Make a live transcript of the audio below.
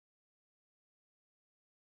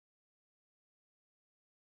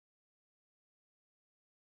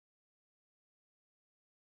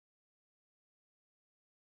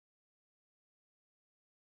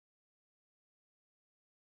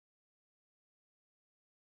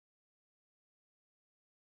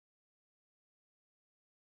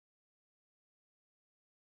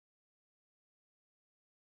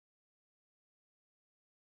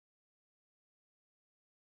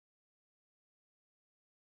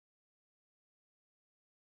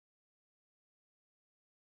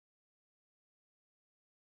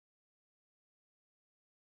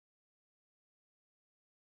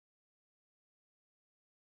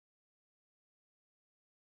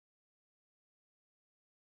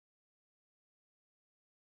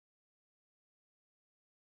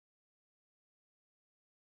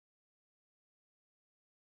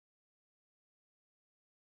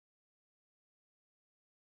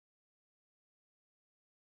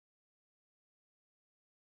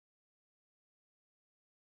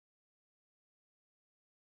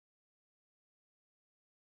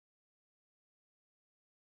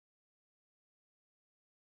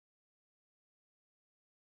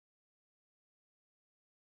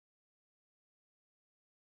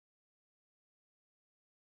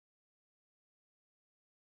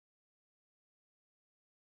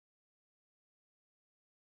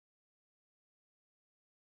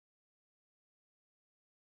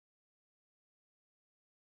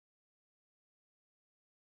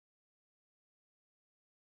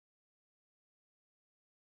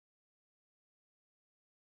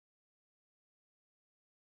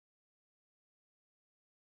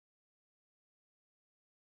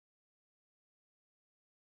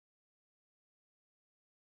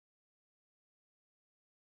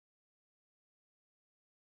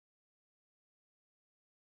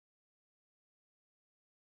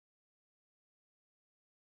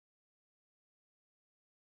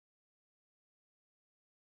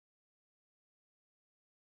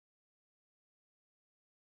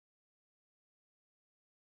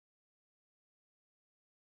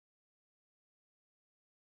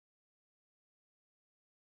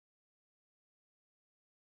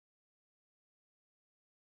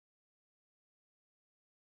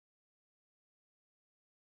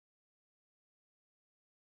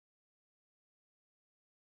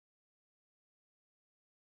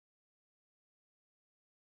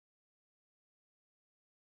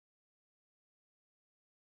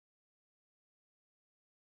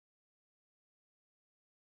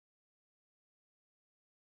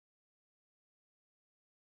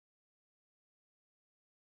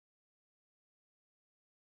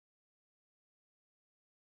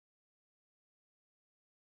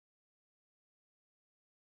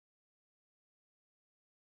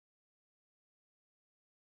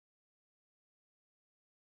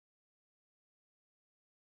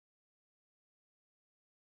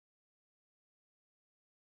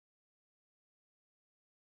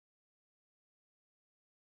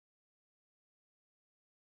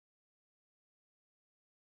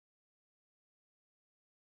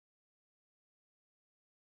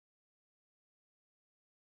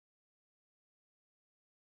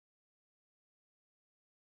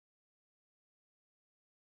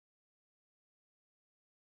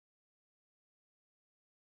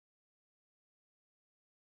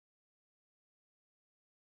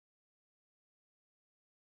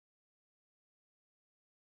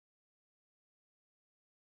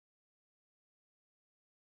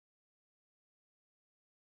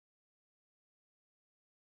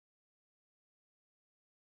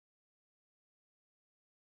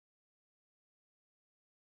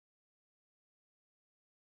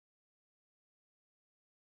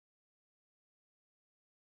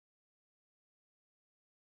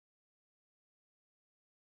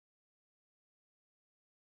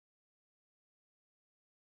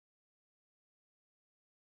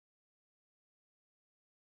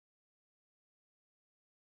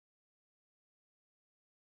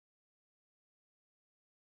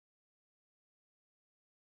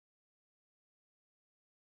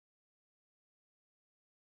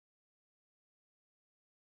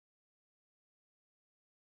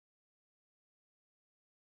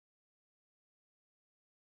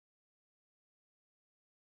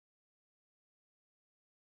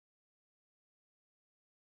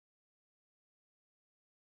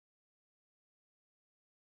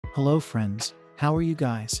Hello friends, how are you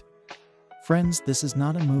guys? Friends, this is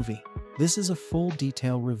not a movie. This is a full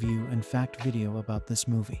detail review and fact video about this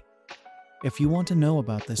movie. If you want to know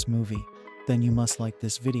about this movie, then you must like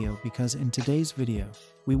this video because in today's video,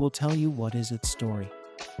 we will tell you what is its story.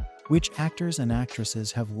 Which actors and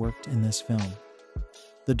actresses have worked in this film.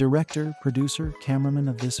 The director, producer, cameraman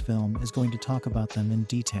of this film is going to talk about them in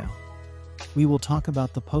detail. We will talk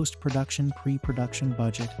about the post-production, pre-production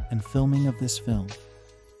budget and filming of this film.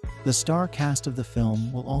 The star cast of the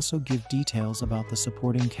film will also give details about the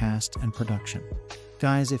supporting cast and production.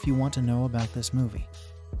 Guys, if you want to know about this movie,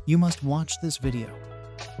 you must watch this video.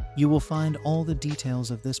 You will find all the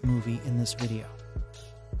details of this movie in this video.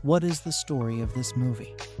 What is the story of this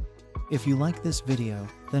movie? If you like this video,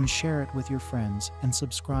 then share it with your friends and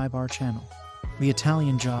subscribe our channel. The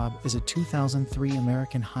Italian Job is a 2003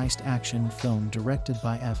 American heist action film directed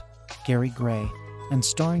by F. Gary Gray and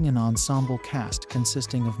starring an ensemble cast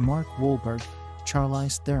consisting of Mark Wahlberg,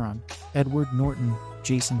 Charlize Theron, Edward Norton,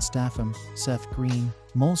 Jason Statham, Seth Green,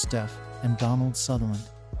 Mos Def, and Donald Sutherland.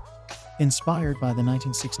 Inspired by the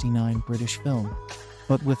 1969 British film,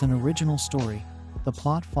 but with an original story, the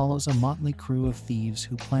plot follows a motley crew of thieves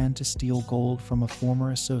who plan to steal gold from a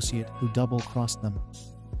former associate who double-crossed them.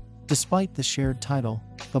 Despite the shared title,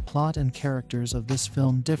 the plot and characters of this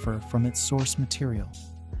film differ from its source material.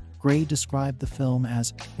 Gray described the film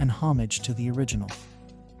as an homage to the original.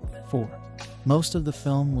 4. Most of the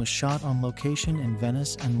film was shot on location in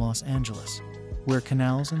Venice and Los Angeles, where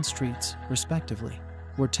canals and streets, respectively,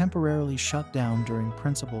 were temporarily shut down during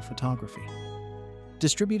principal photography.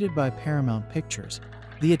 Distributed by Paramount Pictures,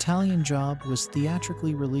 The Italian Job was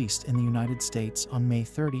theatrically released in the United States on May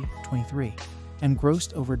 30, 2023, and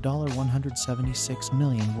grossed over $176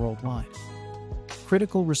 million worldwide.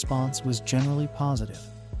 Critical response was generally positive,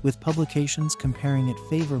 with publications comparing it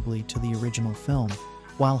favorably to the original film,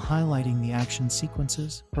 while highlighting the action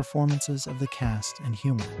sequences, performances of the cast, and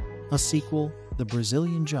humor. A sequel, The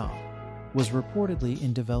Brazilian Job, was reportedly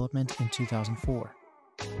in development in 2004,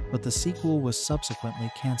 but the sequel was subsequently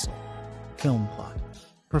cancelled. Film plot.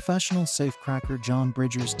 Professional safecracker John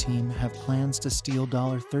Bridger's team have plans to steal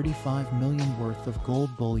 $35 million worth of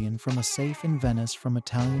gold bullion from a safe in Venice from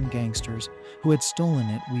Italian gangsters who had stolen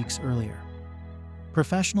it weeks earlier.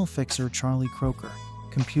 Professional fixer Charlie Croker,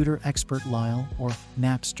 computer expert Lyle or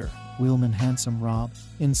Napster, wheelman Handsome Rob,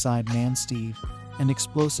 inside man Steve, and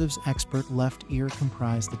explosives expert Left Ear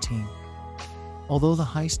comprise the team. Although the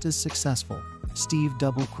heist is successful, Steve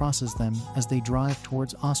double-crosses them as they drive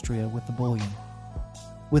towards Austria with the bullion.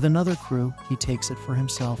 With another crew, he takes it for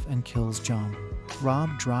himself and kills John.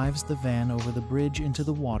 Rob drives the van over the bridge into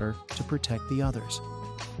the water to protect the others,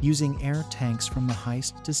 using air tanks from the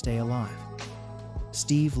heist to stay alive.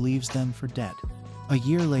 Steve leaves them for dead. A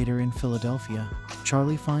year later in Philadelphia,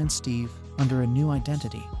 Charlie finds Steve, under a new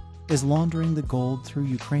identity, is laundering the gold through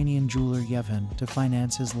Ukrainian jeweler Yevhen to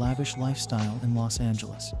finance his lavish lifestyle in Los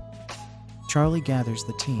Angeles. Charlie gathers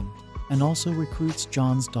the team and also recruits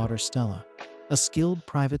John's daughter Stella, a skilled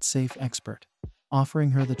private safe expert,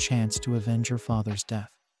 offering her the chance to avenge her father's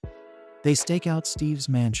death. They stake out Steve's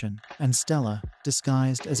mansion, and Stella,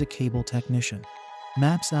 disguised as a cable technician,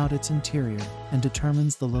 maps out its interior and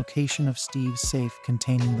determines the location of Steve's safe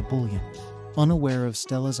containing the bullion. Unaware of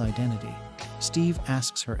Stella's identity, Steve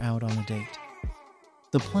asks her out on a date.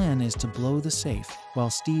 The plan is to blow the safe while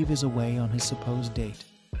Steve is away on his supposed date,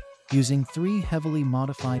 using 3 heavily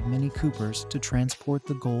modified Mini Coopers to transport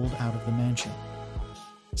the gold out of the mansion.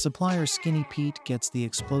 Supplier Skinny Pete gets the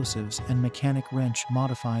explosives and Mechanic Wrench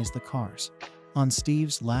modifies the cars. On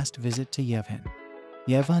Steve's last visit to Yevhen,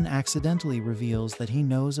 Yevhen accidentally reveals that he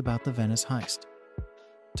knows about the Venice heist.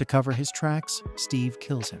 To cover his tracks, Steve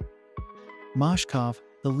kills him. Mashkov,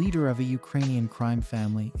 the leader of a Ukrainian crime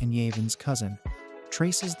family and Yevhen's cousin,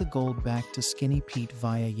 traces the gold back to Skinny Pete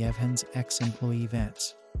via Yevhen's ex-employee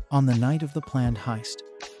Vance. On the night of the planned heist,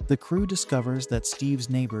 the crew discovers that Steve's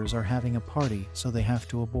neighbors are having a party, so they have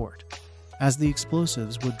to abort, as the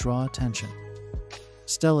explosives would draw attention.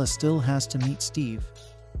 Stella still has to meet Steve,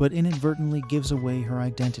 but inadvertently gives away her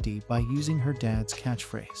identity by using her dad's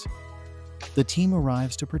catchphrase. The team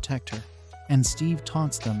arrives to protect her, and Steve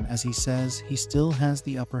taunts them as he says he still has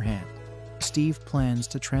the upper hand. Steve plans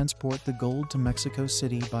to transport the gold to Mexico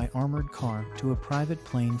City by armored car to a private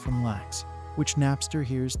plane from Lax, which Napster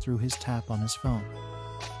hears through his tap on his phone.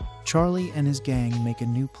 Charlie and his gang make a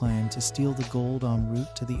new plan to steal the gold en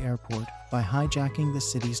route to the airport by hijacking the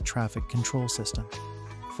city's traffic control system,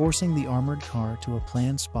 forcing the armored car to a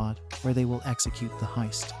planned spot where they will execute the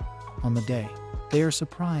heist. On the day, they are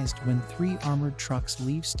surprised when 3 armored trucks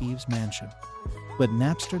leave Steve's mansion. but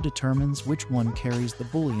Napster determines which one carries the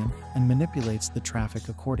bullion and manipulates the traffic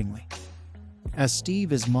accordingly. As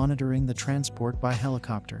Steve is monitoring the transport by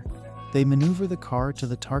helicopter, they maneuver the car to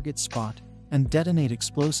the target spot and detonate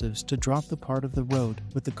explosives to drop the part of the road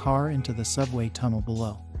with the car into the subway tunnel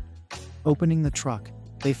below. Opening the truck,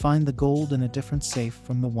 they find the gold in a different safe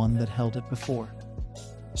from the one that held it before.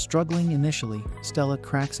 Struggling initially, Stella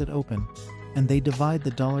cracks it open, and they divide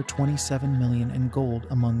the $27 million in gold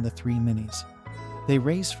among the three minis. They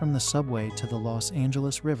race from the subway to the Los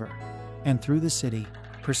Angeles River and through the city,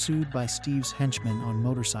 pursued by Steve's henchmen on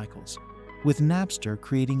motorcycles, with Napster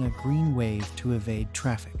creating a green wave to evade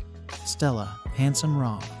traffic. Stella, Handsome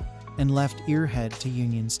Rob, and left ear head to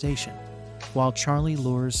Union Station, while Charlie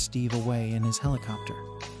lures Steve away in his helicopter.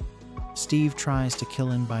 Steve tries to kill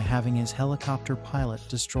him by having his helicopter pilot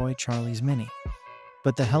destroy Charlie's Mini,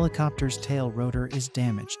 but the helicopter's tail rotor is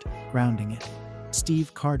damaged, grounding it.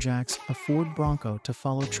 Steve carjacks a Ford Bronco to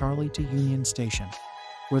follow Charlie to Union Station,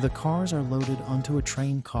 where the cars are loaded onto a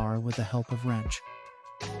train car with the help of Wrench.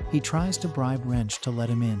 He tries to bribe Wrench to let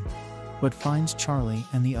him in, but finds Charlie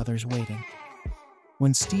and the others waiting.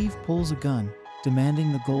 When Steve pulls a gun,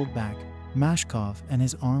 demanding the gold back, Mashkov and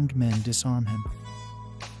his armed men disarm him.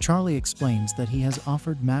 Charlie explains that he has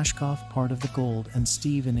offered Mashkov part of the gold and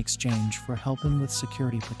Steve in exchange for helping with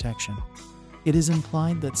security protection. It is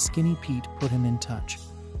implied that Skinny Pete put him in touch.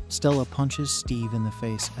 Stella punches Steve in the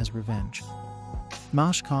face as revenge.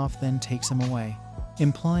 Mashkov then takes him away,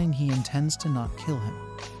 implying he intends to not kill him,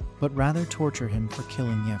 but rather torture him for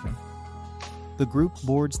killing Yevhen. The group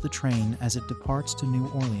boards the train as it departs to New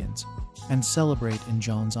Orleans and celebrate in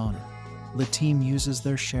John's honor. The team uses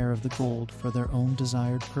their share of the gold for their own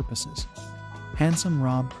desired purposes. Handsome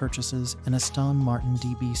Rob purchases an Aston Martin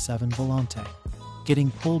DB7 Volante, getting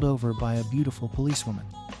pulled over by a beautiful policewoman.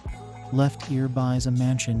 Left Ear buys a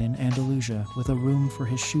mansion in Andalusia with a room for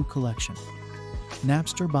his shoe collection.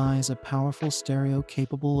 Napster buys a powerful stereo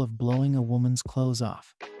capable of blowing a woman's clothes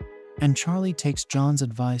off. And Charlie takes John's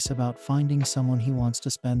advice about finding someone he wants to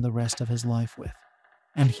spend the rest of his life with.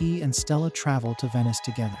 And he and Stella travel to Venice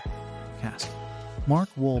together. Cast: Mark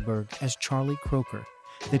Wahlberg as Charlie Croker,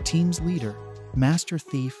 the team's leader, master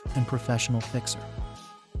thief, and professional fixer.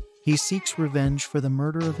 He seeks revenge for the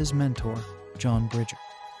murder of his mentor, John Bridger.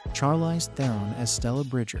 Charlize Theron as Stella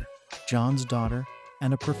Bridger, John's daughter,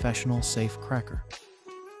 and a professional safe cracker.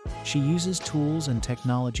 She uses tools and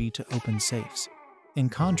technology to open safes, in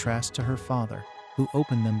contrast to her father, who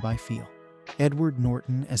opened them by feel. Edward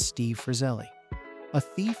Norton as Steve Frizzelli, a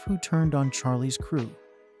thief who turned on Charlie's crew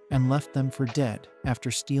and left them for dead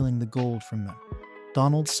after stealing the gold from them.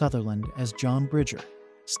 Donald Sutherland as John Bridger,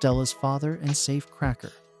 Stella's father and safe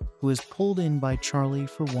cracker, who is pulled in by Charlie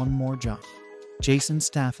for one more job. Jason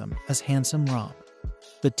Statham as Handsome Rob,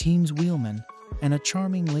 the team's wheelman and a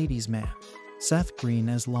charming ladies' man. Seth Green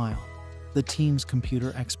as Lyle, the team's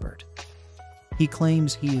computer expert. He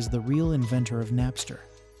claims he is the real inventor of Napster,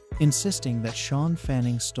 insisting that Sean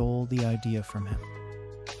Fanning stole the idea from him.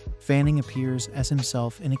 Fanning appears as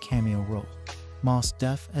himself in a cameo role. Mos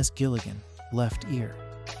Def as Gilligan, Left Ear,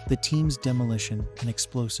 the team's demolition and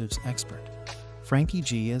explosives expert. Frankie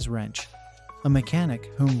G as Wrench, a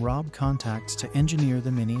mechanic whom Rob contacts to engineer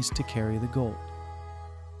the minis to carry the gold.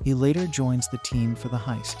 He later joins the team for the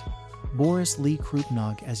heist. Boris Lee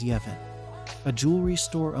Krupnog as Yevhen, a jewelry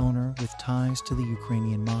store owner with ties to the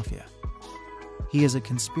Ukrainian mafia. He is a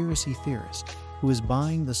conspiracy theorist who is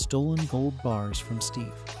buying the stolen gold bars from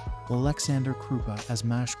Steve. Alexander Krupa as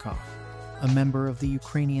Mashkov, a member of the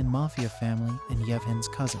Ukrainian mafia family and Yevhen's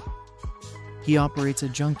cousin. He operates a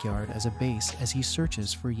junkyard as a base as he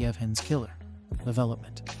searches for Yevhen's killer.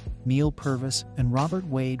 Development: Neil Purvis and Robert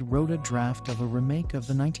Wade wrote a draft of a remake of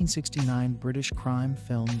the 1969 British crime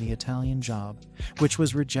film The Italian Job, which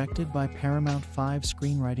was rejected by Paramount 5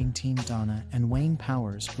 screenwriting team. Donna and Wayne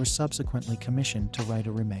Powers were subsequently commissioned to write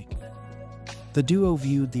a remake. The duo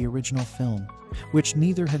viewed the original film, which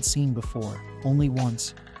neither had seen before, only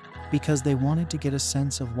once, because they wanted to get a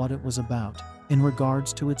sense of what it was about in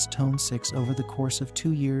regards to its tone. 6 over the course of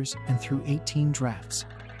 2 years and through 18 drafts.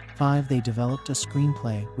 5 They developed a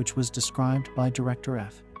screenplay which was described by director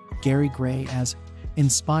F. Gary Gray as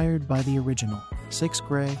inspired by the original. 6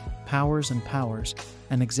 Gray, Powers and Powers,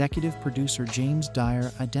 and executive producer James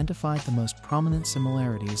Dyer identified the most prominent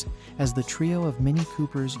similarities as the trio of Mini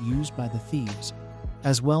Coopers used by the thieves,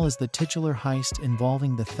 as well as the titular heist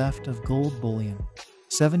involving the theft of gold bullion.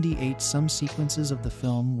 78 Some sequences of the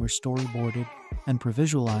film were storyboarded and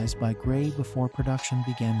previsualized by Gray before production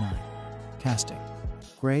began. 9 Casting: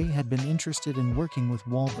 Gray had been interested in working with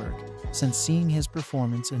Wahlberg since seeing his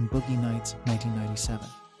performance in Boogie Nights 1997.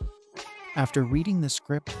 After reading the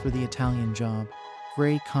script for The Italian Job,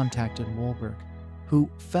 Gray contacted Wahlberg, who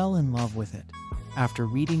fell in love with it. After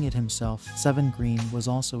reading it himself, Seth Green was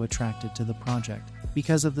also attracted to the project.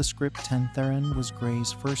 Because of the script, Theron was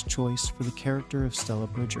Gray's first choice for the character of Stella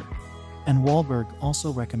Bridger, and Wahlberg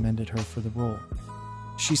also recommended her for the role.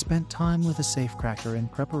 She spent time with a safecracker in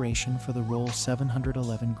preparation for the role.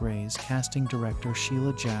 711 Gray's casting director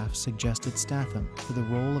Sheila Jaffe suggested Statham for the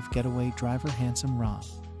role of getaway driver Handsome Rob,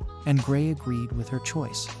 and Gray agreed with her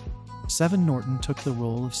choice. Norton took the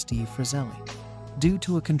role of Steve Frizzelli. Due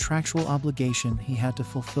to a contractual obligation he had to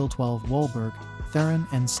fulfill, Wahlberg, Theron,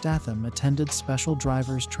 and Statham attended special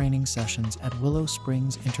drivers training sessions at Willow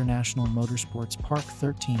Springs International Motorsports Park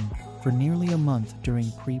 13 for nearly a month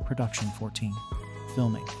during pre-production 14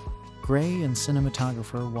 filming. Gray and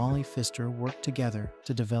cinematographer Wally Pfister worked together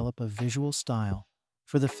to develop a visual style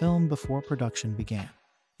for the film before production began.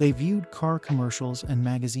 They viewed car commercials and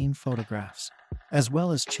magazine photographs, as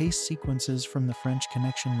well as chase sequences from The French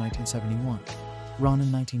Connection 1971, Ron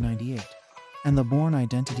in 1998, and The Bourne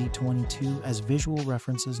Identity 22 as visual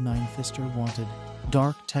references. Pfister wanted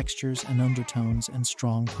dark textures and undertones and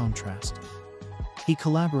strong contrast. He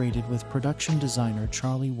collaborated with production designer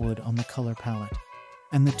Charlie Wood on the color palette,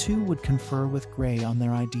 and the two would confer with Gray on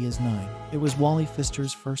their ideas. It was Wally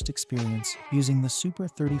Pfister's first experience using the Super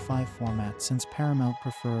 35 format, since Paramount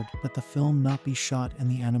preferred that the film not be shot in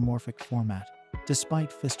the anamorphic format,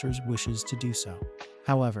 despite Pfister's wishes to do so.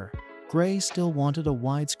 However, Gray still wanted a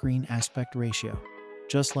widescreen aspect ratio,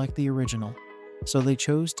 just like the original, so they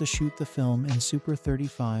chose to shoot the film in Super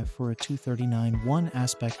 35 for a 2:39:1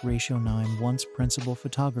 aspect ratio. Once principal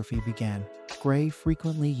photography began, Gray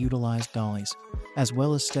frequently utilized dollies, as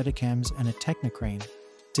well as Steadicams and a Technicrane,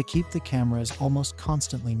 to keep the cameras almost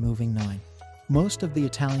constantly moving. Most of The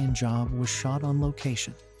Italian Job was shot on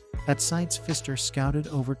location, at sites Pfister scouted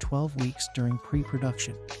over 12 weeks during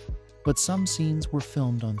pre-production, but some scenes were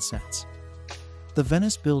filmed on sets. The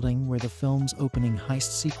Venice building where the film's opening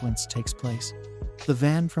heist sequence takes place, the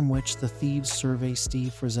van from which the thieves survey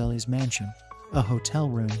Steve Frizzelli's mansion, a hotel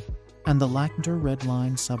room, and the Lackner Red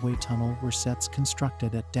Line subway tunnel were sets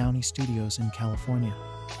constructed at Downey Studios in California.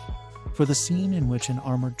 For the scene in which an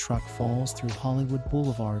armored truck falls through Hollywood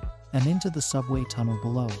Boulevard and into the subway tunnel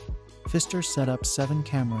below, Pfister set up 7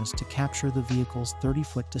 cameras to capture the vehicle's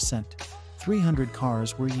 30-foot descent. 300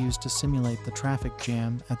 cars were used to simulate the traffic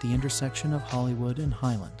jam at the intersection of Hollywood and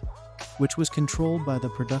Highland, which was controlled by the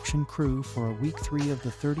production crew for a week. 3 of the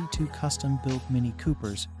 32 custom-built Mini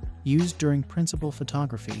Coopers used during principal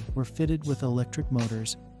photography were fitted with electric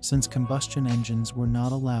motors, since combustion engines were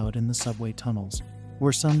not allowed in the subway tunnels,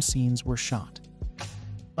 where some scenes were shot.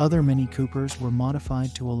 Other Mini Coopers were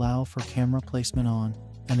modified to allow for camera placement on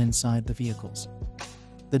and inside the vehicles.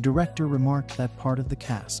 The director remarked that part of the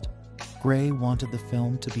cast, Gray, wanted the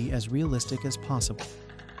film to be as realistic as possible.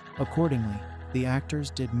 Accordingly, the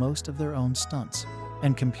actors did most of their own stunts,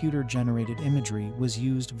 and computer-generated imagery was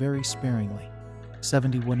used very sparingly.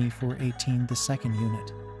 71E418, the second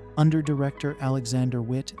unit, under director Alexander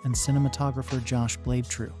Witt and cinematographer Josh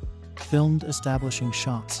Blaebtrue, filmed establishing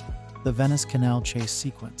shots, the Venice Canal chase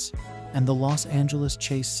sequence, and the Los Angeles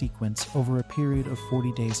chase sequence over a period of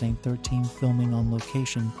 40 days. 13 filming on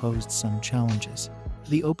location posed some challenges.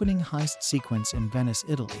 The opening heist sequence in Venice,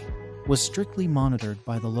 Italy, was strictly monitored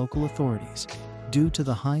by the local authorities due to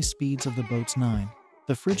the high speeds of the boat's 9.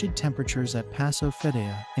 The frigid temperatures at Passo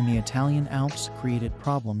Fedea in the Italian Alps created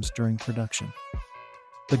problems during production.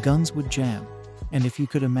 The guns would jam, and if you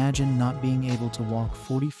could imagine not being able to walk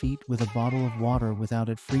 40 feet with a bottle of water without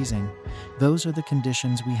it freezing, those are the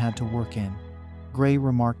conditions we had to work in. Gray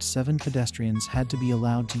remarked 7 pedestrians had to be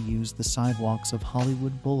allowed to use the sidewalks of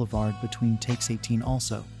Hollywood Boulevard between takes. 18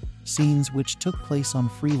 also, scenes which took place on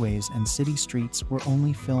freeways and city streets were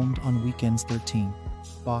only filmed on weekends. 13.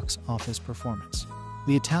 Box office performance.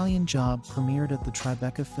 The Italian Job premiered at the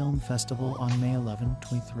Tribeca Film Festival on May 11,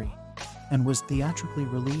 23, and was theatrically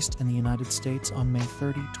released in the United States on May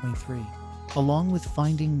 30, 23, along with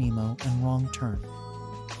Finding Nemo and Wrong Turn.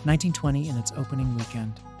 1920 in its opening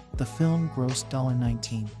weekend, the film grossed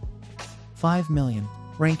 $19.5 million,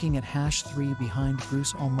 ranking at #3 behind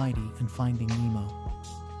Bruce Almighty and Finding Nemo.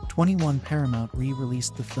 21 Paramount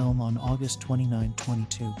re-released the film on August 29,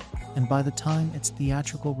 22, and by the time its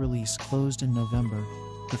theatrical release closed in November,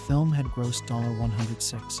 the film had grossed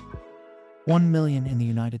 $106.1 million in the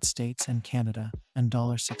United States and Canada, and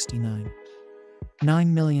 $69.9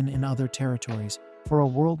 million in other territories, for a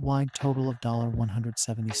worldwide total of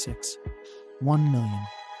 $176.1 million.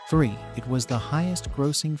 3. It was the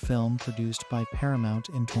highest-grossing film produced by Paramount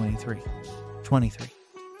in 23.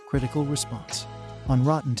 Critical response. On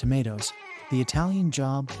Rotten Tomatoes, The Italian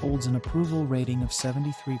Job holds an approval rating of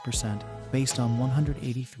 73% based on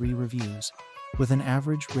 183 reviews, with an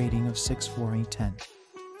average rating of 6.4/10.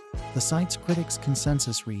 The site's critics'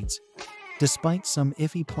 consensus reads, "Despite some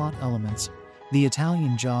iffy plot elements, The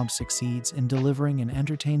Italian Job succeeds in delivering an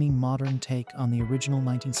entertaining modern take on the original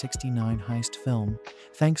 1969 heist film,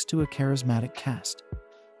 thanks to a charismatic cast."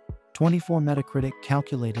 24 Metacritic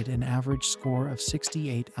calculated an average score of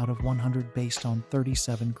 68 out of 100 based on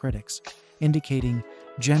 37 critics, indicating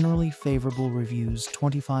generally favorable reviews.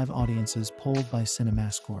 25 audiences polled by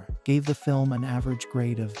CinemaScore gave the film an average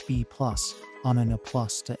grade of B+ on an A+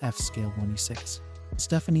 to F scale 26.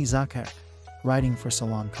 Stephanie Zacher, writing for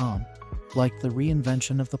Salon.com, liked the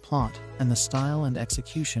reinvention of the plot and the style and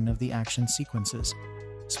execution of the action sequences,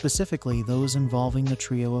 specifically those involving the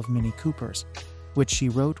trio of Mini Coopers, which she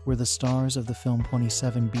wrote were the stars of the film.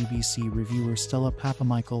 27 BBC reviewer Stella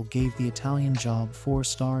Papamichael gave The Italian Job 4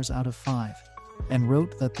 stars out of 5, and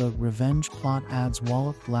wrote that the revenge plot adds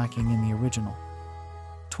wallop lacking in the original.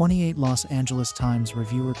 28 Los Angeles Times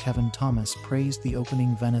reviewer Kevin Thomas praised the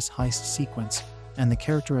opening Venice heist sequence and the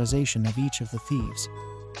characterization of each of the thieves,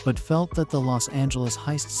 but felt that the Los Angeles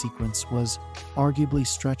heist sequence was arguably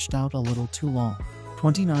stretched out a little too long.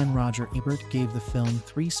 29 Roger Ebert gave the film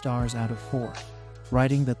 3 stars out of 4,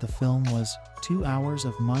 writing that the film was 2 hours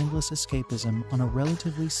of mindless escapism on a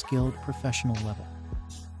relatively skilled professional level.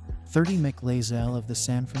 30 Mick Lazell of the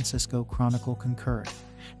San Francisco Chronicle concurred,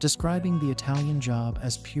 describing The Italian Job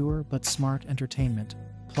as pure but smart entertainment,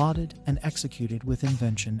 plotted and executed with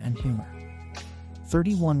invention and humor.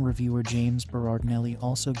 31 reviewer James Berardinelli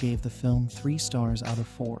also gave the film 3 stars out of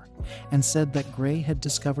 4, and said that Gray had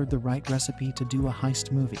discovered the right recipe to do a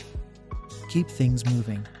heist movie. Keep things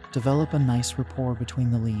moving, develop a nice rapport between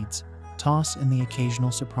the leads, toss in the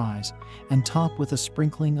occasional surprise, and top with a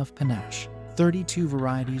sprinkling of panache. 32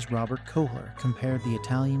 Variety's Robert Kohler compared The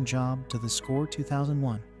Italian Job to The Score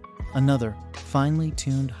 2001, another finely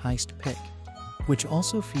tuned heist pick, which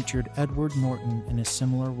also featured Edward Norton in a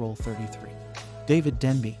similar role. 33 David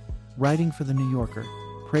Denby, writing for The New Yorker,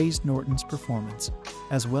 praised Norton's performance,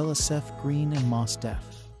 as well as Seth Green and Mos Def,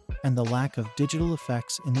 and the lack of digital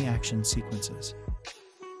effects in the action sequences.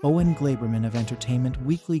 Owen Glaberman of Entertainment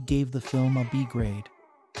Weekly gave the film a B grade,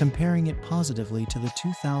 comparing it positively to the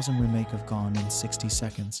 2000 remake of Gone in 60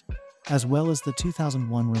 Seconds, as well as the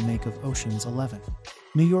 2001 remake of Ocean's 11.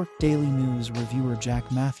 New York Daily News reviewer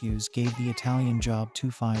Jack Matthews gave The Italian Job 2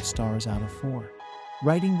 5 stars out of 4.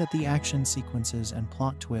 Writing that the action sequences and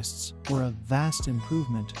plot twists were a vast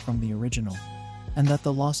improvement from the original, and that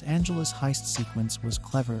the Los Angeles heist sequence was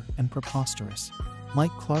clever and preposterous.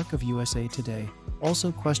 Mike Clark of USA Today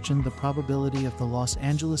also questioned the probability of the Los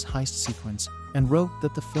Angeles heist sequence and wrote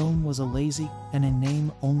that the film was a lazy and in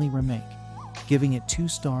name-only remake, giving it 2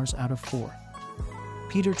 stars out of 4.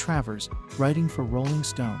 Peter Travers, writing for Rolling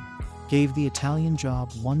Stone, gave The Italian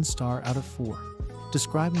Job 1 star out of 4,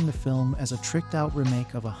 describing the film as a tricked-out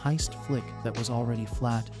remake of a heist flick that was already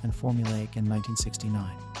flat and formulaic in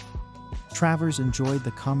 1969. Travers enjoyed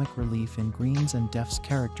the comic relief in Green's and Def's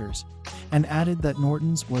characters, and added that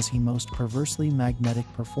Norton's was his most perversely magnetic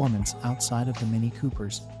performance outside of the Mini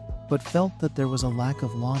Coopers, but felt that there was a lack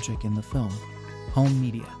of logic in the film. Home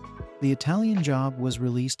media. The Italian Job was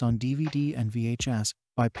released on DVD and VHS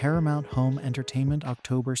by Paramount Home Entertainment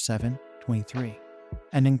October 7, 2023.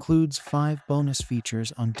 And includes 5 bonus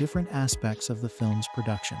features on different aspects of the film's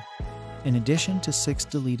production. In addition to 6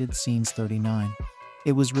 deleted scenes. 39,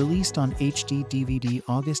 it was released on HD DVD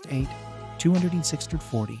August 8,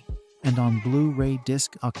 240, and on Blu-ray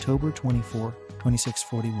disc October 24,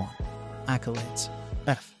 2641. Accolades.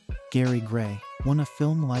 F. Gary Gray won a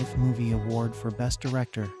Film Life Movie Award for Best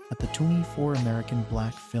Director at the 24 American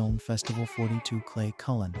Black Film Festival. 42 Clay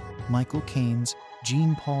Cullen, Michael Caines,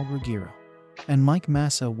 Jean-Paul Ruggiero, and Mike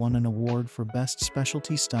Massa won an award for Best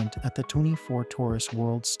Specialty Stunt at the 24 Taurus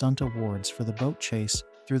World Stunt Awards for the boat chase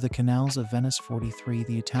through the canals of Venice. 43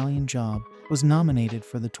 The Italian Job was nominated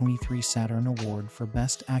for the 23 Saturn Award for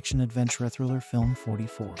Best Action Adventure Thriller Film.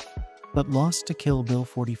 44, but lost to Kill Bill.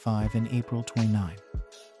 45 in April. 29.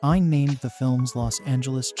 I named the film's Los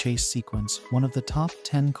Angeles chase sequence one of the top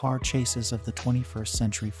 10 car chases of the 21st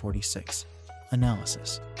century. 46.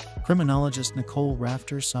 Analysis. Criminologist Nicole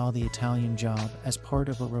Rafter saw The Italian Job as part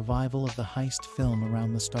of a revival of the heist film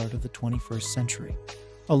around the start of the 21st century,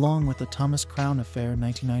 along with the Thomas Crown Affair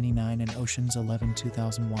 1999 and Ocean's 11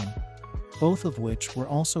 2001, both of which were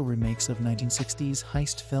also remakes of 1960s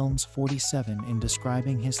heist films. 47 in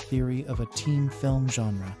describing his theory of a teen film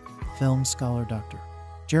genre, film scholar Dr.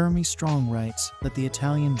 Jeremy Strong writes that The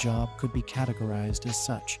Italian Job could be categorized as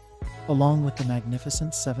such. along with The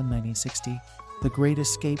Magnificent Seven 1960, The Great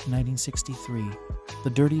Escape 1963, The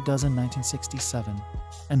Dirty Dozen 1967,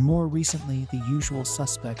 and more recently The Usual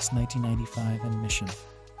Suspects 1995 and Mission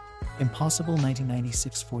Impossible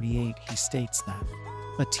 1996-48. He states that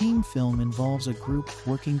a team film involves a group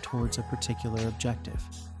working towards a particular objective.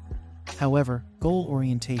 However, goal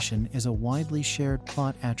orientation is a widely shared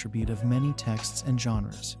plot attribute of many texts and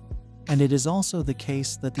genres. And it is also the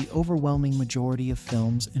case that the overwhelming majority of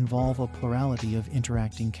films involve a plurality of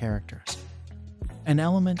interacting characters. An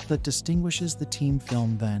element that distinguishes the team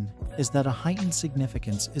film, then, is that a heightened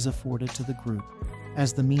significance is afforded to the group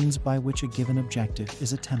as the means by which a given objective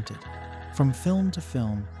is attempted. From film to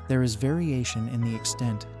film, there is variation in the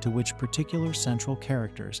extent to which particular central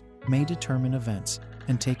characters may determine events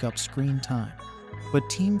and take up screen time. But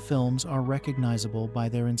team films are recognizable by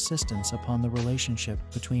their insistence upon the relationship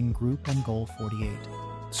between group and Goal 48.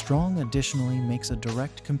 Strong additionally makes a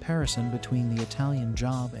direct comparison between The Italian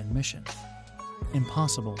Job and Mission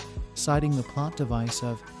Impossible, citing the plot device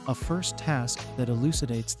of a first task that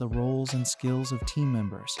elucidates the roles and skills of team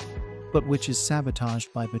members, but which is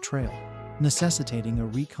sabotaged by betrayal, necessitating a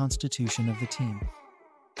reconstitution of the team.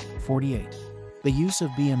 48. The use of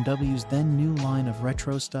BMW's then new line of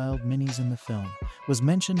retro-styled Minis in the film was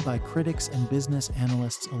mentioned by critics and business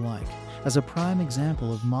analysts alike as a prime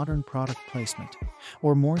example of modern product placement,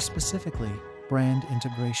 or more specifically, brand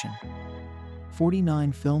integration.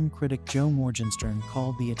 49. Film critic Joe Morgenstern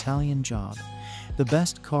called The Italian Job the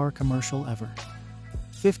best car commercial ever.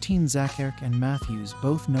 15. Zacharek and Matthews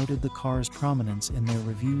both noted the car's prominence in their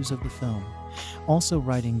reviews of the film, also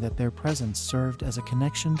writing that their presence served as a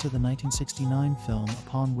connection to the 1969 film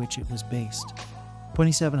upon which it was based.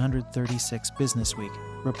 2736 Businessweek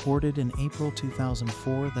reported in April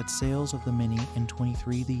 2004 that sales of the Mini in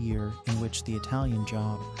 23, the year in which The Italian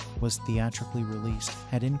Job was theatrically released,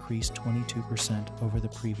 had increased 22% over the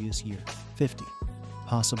previous year. 50.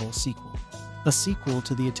 Possible sequel. A sequel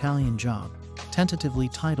to The Italian Job, tentatively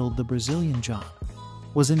titled The Brazilian Job,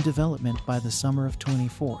 was in development by the summer of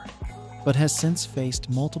 24, but has since faced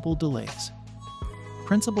multiple delays.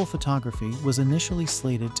 Principal photography was initially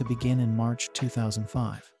slated to begin in March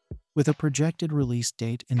 2005, with a projected release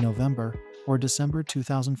date in November or December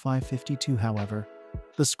 2005. 52. However,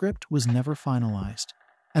 the script was never finalized,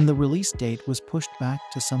 and the release date was pushed back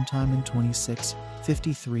to sometime in 26,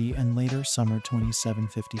 53 and later summer 27.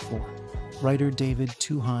 54. Writer David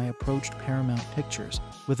Tuhai approached Paramount Pictures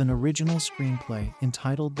with an original screenplay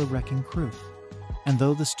entitled The Wrecking Crew, and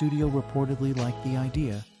though the studio reportedly liked the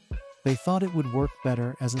idea, they thought it would work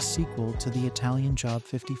better as a sequel to The Italian Job.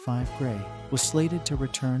 55. Gray was slated to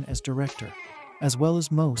return as director, as well as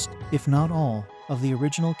most, if not all, of the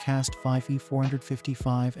original cast. 5e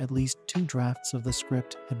 455. At least 2 drafts of the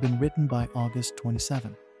script had been written by August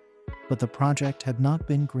 27, but the project had not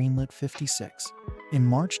been greenlit. 56. In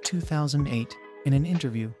March 2008, in an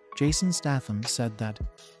interview, Jason Statham said that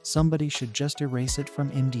somebody should just erase it from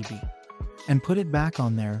IMDb and put it back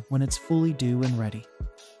on there when it's fully due and ready.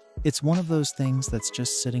 It's one of those things that's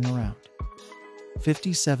just sitting around.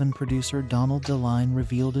 57. Producer Donald DeLine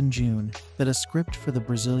revealed in June that a script for The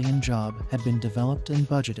Brazilian Job had been developed and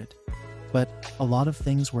budgeted, but a lot of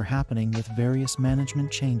things were happening with various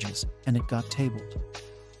management changes, and it got tabled.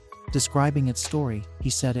 Describing its story,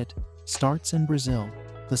 he said it starts in Brazil,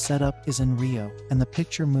 the setup is in Rio, and the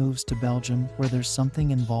picture moves to Belgium where there's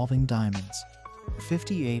something involving diamonds.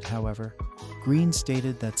 58. However, Green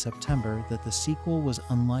stated that September that the sequel was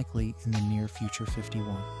unlikely in the near future.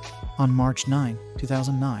 51. On March 9,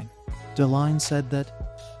 2009, DeLine said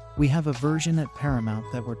that, "We have a version at Paramount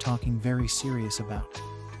that we're talking very serious about,"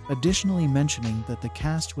 additionally mentioning that the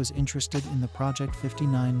cast was interested in the project.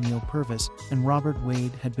 59. Neil Purvis and Robert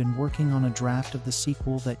Wade had been working on a draft of the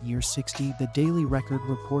sequel that year. 60. The Daily Record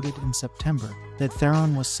reported in September that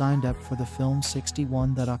Theron was signed up for the film.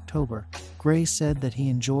 61. That October, Gray said that he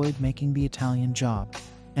enjoyed making The Italian Job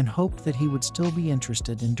and hoped that he would still be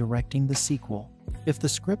interested in directing the sequel if the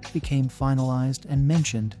script became finalized, and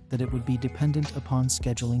mentioned that it would be dependent upon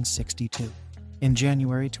scheduling. 62. In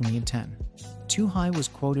January 2010, Tuhai was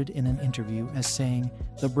quoted in an interview as saying,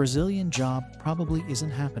 "The Brazilian Job probably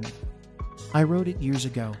isn't happening. I wrote it years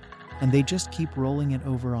ago, and they just keep rolling it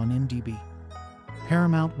over on IMDb.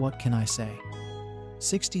 Paramount, what can I say?"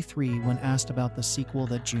 63. When asked about the sequel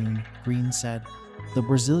that June, Green said, "The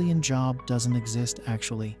Brazilian Job doesn't exist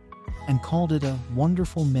actually," and called it a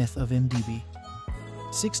wonderful myth of IMDb.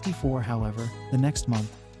 64. However, the next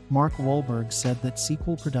month, Mark Wahlberg said that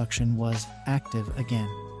sequel production was active again.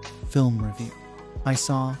 Film review. I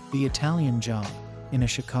saw The Italian Job in a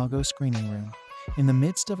Chicago screening room in the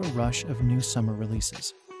midst of a rush of new summer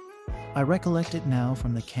releases. I recollect it now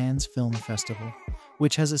from the Cannes Film Festival,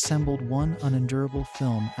 which has assembled one unendurable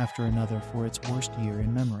film after another for its worst year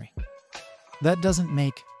in memory. That doesn't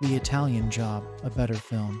make The Italian Job a better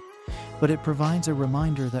film, but it provides a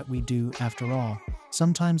reminder that we do, after all,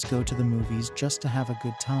 sometimes go to the movies just to have a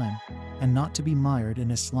good time and not to be mired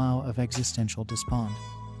in a slough of existential despond.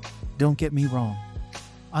 Don't get me wrong,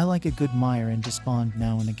 I like a good mire and despond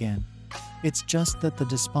now and again. It's just that the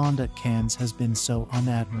despond at Cannes has been so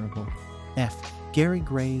unadmirable. Gary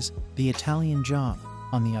Gray's The Italian Job,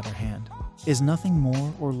 on the other hand, is nothing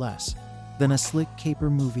more or less than a slick caper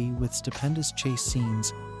movie with stupendous chase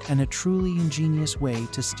scenes and a truly ingenious way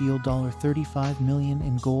to steal $35 million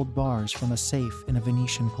in gold bars from a safe in a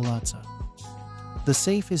Venetian palazzo. The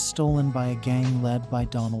safe is stolen by a gang led by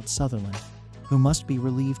Donald Sutherland, who must be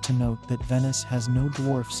relieved to note that Venice has no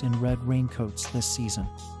dwarfs in red raincoats this season.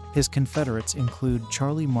 His confederates include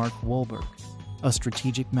Mark Wahlberg, a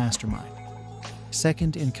strategic mastermind.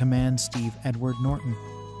 Second in command Steve Edward Norton,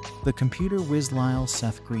 the computer whiz Lyle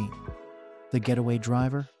Seth Green, the getaway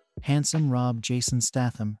driver, handsome Rob Jason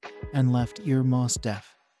Statham, and left ear Mos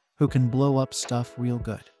Def, who can blow up stuff real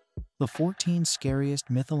good. The 14 scariest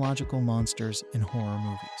mythological monsters in horror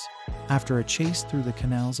movies. After a chase through the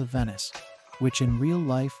canals of Venice, which in real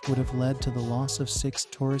life would have led to the loss of 6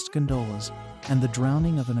 tourist gondolas and the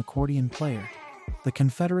drowning of an accordion player, the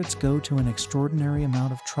Confederates go to an extraordinary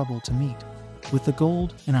amount of trouble to meet, with the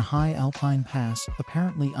gold in a high alpine pass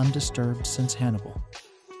apparently undisturbed since Hannibal.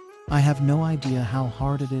 I have no idea how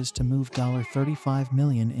hard it is to move $35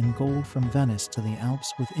 million in gold from Venice to the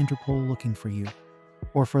Alps with Interpol looking for you,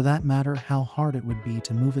 or for that matter how hard it would be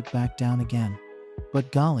to move it back down again.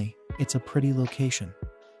 But golly, it's a pretty location.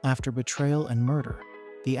 After betrayal and murder,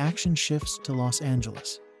 the action shifts to Los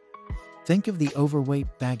Angeles. Think of the overweight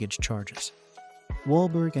baggage charges.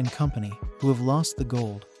 Wahlberg and company, who have lost the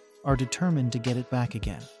gold, are determined to get it back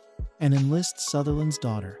again, and enlist Sutherland's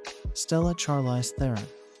daughter, Stella Charlize Theron,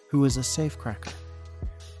 who is a safecracker.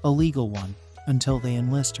 A legal one, until they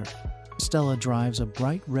enlist her. Stella drives a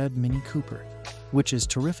bright red Mini Cooper, which is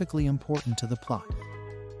terrifically important to the plot.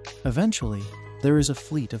 Eventually, there is a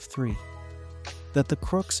fleet of 3. That the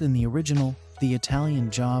crooks in the original The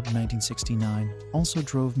Italian Job 1969 also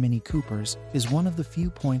drove Mini Coopers is one of the few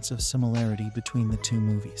points of similarity between the two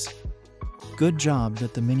movies. Good job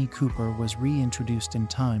that the Mini Cooper was reintroduced in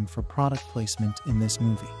time for product placement in this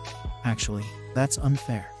movie. Actually, that's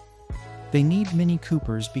unfair. They need Mini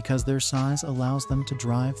Coopers because their size allows them to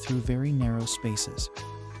drive through very narrow spaces,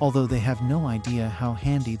 although they have no idea how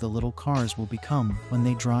handy the little cars will become when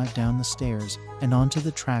they drive down the stairs and onto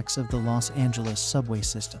the tracks of the Los Angeles subway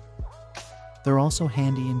system. They're also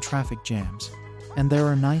handy in traffic jams, and there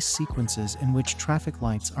are nice sequences in which traffic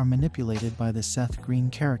lights are manipulated by the Seth Green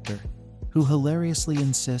character, who hilariously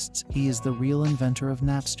insists he is the real inventor of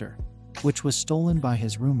Napster, which was stolen by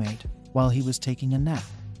his roommate while he was taking a nap,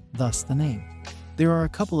 thus the name. There are a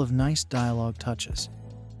couple of nice dialogue touches.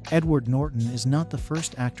 Edward Norton is not the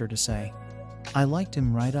first actor to say, "I liked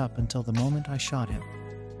him right up until the moment I shot him,"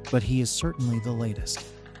 but he is certainly the latest.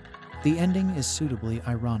 The ending is suitably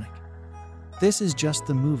ironic. This is just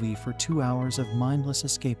the movie for 2 hours of mindless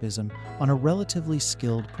escapism on a relatively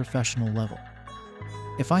skilled professional level.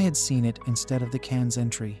 If I had seen it instead of the Cannes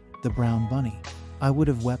entry, The Brown Bunny, I would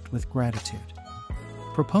have wept with gratitude.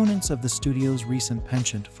 Proponents of the studio's recent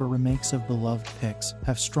penchant for remakes of beloved picks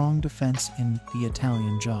have strong defense in The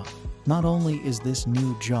Italian Job. Not only is this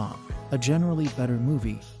new Job a generally better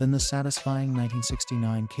movie than the satisfying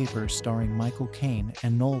 1969 caper starring Michael Caine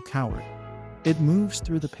and Noel Coward, it moves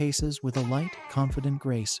through the paces with a light, confident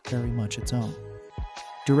grace very much its own.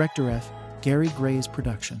 Director F. Gary Gray's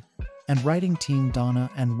production and writing team Donna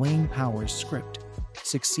and Wayne Powers' script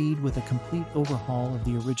succeed with a complete overhaul of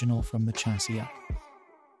the original from the chassis up.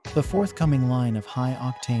 The forthcoming line of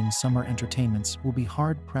high-octane summer entertainments will be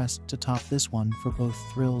hard-pressed to top this one for both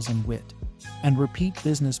thrills and wit, and repeat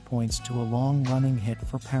business points to a long-running hit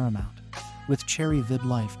for Paramount, with Cherry Vid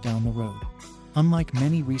Life down the road. Unlike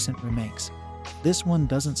many recent remakes, this one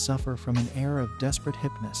doesn't suffer from an air of desperate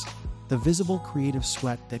hipness, the visible creative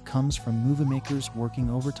sweat that comes from movie makers working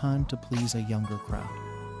overtime to please a younger crowd.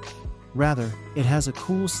 Rather, it has a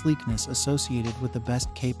cool sleekness associated with the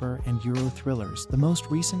best caper and Euro thrillers, the most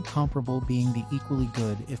recent comparable being the equally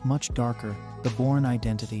good, if much darker, The Bourne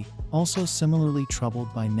Identity, also similarly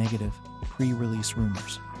troubled by negative, pre-release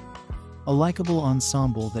rumors. A likable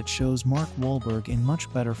ensemble that shows Mark Wahlberg in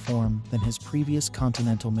much better form than his previous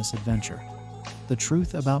continental misadventure. The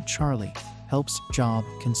truth about Charlie helps Job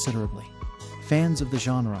considerably. Fans of the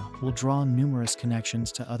genre will draw numerous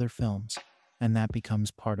connections to other films, and that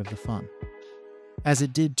becomes part of the fun. As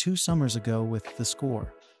it did 2 summers ago with The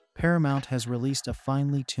Score, Paramount has released a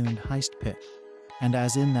finely tuned heist pick, and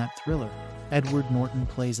as in that thriller, Edward Norton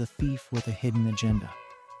plays a thief with a hidden agenda.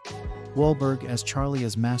 Wahlberg as Charlie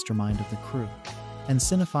is mastermind of the crew, and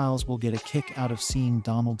cinephiles will get a kick out of seeing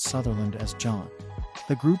Donald Sutherland as John,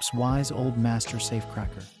 the group's wise old master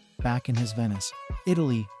safecracker, back in his Venice,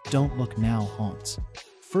 Italy, don't look now haunts.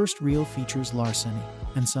 First reel features larceny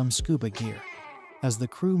and some scuba gear, as the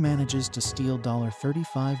crew manages to steal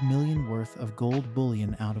 $35 million worth of gold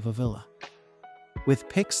bullion out of a villa. With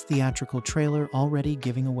Pick's theatrical trailer already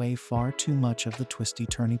giving away far too much of the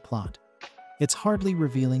twisty-turny plot, it's hardly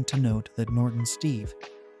revealing to note that Norton Steve,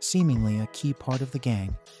 seemingly a key part of the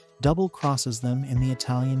gang, double-crosses them in the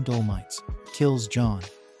Italian Dolomites, kills John,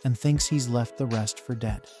 and thinks he's left the rest for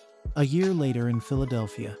dead. A year later in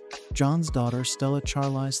Philadelphia, John's daughter Stella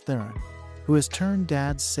Charlize Theron, who has turned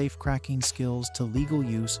Dad's safe-cracking skills to legal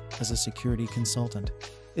use as a security consultant,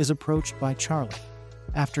 is approached by Charlie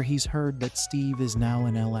after he's heard that Steve is now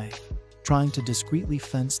in LA, trying to discreetly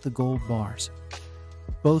fence the gold bars.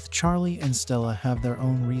 Both Charlie and Stella have their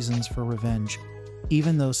own reasons for revenge,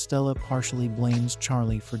 even though Stella partially blames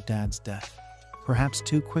Charlie for Dad's death. Perhaps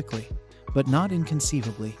too quickly, but not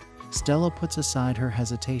inconceivably, Stella puts aside her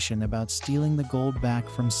hesitation about stealing the gold back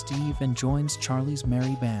from Steve and joins Charlie's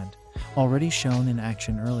merry band, already shown in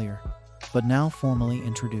action earlier, but now formally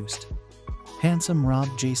introduced. Handsome Rob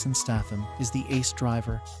Jason Statham is the ace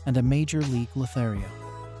driver and a Major League Lothario.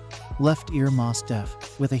 Left ear Mos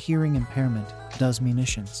Def, with a hearing impairment, does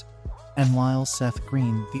munitions. And while Seth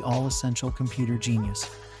Green, the all-essential computer genius,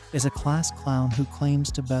 is a class clown who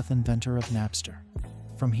claims to be the inventor of Napster.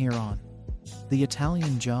 From here on, The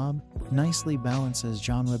Italian Job nicely balances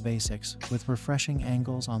genre basics with refreshing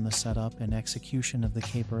angles on the setup and execution of the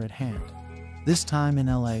caper at hand, this time in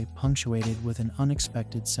LA punctuated with an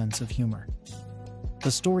unexpected sense of humor.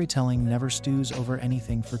 The storytelling never stews over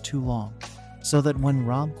anything for too long, so that when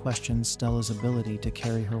Rob questions Stella's ability to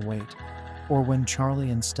carry her weight, or when Charlie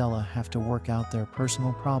and Stella have to work out their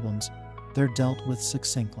personal problems, they're dealt with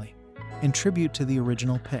succinctly. In tribute to the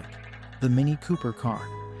original pick, the Mini Cooper car,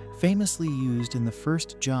 famously used in the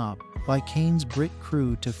first Job by Kane's Brit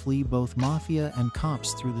crew to flee both mafia and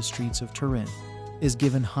cops through the streets of Turin, is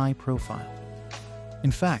given high profile.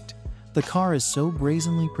 In fact, the car is so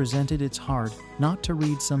brazenly presented it's hard not to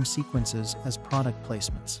read some sequences as product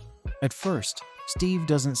placements. At first, Steve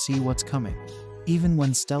doesn't see what's coming, even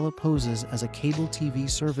when Stella poses as a cable TV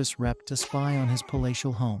service rep to spy on his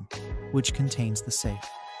palatial home, which contains the safe.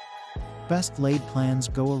 Best laid plans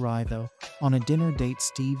go awry though. On a dinner date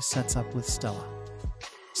Steve sets up with Stella.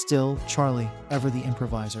 Still, Charlie, ever the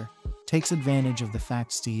improviser, takes advantage of the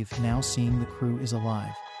fact Steve, now seeing the crew is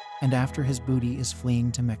alive, and after his booty is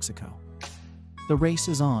fleeing to Mexico. The race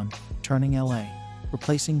is on, turning LA,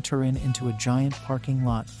 replacing Turin into a giant parking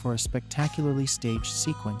lot for a spectacularly staged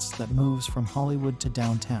sequence that moves from Hollywood to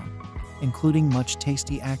downtown, including much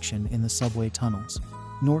tasty action in the subway tunnels.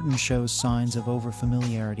 Norton shows signs of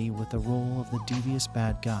overfamiliarity with the role of the devious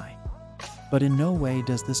bad guy, but in no way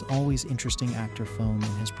does this always interesting actor phone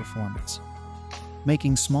in his performance.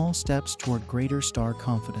 Making small steps toward greater star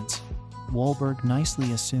confidence, Wahlberg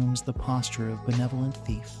nicely assumes the posture of benevolent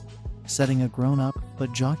thief, setting a grown-up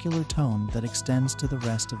but jocular tone that extends to the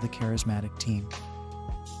rest of the charismatic team.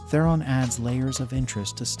 Theron adds layers of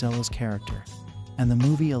interest to Stella's character, and the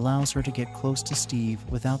movie allows her to get close to Steve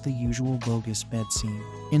without the usual bogus bed scene.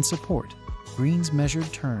 In support, Green's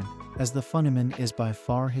measured turn as the funnyman is by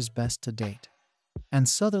far his best to date, and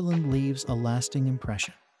Sutherland leaves a lasting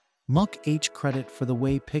impression. Much credit for the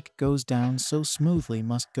way Pick goes down so smoothly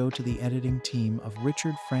must go to the editing team of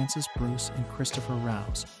Richard Francis Bruce and Christopher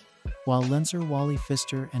Rouse, while Lenser Wally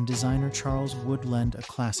Pfister and designer Charles Wood lend a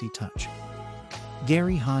classy touch.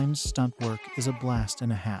 Gary Himes' stunt work is a blast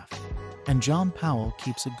and a half, and John Powell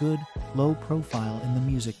keeps a good, low profile in the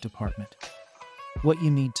music department. What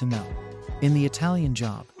you need to know. In The Italian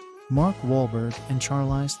Job, Mark Wahlberg and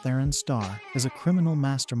Charlize Theron star as a criminal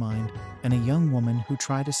mastermind and a young woman who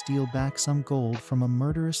try to steal back some gold from a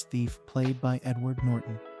murderous thief played by Edward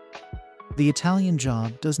Norton. The Italian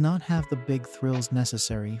Job does not have the big thrills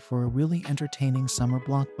necessary for a really entertaining summer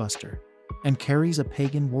blockbuster, and carries a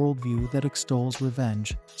pagan worldview that extols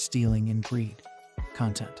revenge, stealing, and greed.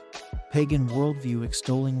 Content. Pagan worldview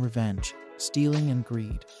extolling revenge, stealing, and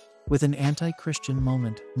greed, with an anti-Christian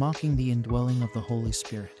moment mocking the indwelling of the Holy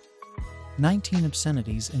Spirit. 19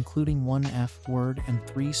 obscenities including 1 F-word and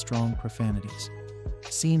 3 strong profanities.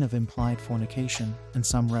 Scene of implied fornication and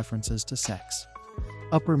some references to sex.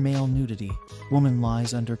 Upper male nudity, woman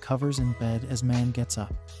lies under covers in bed as man gets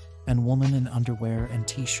up, and woman in underwear and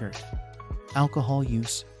t-shirt. alcohol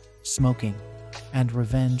use, smoking, and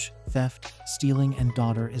revenge, theft, stealing, and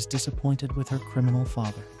daughter is disappointed with her criminal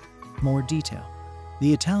father. More detail.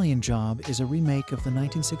 The Italian Job is a remake of the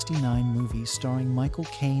 1969 movie starring Michael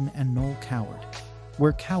Caine and Noel Coward,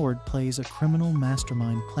 where Coward plays a criminal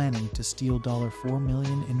mastermind planning to steal $4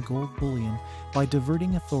 million in gold bullion by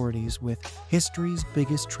diverting authorities with history's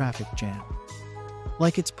biggest traffic jam.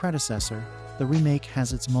 Like its predecessor, the remake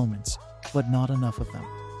has its moments, but not enough of them.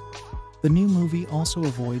 The new movie also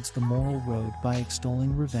avoids the moral road by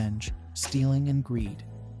extolling revenge, stealing, and greed.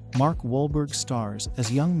 Mark Wahlberg stars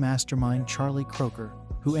as young mastermind Charlie Croker,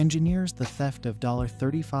 who engineers the theft of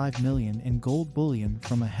 $35 million in gold bullion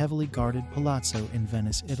from a heavily guarded palazzo in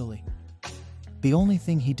Venice, Italy. The only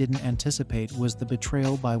thing he didn't anticipate was the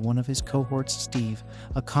betrayal by one of his cohorts, Steve,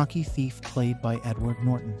 a cocky thief played by Edward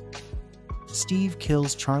Norton. Steve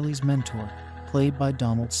kills Charlie's mentor, played by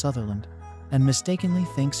Donald Sutherland, and mistakenly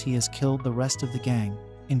thinks he has killed the rest of the gang,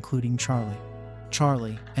 including Charlie.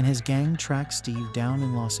 Charlie and his gang track Steve down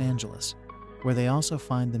in Los Angeles, where they also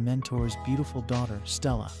find the mentor's beautiful daughter,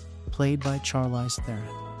 Stella, played by Charlize Theron.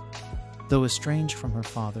 Though estranged from her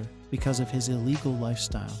father because of his illegal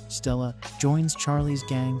lifestyle, Stella joins Charlie's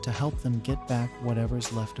gang to help them get back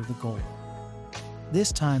whatever's left of the gold.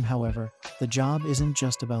 This time, however, the job isn't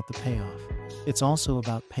just about the payoff. It's also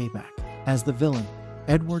about payback. As the villain,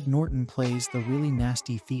 Edward Norton plays the really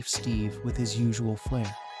nasty thief Steve with his usual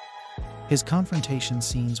flair. His confrontation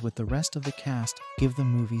scenes with the rest of the cast give the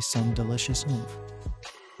movie some delicious oomph.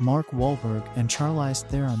 Mark Wahlberg and Charlize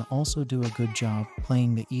Theron also do a good job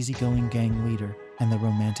playing the easygoing gang leader and the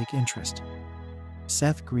romantic interest.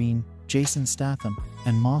 Seth Green, Jason Statham,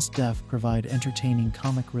 and Mos Def provide entertaining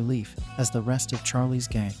comic relief as the rest of Charlie's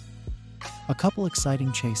gang. A couple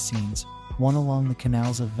exciting chase scenes, one along the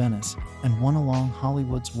canals of Venice and one along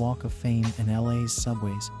Hollywood's Walk of Fame and LA's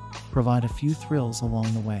subways, provide a few thrills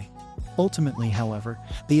along the way. Ultimately, however,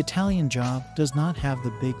 The Italian Job does not have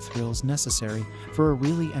the big thrills necessary for a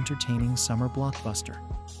really entertaining summer blockbuster.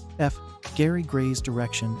 Gary Gray's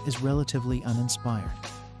direction is relatively uninspired.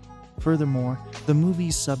 Furthermore, the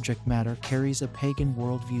movie's subject matter carries a pagan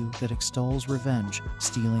worldview that extols revenge,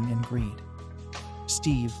 stealing, and greed.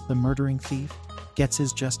 Steve, the murdering thief, gets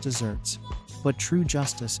his just desserts, but true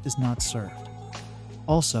justice is not served.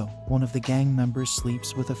 Also, one of the gang members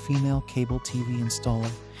sleeps with a female cable TV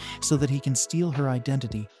installer so that he can steal her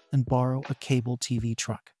identity and borrow a cable TV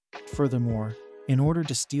truck. Furthermore, in order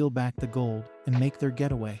to steal back the gold and make their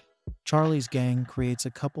getaway, Charlie's gang creates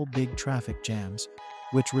a couple big traffic jams,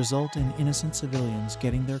 which result in innocent civilians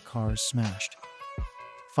getting their cars smashed.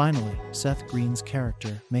 Finally, Seth Green's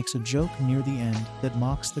character makes a joke near the end that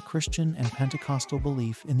mocks the Christian and Pentecostal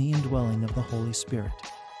belief in the indwelling of the Holy Spirit.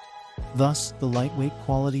 Thus, the lightweight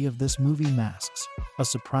quality of this movie masks a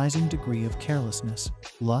surprising degree of carelessness,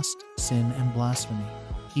 lust, sin, and blasphemy,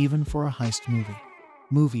 even for a heist movie.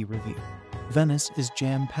 Movie review. Venice is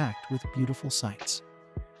jam-packed with beautiful sights.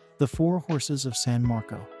 The Four Horses of San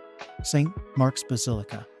Marco, St. Mark's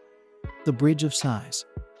Basilica, the Bridge of Sighs,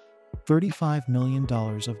 $35 million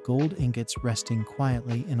of gold ingots resting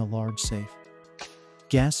quietly in a large safe.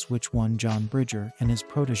 Guess which one John Bridger and his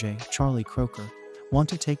protege, Charlie Croker, want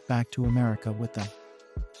to take back to America with them.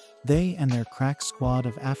 They and their crack squad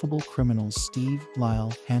of affable criminals Steve,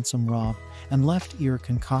 Lyle, Handsome Rob, and Left Ear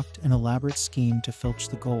concoct an elaborate scheme to filch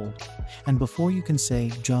the gold, and before you can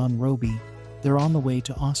say John Roby, they're on the way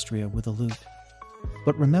to Austria with the loot.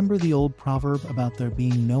 But remember the old proverb about there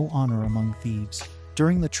being no honor among thieves.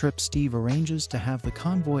 During the trip, Steve arranges to have the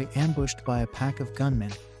convoy ambushed by a pack of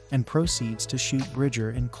gunmen and proceeds to shoot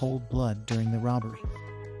Bridger in cold blood during the robbery.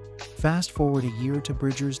 Fast forward a year to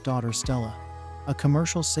Bridger's daughter Stella, a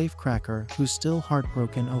commercial safecracker who's still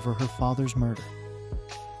heartbroken over her father's murder.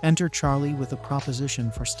 Enter Charlie with a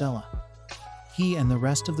proposition for Stella. He and the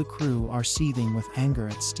rest of the crew are seething with anger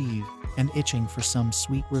at Steve and itching for some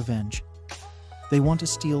sweet revenge. They want to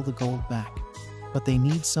steal the gold back, but they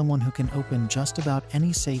need someone who can open just about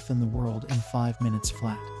any safe in the world in 5 minutes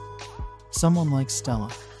flat. Someone like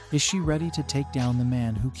Stella. Is she ready to take down the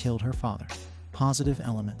man who killed her father? Positive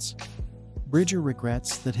elements. Bridger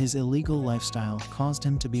regrets that his illegal lifestyle caused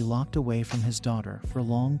him to be locked away from his daughter for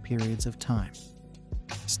long periods of time.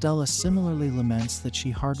 Stella similarly laments that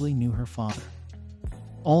she hardly knew her father.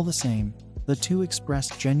 All the same, the two express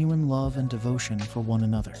genuine love and devotion for one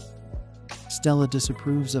another. Stella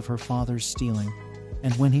disapproves of her father's stealing,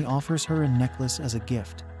 and when he offers her a necklace as a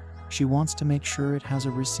gift, she wants to make sure it has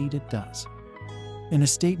a receipt it does. In a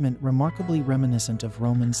statement remarkably reminiscent of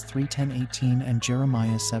Romans 3:10-18 and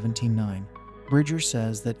Jeremiah 17:9, Bridger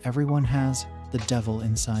says that everyone has the devil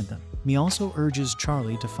inside them. He also urges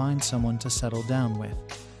Charlie to find someone to settle down with,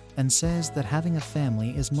 and says that having a family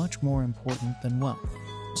is much more important than wealth.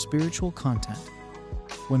 Spiritual content.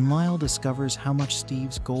 When Lyle discovers how much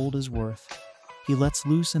Steve's gold is worth, he lets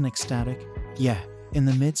loose an ecstatic "yeah" in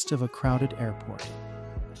the midst of a crowded airport.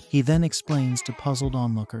 He then explains to puzzled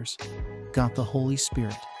onlookers, "Got the Holy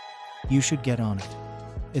Spirit. You should get on it.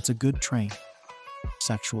 It's a good train."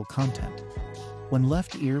 Sexual content. When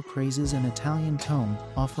Left Ear praises an Italian tome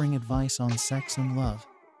offering advice on sex and love,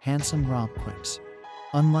 handsome Rob quips,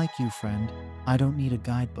 "Unlike you, friend, I don't need a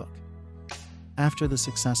guidebook." After the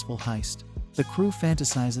successful heist, the crew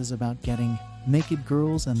fantasizes about getting naked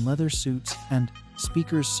girls and leather suits and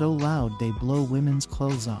speakers so loud they blow women's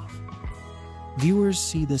clothes off. Viewers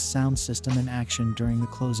see this sound system in action during the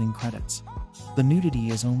closing credits. The nudity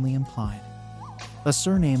is only implied. A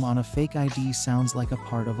surname on a fake ID sounds like a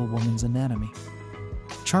part of a woman's anatomy.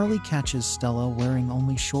 Charlie catches Stella wearing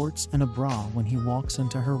only shorts and a bra when he walks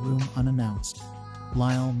into her room unannounced.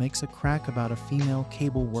 Lyle makes a crack about a female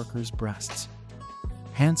cable worker's breasts.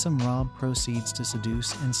 Handsome Rob proceeds to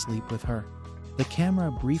seduce and sleep with her. The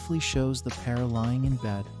camera briefly shows the pair lying in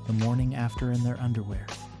bed the morning after in their underwear.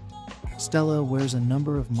 Stella wears a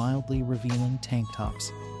number of mildly revealing tank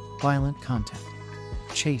tops. Violent content.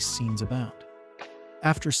 Chase scenes abound.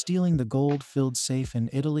 After stealing the gold-filled safe in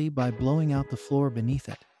Italy by blowing out the floor beneath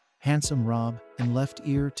it, handsome Rob and Left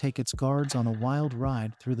Ear take its guards on a wild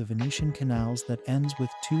ride through the Venetian canals that ends with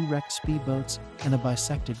 2 wrecked speedboats and a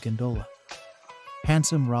bisected gondola.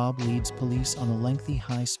 Handsome Rob leads police on a lengthy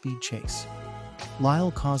high-speed chase.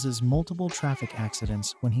 Lyle causes multiple traffic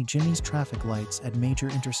accidents when he jimmies traffic lights at major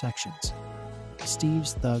intersections.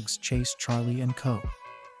 Steve's thugs chase Charlie and co.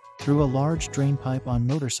 through a large drainpipe on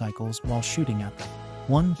motorcycles while shooting at them.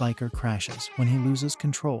 One biker crashes when he loses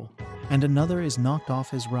control, and another is knocked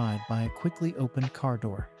off his ride by a quickly opened car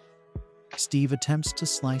door. Steve attempts to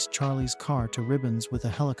slice Charlie's car to ribbons with a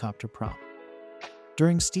helicopter prop.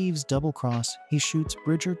 During Steve's double cross, he shoots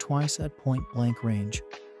Bridger twice at point-blank range.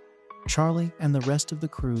 Charlie and the rest of the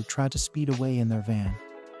crew try to speed away in their van,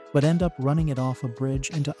 but end up running it off a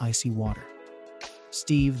bridge into icy water.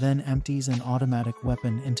 Steve then empties an automatic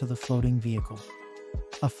weapon into the floating vehicle.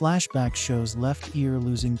 A flashback shows Left Ear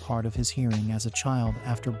losing part of his hearing as a child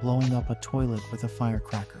after blowing up a toilet with a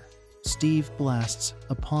firecracker. Steve blasts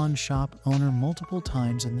a pawn shop owner multiple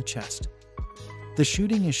times in the chest. The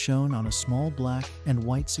shooting is shown on a small black and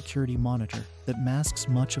white security monitor that masks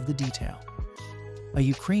much of the detail. A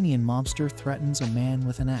Ukrainian mobster threatens a man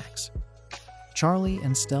with an axe. Charlie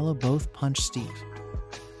and Stella both punch Steve.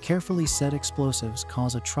 Carefully set explosives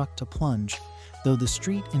cause a truck to plunge, though the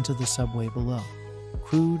street into the subway below.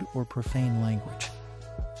 Crude or profane language.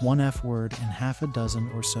 1 F-word and half a dozen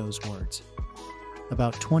or so's words.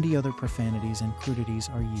 About 20 other profanities and crudities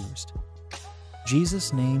are used.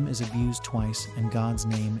 Jesus' name is abused twice and God's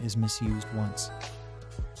name is misused once.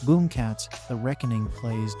 Boomcats, The Reckoning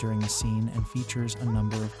plays during a scene and features a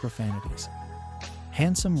number of profanities.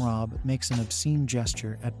 Handsome Rob makes an obscene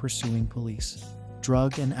gesture at pursuing police.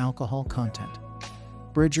 Drug and alcohol content.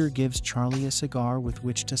 Bridger gives Charlie a cigar with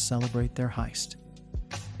which to celebrate their heist.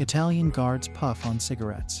 Italian guards puff on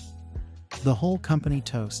cigarettes. The whole company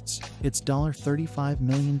toasts its $35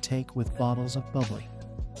 million take with bottles of bubbly.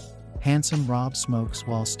 Handsome Rob smokes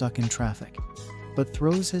while stuck in traffic, but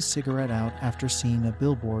throws his cigarette out after seeing a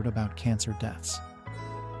billboard about cancer deaths.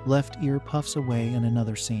 Left Ear puffs away in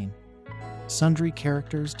another scene. Sundry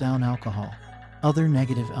characters down alcohol. Other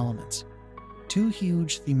negative elements. 2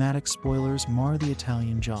 huge thematic spoilers mar the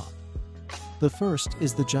Italian job. The first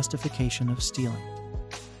is the justification of stealing.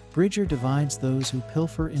 Bridger divides those who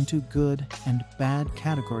pilfer into good and bad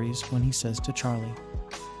categories when he says to Charlie,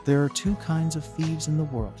 "There are 2 kinds of thieves in the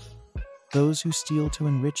world. Those who steal to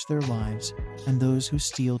enrich their lives, and those who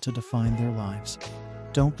steal to define their lives.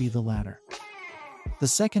 Don't be the latter." The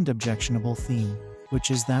second objectionable theme,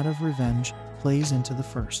 which is that of revenge, plays into the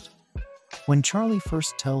first. When Charlie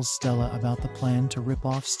first tells Stella about the plan to rip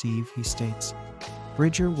off Steve, he states,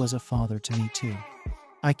 "Bridger was a father to me too.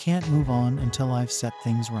 I can't move on until I've set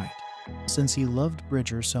things right." Since he loved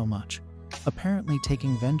Bridger so much, apparently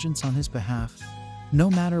taking vengeance on his behalf, no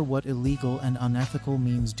matter what illegal and unethical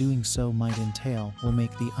means doing so might entail, will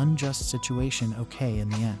make the unjust situation okay in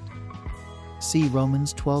the end. See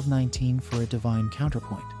Romans 12:19 for a divine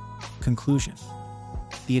counterpoint. Conclusion.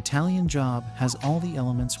 The Italian Job has all the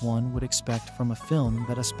elements one would expect from a film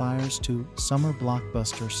that aspires to summer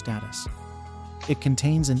blockbuster status. It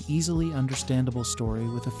contains an easily understandable story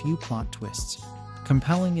with a few plot twists,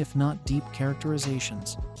 compelling if not deep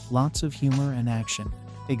characterizations, lots of humor and action,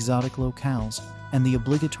 exotic locales, and the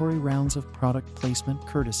obligatory rounds of product placement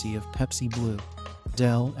courtesy of Pepsi Blue,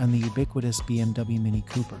 Dell, and the ubiquitous BMW Mini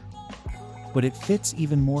Cooper. But it fits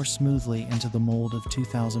even more smoothly into the mold of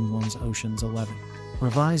 2001's Ocean's 11.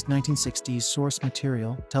 Revised 1960s source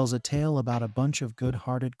material tells a tale about a bunch of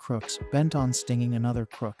good-hearted crooks bent on stinging another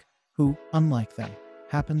crook, who, unlike them,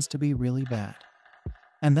 happens to be really bad.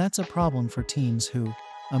 And that's a problem for teens who,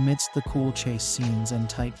 amidst the cool chase scenes and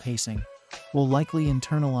tight pacing, will likely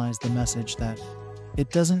internalize the message that it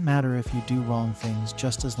doesn't matter if you do wrong things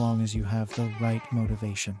just as long as you have the right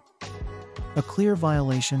motivation. A clear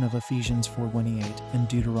violation of Ephesians 4:28 and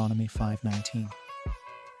Deuteronomy 5:19.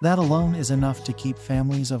 That alone is enough to keep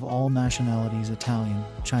families of all nationalities, Italian,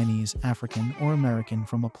 Chinese, African, or American,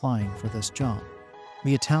 from applying for this job.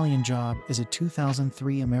 The Italian Job is a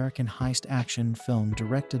 2003 American heist action film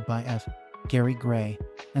directed by F. Gary Gray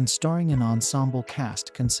and starring an ensemble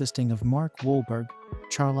cast consisting of Mark Wahlberg,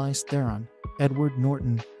 Charlize Theron, Edward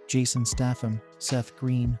Norton, Jason Statham, Seth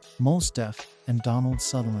Green, Mos Def, and Donald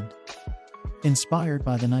Sutherland. Inspired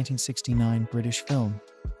by the 1969 British film,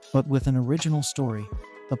 but with an original story,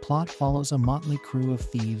 the plot follows a motley crew of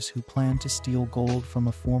thieves who plan to steal gold from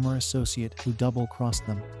a former associate who double-crossed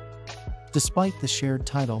them. Despite the shared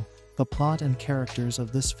title, the plot and characters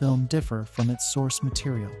of this film differ from its source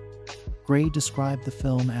material. Gray described the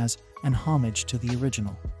film as an homage to the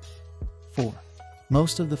original. 4.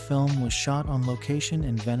 Most of the film was shot on location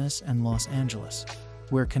in Venice and Los Angeles,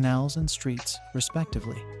 where canals and streets,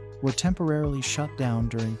 respectively, were temporarily shut down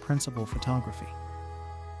during principal photography.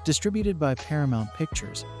 Distributed by Paramount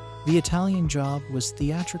Pictures, The Italian Job was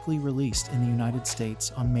theatrically released in the United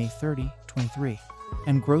States on May 30, 2023,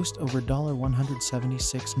 and grossed over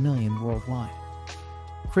 $176 million worldwide.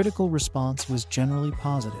 Critical response was generally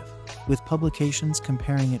positive, with publications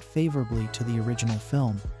comparing it favorably to the original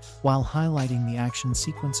film, while highlighting the action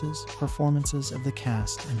sequences, performances of the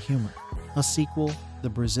cast, and humor. A sequel, The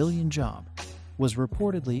Brazilian Job, was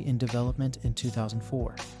reportedly in development in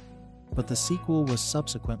 2004, but the sequel was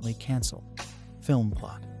subsequently canceled. Film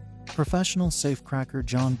plot. Professional safecracker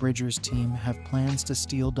John Bridger's team have plans to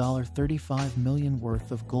steal $35 million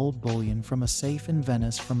worth of gold bullion from a safe in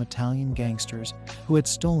Venice from Italian gangsters who had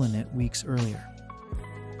stolen it weeks earlier.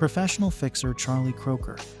 Professional fixer Charlie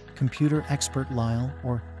Croker, computer expert Lyle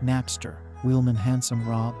or Napster, wheelman Handsome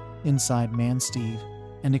Rob, inside man Steve,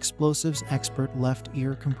 and explosives expert Left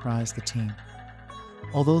Ear comprise the team.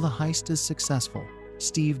 Although the heist is successful,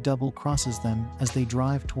 Steve double-crosses them as they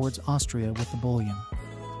drive towards Austria with the bullion.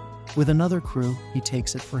 With another crew, he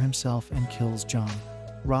takes it for himself and kills John.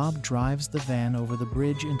 Rob drives the van over the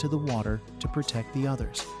bridge into the water to protect the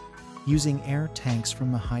others, using air tanks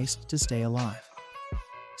from the heist to stay alive.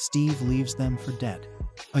 Steve leaves them for dead.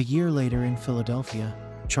 A year later in Philadelphia,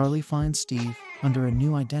 Charlie finds Steve, under a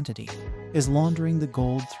new identity, is laundering the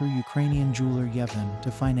gold through Ukrainian jeweler Yevhen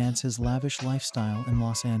to finance his lavish lifestyle in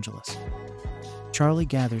Los Angeles. Charlie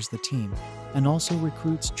gathers the team and also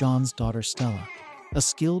recruits John's daughter Stella, a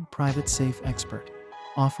skilled private safe expert,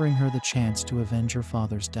 offering her the chance to avenge her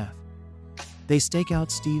father's death. They stake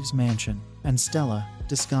out Steve's mansion, and Stella,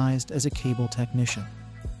 disguised as a cable technician,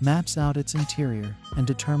 maps out its interior and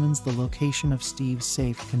determines the location of Steve's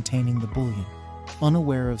safe containing the bullion.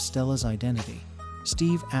 Unaware of Stella's identity,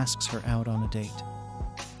 Steve asks her out on a date.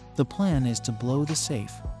 The plan is to blow the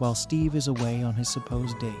safe while Steve is away on his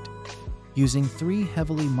supposed date, using 3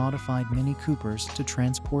 heavily modified Mini Coopers to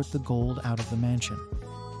transport the gold out of the mansion.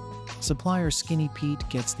 Supplier Skinny Pete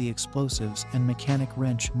gets the explosives and Mechanic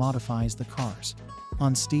Wrench modifies the cars.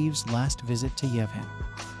 On Steve's last visit to Yevhen,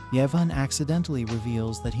 Yevhen accidentally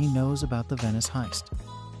reveals that he knows about the Venice heist.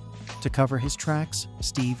 To cover his tracks,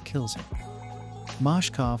 Steve kills him.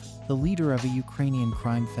 Mashkov, the leader of a Ukrainian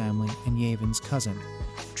crime family and Yevhen's cousin,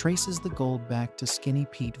 traces the gold back to Skinny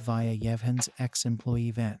Pete via Yevhen's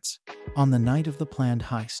ex-employee Vance. On the night of the planned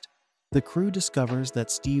heist, the crew discovers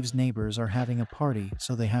that Steve's neighbors are having a party,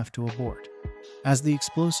 so they have to abort, as the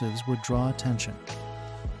explosives would draw attention.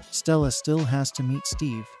 Stella still has to meet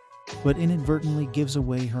Steve, but inadvertently gives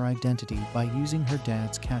away her identity by using her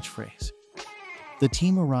dad's catchphrase. The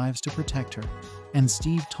team arrives to protect her, and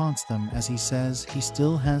Steve taunts them as he says he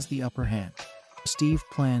still has the upper hand. Steve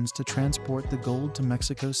plans to transport the gold to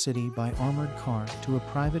Mexico City by armored car to a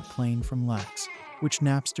private plane from Lax, which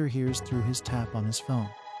Napster hears through his tap on his phone.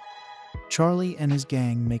 Charlie and his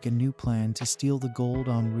gang make a new plan to steal the gold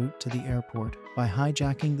en route to the airport by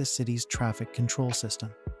hijacking the city's traffic control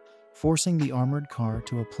system, forcing the armored car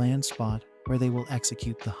to a planned spot where they will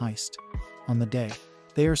execute the heist. On the day,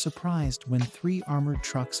 they are surprised when 3 armored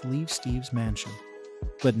trucks leave Steve's mansion,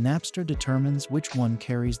 but Napster determines which one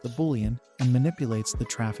carries the bullion and manipulates the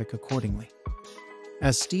traffic accordingly.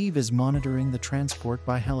 As Steve is monitoring the transport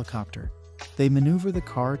by helicopter, they maneuver the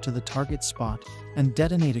car to the target spot and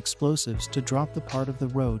detonate explosives to drop the part of the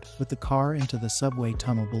road with the car into the subway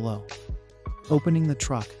tunnel below. Opening the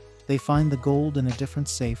truck, they find the gold in a different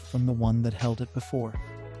safe from the one that held it before.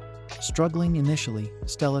 Struggling initially,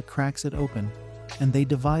 Stella cracks it open, and they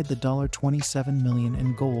divide the $27 million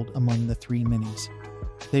in gold among the three minis.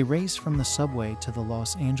 They race from the subway to the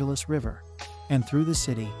Los Angeles River and through the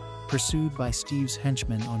city, pursued by Steve's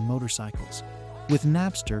henchmen on motorcycles, with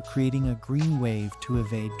Napster creating a green wave to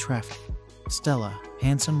evade traffic. Stella,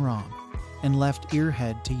 Handsome Rob, and Left Ear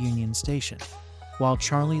head to Union Station, while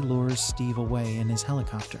Charlie lures Steve away in his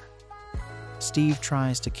helicopter. Steve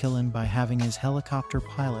tries to kill him by having his helicopter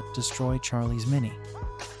pilot destroy Charlie's Mini,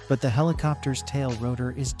 but the helicopter's tail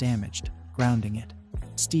rotor is damaged, grounding it.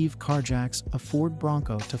 Steve carjacks a Ford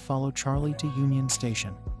Bronco to follow Charlie to Union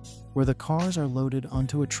Station, where the cars are loaded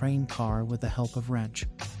onto a train car with the help of Wrench.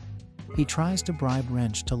 He tries to bribe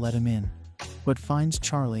Wrench to let him in, but finds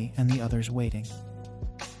Charlie and the others waiting.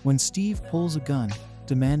 When Steve pulls a gun,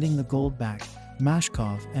 demanding the gold back,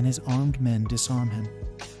 Mashkov and his armed men disarm him.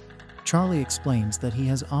 Charlie explains that he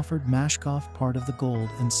has offered Mashkov part of the gold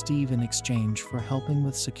and Steve in exchange for helping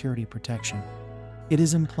with security protection. It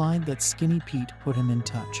is implied that Skinny Pete put him in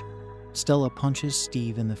touch. Stella punches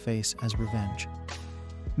Steve in the face as revenge.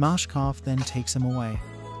 Mashkov then takes him away,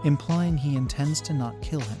 implying he intends to not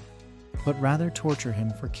kill him, but rather torture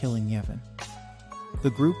him for killing Yevon.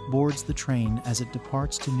 The group boards the train as it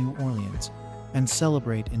departs to New Orleans and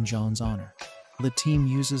celebrate in John's honor. The team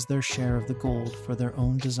uses their share of the gold for their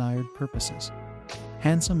own desired purposes.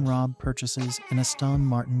 Handsome Rob purchases an Aston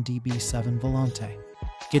Martin DB7 Volante,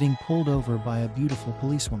 getting pulled over by a beautiful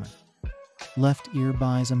policewoman. Left Ear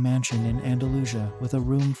buys a mansion in Andalusia with a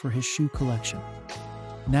room for his shoe collection.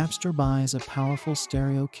 Napster buys a powerful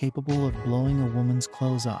stereo capable of blowing a woman's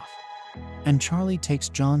clothes off. And Charlie takes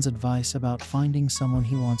John's advice about finding someone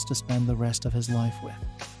he wants to spend the rest of his life with.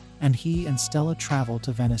 And he and Stella travel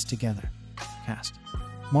to Venice together. Cast: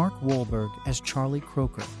 Mark Wahlberg as Charlie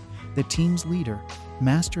Croker, the team's leader,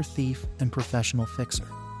 master thief, and professional fixer.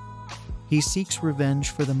 He seeks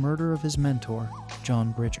revenge for the murder of his mentor,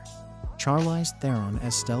 John Bridger. Charlize Theron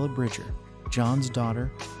as Stella Bridger, John's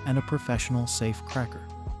daughter, and a professional safe cracker.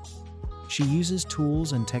 She uses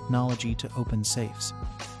tools and technology to open safes,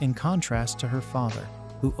 in contrast to her father,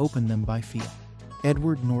 who opened them by feel.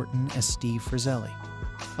 Edward Norton as Steve Frizzelli,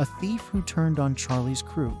 a thief who turned on Charlie's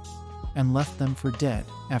crew and left them for dead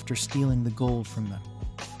after stealing the gold from them.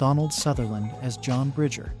 Donald Sutherland as John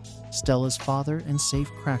Bridger, Stella's father and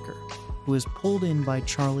safe cracker, who is pulled in by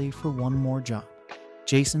Charlie for one more job.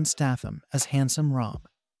 Jason Statham as Handsome Rob,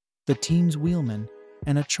 the team's wheelman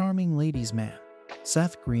and a charming ladies' man.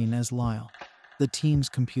 Seth Green as Lyle, the team's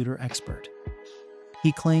computer expert.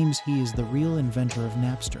 He claims he is the real inventor of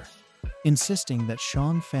Napster, insisting that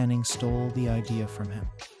Sean Fanning stole the idea from him.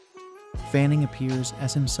 Fanning appears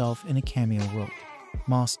as himself in a cameo role.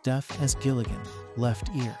 Mos Def as Gilligan, Left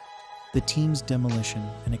Ear, the team's demolition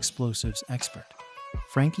and explosives expert.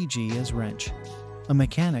 Frankie G as Wrench, a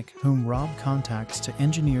mechanic whom Rob contacts to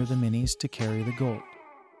engineer the minis to carry the gold.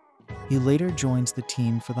 He later joins the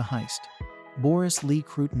team for the heist. Boris Lee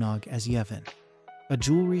Krutnog as Yevon, a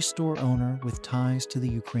jewelry store owner with ties to the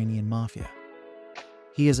Ukrainian mafia.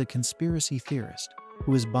 He is a conspiracy theorist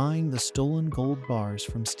who is buying the stolen gold bars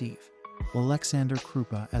from Steve. Alexander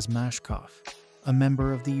Krupa as Mashkov, a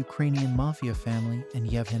member of the Ukrainian mafia family and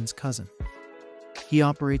Yevhen's cousin. He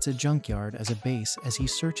operates a junkyard as a base as he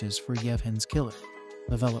searches for Yevhen's killer.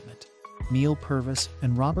 Development: Neil Purvis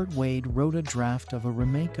and Robert Wade wrote a draft of a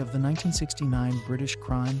remake of the 1969 British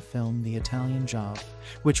crime film The Italian Job,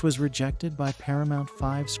 which was rejected by Paramount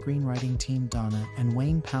 5 screenwriting team. Donna and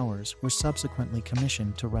Wayne Powers were subsequently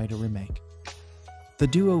commissioned to write a remake. The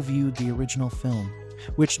duo viewed the original film,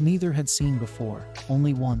 which neither had seen before,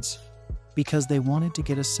 only once, because they wanted to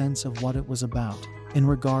get a sense of what it was about in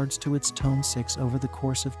regards to its tone. 6 over the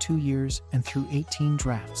course of 2 years and through 18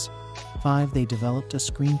 drafts. 5 They developed a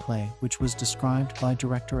screenplay which was described by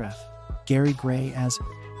director F. Gary Gray as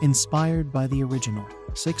inspired by the original.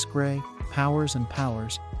 6 Gray, Powers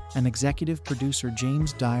and executive producer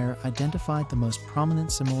James Dyer identified the most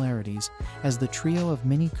prominent similarities as the trio of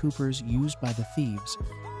Mini Coopers used by the thieves,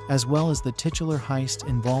 as well as the titular heist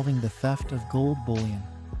involving the theft of gold bullion.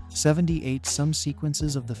 78 Some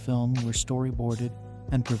sequences of the film were storyboarded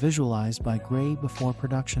and previsualized by Gray before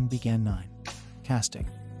production began. 9 Casting: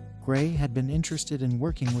 Gray had been interested in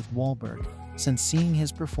working with Wahlberg since seeing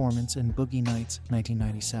his performance in Boogie Nights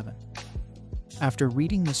 1997. After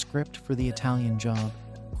reading the script for The Italian Job,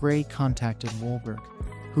 Gray contacted Wahlberg,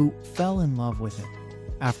 who fell in love with it.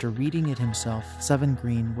 After reading it himself, Seth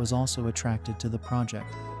Green was also attracted to the project.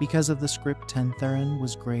 Because of the script, Theron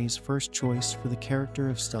was Gray's first choice for the character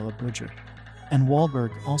of Stella Bridger, and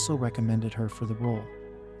Wahlberg also recommended her for the role.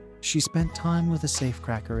 She spent time with a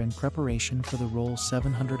safecracker in preparation for the role.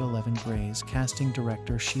 711 Gray's casting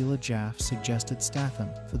director Sheila Jaffe suggested Statham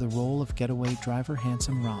for the role of getaway driver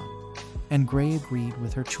Handsome Rob, and Gray agreed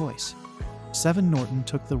with her choice. Norton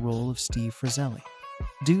took the role of Steve Frizzelli.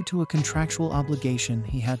 Due to a contractual obligation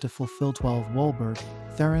he had to fulfill, Wahlberg,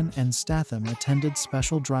 Theron, and Statham attended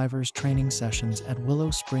special drivers training sessions at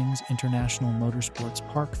Willow Springs International Motorsports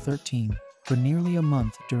Park 13 for nearly a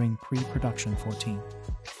month during pre-production 14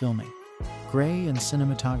 filming. Gray and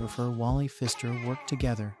cinematographer Wally Pfister worked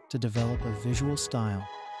together to develop a visual style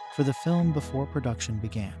for the film before production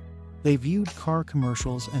began. They viewed car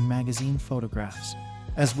commercials and magazine photographs,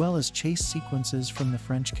 as well as chase sequences from The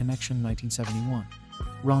French Connection 1971,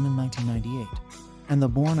 Run in 1998, and The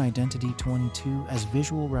Bourne Identity 22 as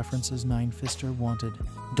visual references. Pfister wanted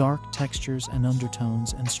dark textures and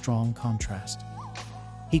undertones and strong contrast.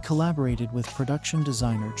 He collaborated with production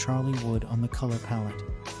designer Charlie Wood on the color palette,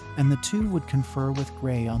 and the two would confer with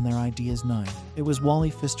Gray on their ideas. It was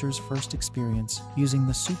Wally Pfister's first experience using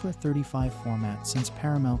the Super 35 format, since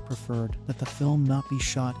Paramount preferred that the film not be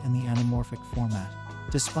shot in the anamorphic format,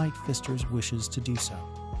 despite Pfister's wishes to do so.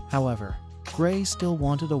 However, Gray still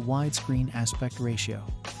wanted a widescreen aspect ratio,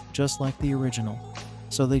 just like the original,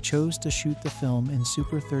 so they chose to shoot the film in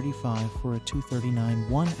Super 35 for a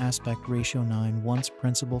 2:39:1 aspect ratio. Once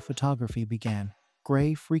principal photography began,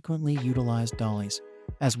 Gray frequently utilized dollies,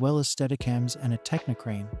 as well as Steadicams and a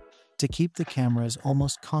Technicrane, to keep the cameras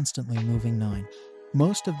almost constantly moving.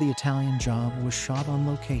 Most of The Italian Job was shot on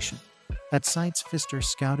location, at sites Pfister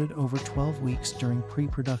scouted over 12 weeks during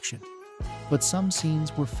pre-production, but some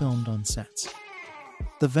scenes were filmed on sets.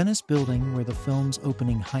 The Venice building where the film's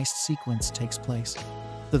opening heist sequence takes place,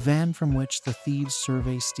 the van from which the thieves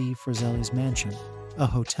survey Steve Frizzelli's mansion, a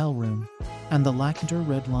hotel room, and the Lackner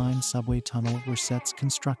Red Line subway tunnel were sets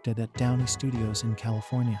constructed at Downey Studios in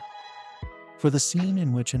California. For the scene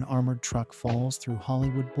in which an armored truck falls through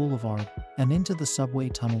Hollywood Boulevard and into the subway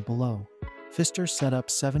tunnel below, Pfister set up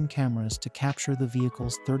 7 cameras to capture the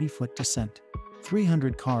vehicle's 30-foot descent.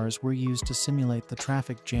 300 cars were used to simulate the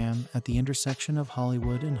traffic jam at the intersection of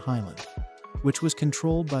Hollywood and Highland, which was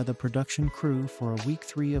controlled by the production crew for a week.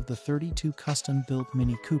 3 of the 32 custom-built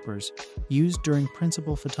Mini Coopers used during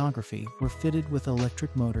principal photography were fitted with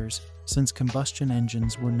electric motors, since combustion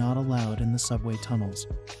engines were not allowed in the subway tunnels,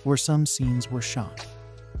 where some scenes were shot.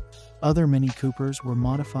 Other Mini Coopers were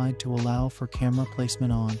modified to allow for camera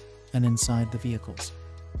placement on and inside the vehicles.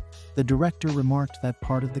 The director remarked that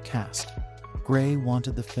part of the cast, Gray,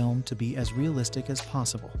 wanted the film to be as realistic as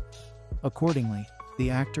possible. Accordingly,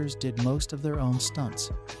 the actors did most of their own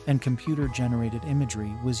stunts, and computer-generated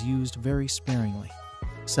imagery was used very sparingly.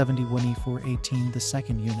 71E418, the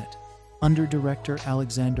second unit, under director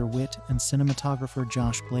Alexander Witt and cinematographer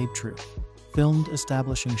Josh Blaibtrue, filmed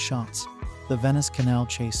establishing shots, the Venice Canal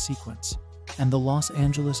chase sequence, and the Los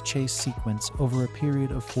Angeles chase sequence over a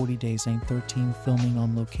period of 40 days. 13 filming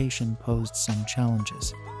on location posed some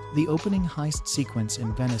challenges. The opening heist sequence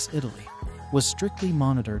in Venice, Italy, was strictly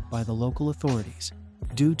monitored by the local authorities.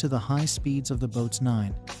 Due to the high speeds of the boat's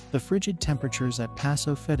the frigid temperatures at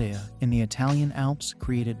Passo Fedea in the Italian Alps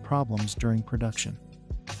created problems during production.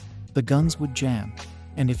 The guns would jam,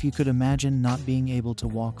 and if you could imagine not being able to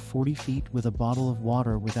walk 40 feet with a bottle of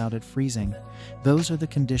water without it freezing, those are the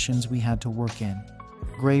conditions we had to work in.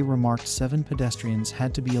 Gray remarked 7 pedestrians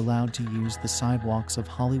had to be allowed to use the sidewalks of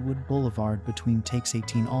Hollywood Boulevard between takes.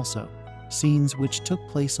 18 also, scenes which took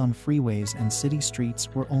place on freeways and city streets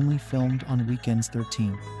were only filmed on weekends.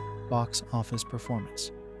 13. Box office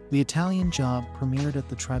performance. The Italian Job premiered at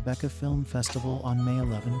the Tribeca Film Festival on May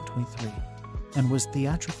 11, 23, and was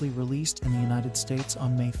theatrically released in the United States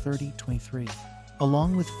on May 30, 23,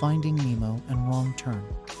 along with Finding Nemo and Wrong Turn.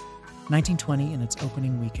 1920 in its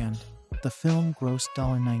opening weekend, the film grossed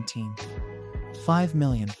 $19.5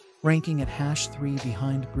 million, ranking at #3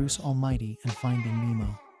 behind Bruce Almighty and Finding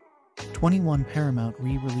Nemo. 21 Paramount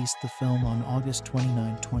re-released the film on August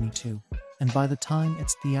 29, 22, and by the time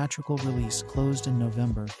its theatrical release closed in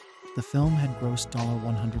November, the film had grossed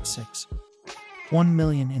 $106.1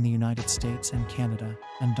 million in the United States and Canada,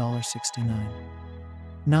 and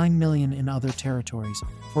 $69.9 million in other territories,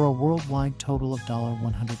 for a worldwide total of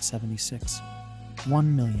 $176.1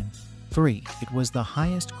 million. 3. It was the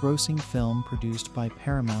highest-grossing film produced by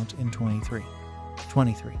Paramount in 23.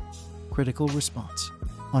 Critical response.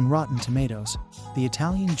 On Rotten Tomatoes, The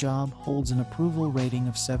Italian Job holds an approval rating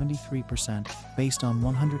of 73% based on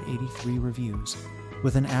 183 reviews,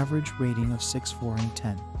 with an average rating of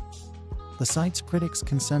 6.4/10. The site's critics'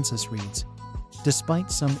 consensus reads, "Despite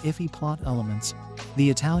some iffy plot elements, The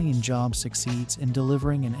Italian Job succeeds in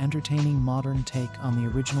delivering an entertaining modern take on the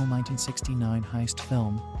original 1969 heist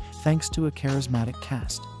film, thanks to a charismatic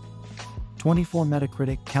cast." 24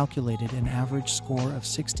 Metacritic calculated an average score of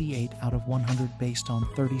 68 out of 100 based on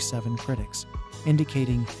 37 critics,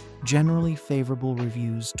 indicating generally favorable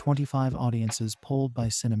reviews. 25 audiences polled by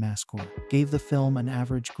CinemaScore gave the film an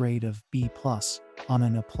average grade of B+ on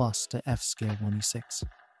an A+ to F scale 1/6.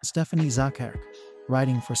 Stephanie Zacherk,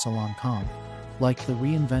 writing for Salon.com, liked the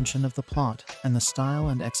reinvention of the plot and the style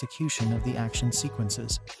and execution of the action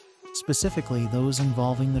sequences, specifically those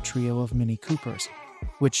involving the trio of Mini Coopers,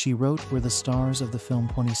 which she wrote were the stars of the film.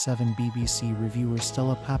 27 BBC reviewer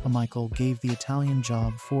Stella Papamichael gave The Italian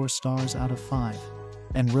Job 4 stars out of 5,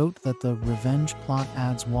 and wrote that the revenge plot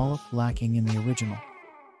adds wallop lacking in the original.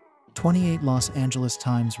 28 Los Angeles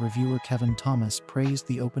Times reviewer Kevin Thomas praised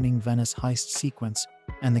the opening Venice heist sequence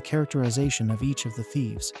and the characterization of each of the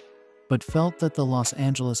thieves, but felt that the Los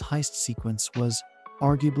Angeles heist sequence was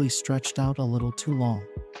arguably stretched out a little too long.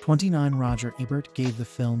 29 Roger Ebert gave the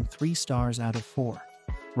film 3 stars out of 4,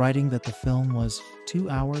 writing that the film was 2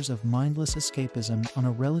 hours of mindless escapism on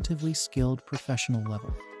a relatively skilled professional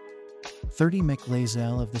level. 30 Mick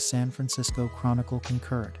Lazell of the San Francisco Chronicle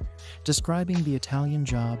concurred, describing The Italian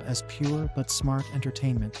Job as pure but smart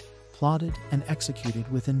entertainment, plotted and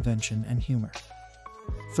executed with invention and humor.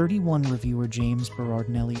 31 reviewer James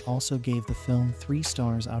Berardinelli also gave the film 3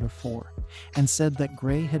 stars out of 4, and said that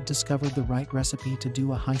Gray had discovered the right recipe to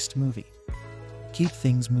do a heist movie. Keep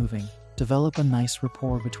things moving, develop a nice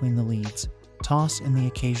rapport between the leads, toss in the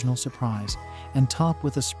occasional surprise, and top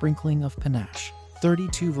with a sprinkling of panache.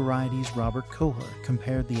 32 Variety's Robert Kohler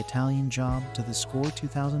compared The Italian Job to The Score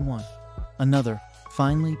 2001, another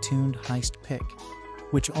finely tuned heist pick,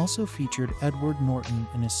 which also featured Edward Norton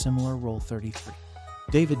in a similar role. 33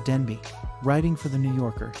 David Denby, writing for The New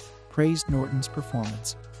Yorker, praised Norton's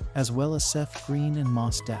performance, as well as Seth Green and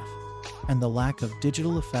Mos Def, and the lack of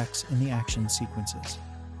digital effects in the action sequences.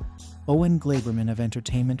 Owen Glaberman of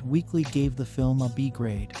Entertainment Weekly gave the film a B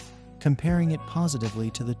grade, comparing it positively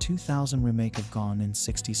to the 2000 remake of Gone in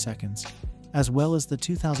 60 Seconds, as well as the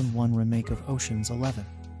 2001 remake of Ocean's 11.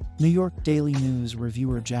 New York Daily News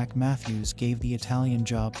reviewer Jack Matthews gave The Italian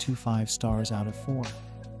Job 2.5 stars out of 4,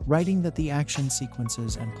 writing that the action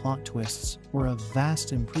sequences and plot twists were a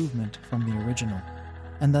vast improvement from the original,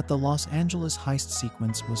 and that the Los Angeles heist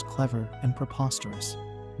sequence was clever and preposterous.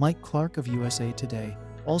 Mike Clark of USA Today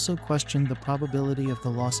also questioned the probability of the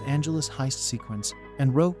Los Angeles heist sequence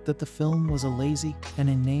and wrote that the film was a lazy and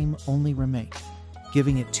in name-only remake,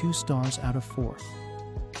 giving it 2 stars out of 4.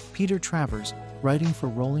 Peter Travers, writing for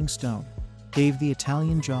Rolling Stone, gave The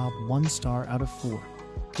Italian Job 1 star out of 4,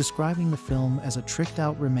 describing the film as a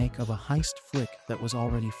tricked-out remake of a heist flick that was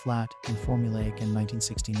already flat and formulaic in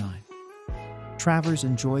 1969. Travers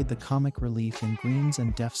enjoyed the comic relief in Green's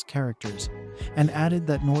and Def's characters, and added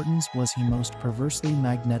that Norton's was his most perversely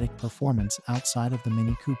magnetic performance outside of the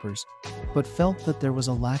Mini Coopers, but felt that there was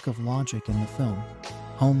a lack of logic in the film.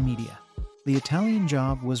 Home media. The Italian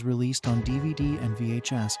Job was released on DVD and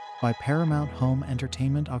VHS by Paramount Home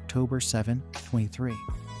Entertainment October 7, 2023,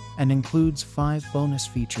 and includes 5 bonus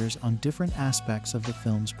features on different aspects of the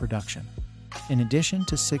film's production. In addition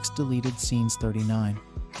to 6 deleted scenes. 39,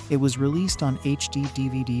 it was released on HD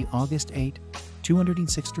DVD August 8,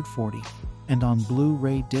 240, and on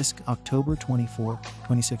Blu-ray disc October 24,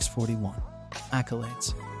 2641.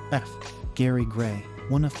 Accolades. F. Gary Gray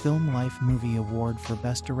won a Film Life Movie Award for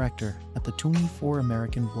Best Director at the 24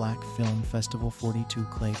 American Black Film Festival. 42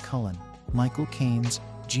 Clay Cullen, Michael Caine's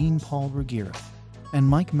Jean-Paul Ruggiero, and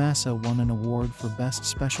Mike Massa won an award for Best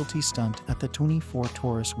Specialty Stunt at the 24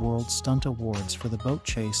 Taurus World Stunt Awards for the boat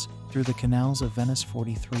chase through the canals of Venice.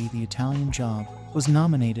 43 The Italian Job was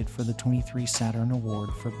nominated for the 23 Saturn Award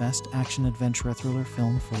for Best Action Adventure Thriller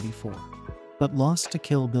Film. 44, but lost to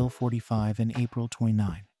Kill Bill. 45 in April.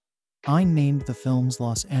 29. I named the film's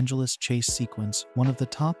Los Angeles chase sequence one of the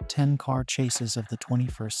top 10 car chases of the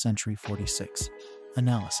 21st century. 46.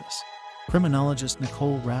 Analysis. Criminologist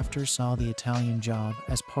Nicole Rafter saw The Italian Job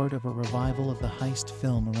as part of a revival of the heist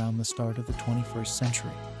film around the start of the 21st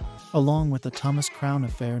century, along with the Thomas Crown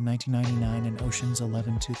Affair 1999 and Ocean's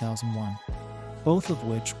 11 2001, both of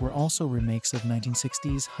which were also remakes of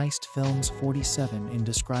 1960s heist films. 47 in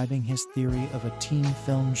describing his theory of a teen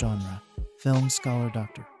film genre, film scholar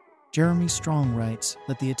Dr. Jeremy Strong writes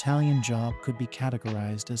that The Italian Job could be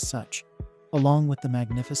categorized as such. along with The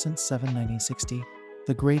Magnificent Seven 1960,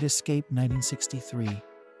 The Great Escape 1963,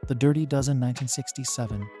 The Dirty Dozen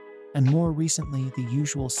 1967, and more recently The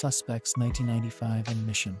Usual Suspects 1995 and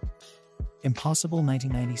Mission Impossible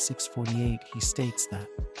 1996-48. He states that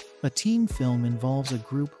a team film involves a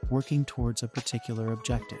group working towards a particular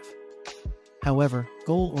objective. However,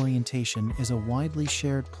 goal orientation is a widely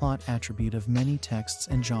shared plot attribute of many texts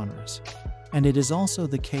and genres. And it is also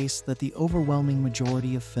the case that the overwhelming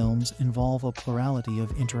majority of films involve a plurality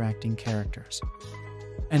of interacting characters.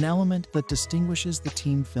 An element that distinguishes the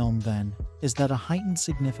team film, then, is that a heightened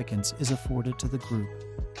significance is afforded to the group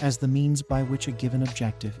as the means by which a given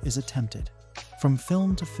objective is attempted. From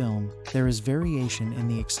film to film, there is variation in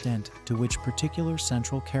the extent to which particular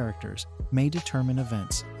central characters may determine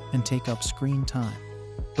events and take up screen time.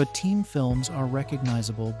 But team films are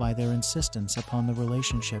recognizable by their insistence upon the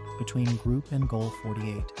relationship between group and goal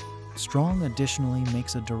 48. Strong additionally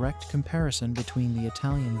makes a direct comparison between The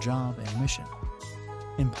Italian Job and Mission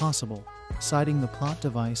Impossible, citing the plot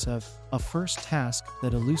device of a first task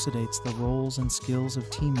that elucidates the roles and skills of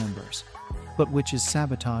team members, but which is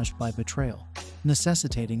sabotaged by betrayal,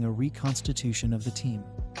 necessitating a reconstitution of the team.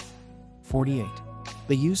 48.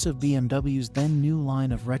 The use of BMW's then new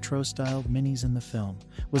line of retro-styled Minis in the film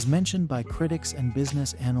was mentioned by critics and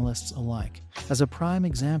business analysts alike as a prime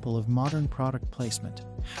example of modern product placement,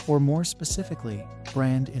 or more specifically,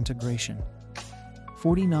 brand integration.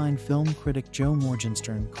 49. Film critic Joe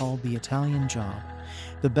Morgenstern called The Italian Job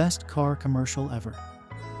the best car commercial ever.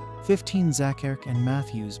 15. Zacherk and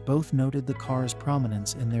Matthews both noted the car's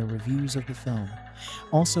prominence in their reviews of the film,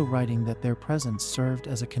 also writing that their presence served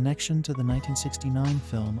as a connection to the 1969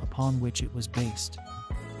 film upon which it was based.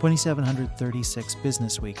 2736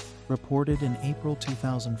 Businessweek reported in April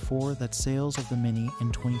 2004 that sales of the Mini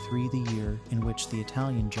in 23, the year in which The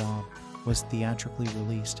Italian Job was theatrically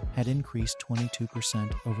released, had increased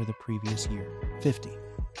 22% over the previous year. 50.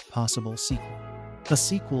 Possible sequel. A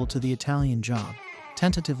sequel to The Italian Job,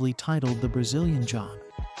 tentatively titled The Brazilian Job,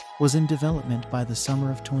 was in development by the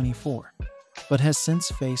summer of 24, but has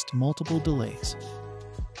since faced multiple delays.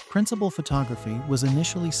 Principal photography was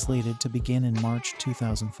initially slated to begin in March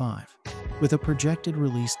 2005, with a projected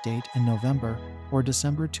release date in November or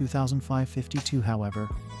December 2005. 52. However,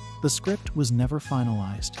 the script was never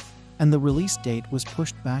finalized, and the release date was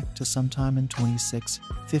pushed back to sometime in 26,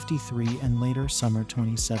 53 and later summer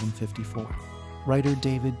 27, 54. Writer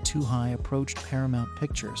David Tuhai approached Paramount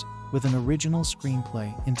Pictures with an original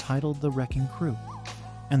screenplay entitled The Wrecking Crew,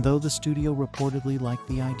 and though the studio reportedly liked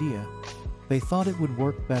the idea, they thought it would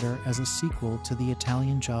work better as a sequel to The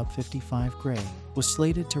Italian Job. 55. Gray was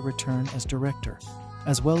slated to return as director,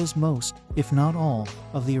 as well as most, if not all,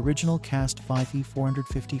 of the original cast. 5e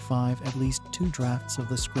 455. At least 2 drafts of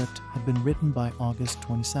the script had been written by August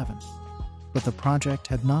 27, but the project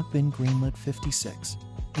had not been greenlit. 56.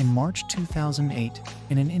 In March 2008,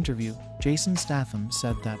 in an interview, Jason Statham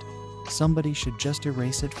said that somebody should just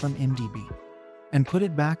erase it from IMDb and put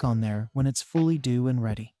it back on there when it's fully due and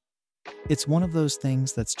ready. It's one of those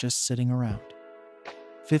things that's just sitting around.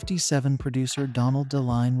 57. Producer Donald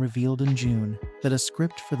DeLine revealed in June that a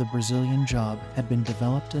script for The Brazilian Job had been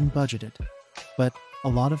developed and budgeted, but a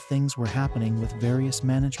lot of things were happening with various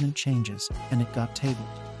management changes and it got tabled.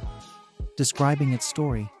 Describing its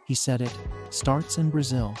story, he said it starts in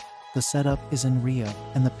Brazil, the setup is in Rio,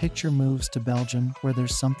 and the picture moves to Belgium where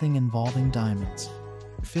there's something involving diamonds.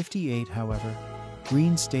 58. However,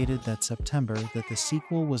 Green stated that September that the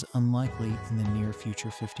sequel was unlikely in the near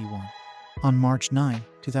future. 51. On March 9,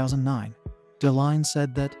 2009, DeLine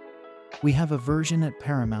said that, "We have a version at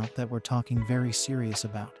Paramount that we're talking very serious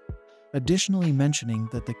about." Additionally mentioning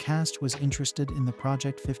that the cast was interested in the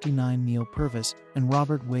project. 59. Neil Purvis and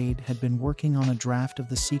Robert Wade had been working on a draft of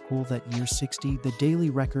the sequel that year. 60. The Daily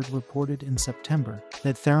Record reported in September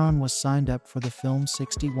that Theron was signed up for the film.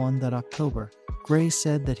 61. That October, Gray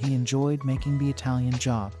said that he enjoyed making The Italian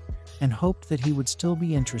Job and hoped that he would still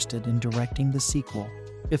be interested in directing the sequel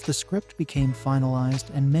if the script became finalized,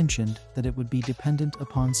 and mentioned that it would be dependent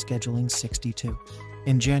upon scheduling. 62.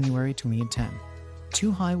 In January 2010,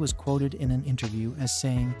 Tuhai was quoted in an interview as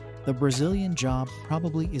saying, "The Brazilian Job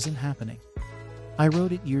probably isn't happening. I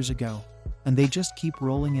wrote it years ago, and they just keep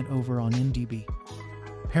rolling it over on IMDb.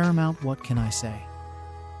 Paramount, what can I say?"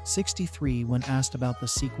 63. When asked about the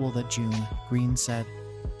sequel that June, Green said,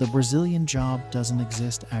 "The Brazilian Job doesn't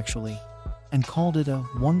exist actually," and called it a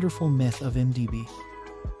wonderful myth of IMDb.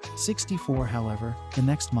 64. However, the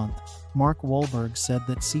next month, Mark Wahlberg said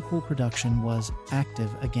that sequel production was active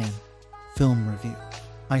again. Film review.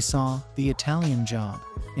 I saw The Italian Job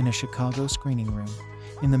in a Chicago screening room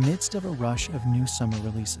in the midst of a rush of new summer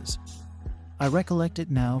releases. I recollect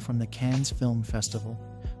it now from the Cannes Film Festival,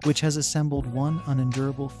 which has assembled one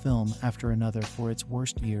unendurable film after another for its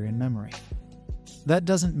worst year in memory. That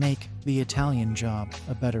doesn't make The Italian Job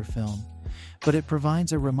a better film, but it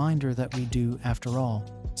provides a reminder that we do, after all,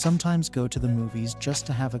 sometimes go to the movies just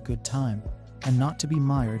to have a good time, and not to be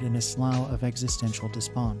mired in a slough of existential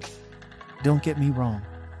despond. Don't get me wrong.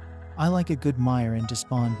 I like a good mire in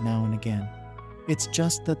despond now and again. It's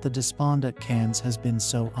just that the despond at Cannes has been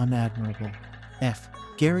so unadmirable.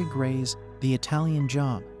 Gary Gray's The Italian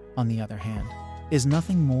Job, on the other hand, is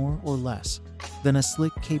nothing more or less than a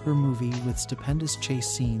slick caper movie with stupendous chase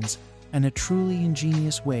scenes and a truly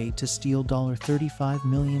ingenious way to steal $35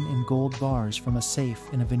 million in gold bars from a safe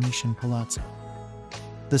in a Venetian palazzo.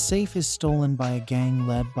 The safe is stolen by a gang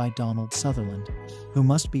led by Donald Sutherland, who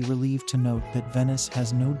must be relieved to note that Venice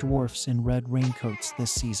has no dwarfs in red raincoats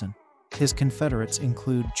this season. His confederates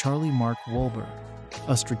include Mark Wahlberg,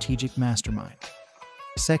 a strategic mastermind.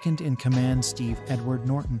 Second in command Steve Edward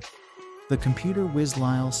Norton, the computer whiz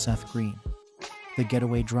Lyle Seth Green, the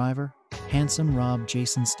getaway driver, handsome Rob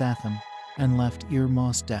Jason Statham, and left ear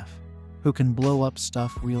Mos Def, who can blow up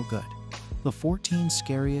stuff real good. The 14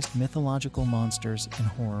 scariest mythological monsters in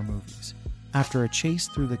horror movies. After a chase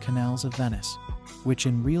through the canals of Venice, which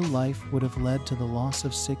in real life would have led to the loss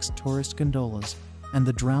of 6 tourist gondolas and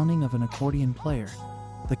the drowning of an accordion player,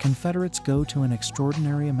 the Confederates go to an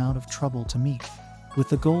extraordinary amount of trouble to meet, with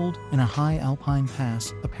the gold in a high alpine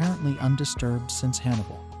pass apparently undisturbed since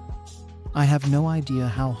Hannibal. I have no idea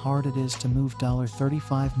how hard it is to move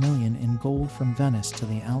 $35 million in gold from Venice to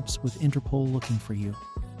the Alps with Interpol looking for you,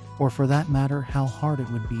 or for that matter how hard it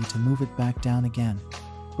would be to move it back down again.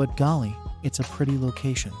 But golly, it's a pretty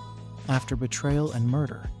location. After betrayal and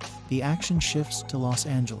murder, the action shifts to Los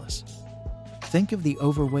Angeles. Think of the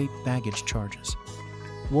overweight baggage charges.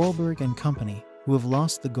 Wahlberg and company, who have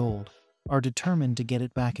lost the gold, are determined to get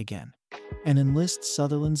it back again, and enlist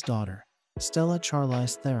Sutherland's daughter, Stella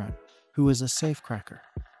Charlize Theron, who is a safecracker.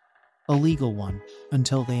 A legal one,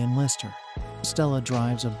 until they enlist her. Stella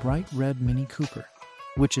drives a bright red Mini Cooper,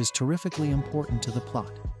 which is terrifically important to the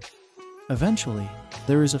plot. Eventually,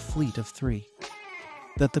 there is a fleet of 3.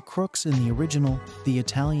 That the crooks in the original The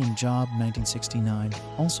Italian Job 1969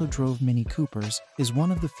 also drove Mini Coopers is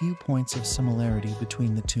one of the few points of similarity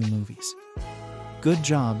between the two movies. Good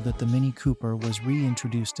job that the Mini Cooper was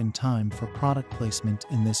reintroduced in time for product placement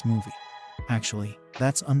in this movie. Actually,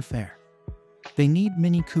 that's unfair. They need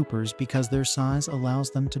Mini Coopers because their size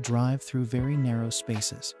allows them to drive through very narrow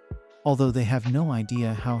spaces, although they have no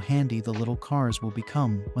idea how handy the little cars will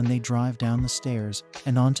become when they drive down the stairs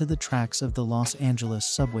and onto the tracks of the Los Angeles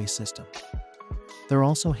subway system. They're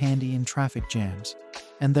also handy in traffic jams,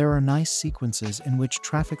 and there are nice sequences in which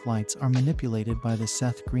traffic lights are manipulated by the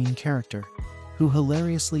Seth Green character, who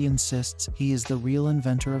hilariously insists he is the real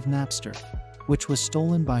inventor of Napster, which was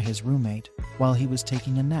stolen by his roommate while he was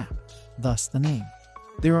taking a nap, thus the name.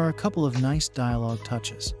 There are a couple of nice dialogue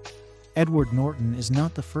touches. Edward Norton is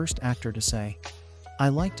not the first actor to say, "I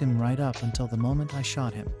liked him right up until the moment I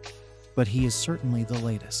shot him," but he is certainly the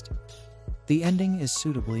latest. The ending is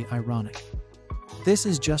suitably ironic. This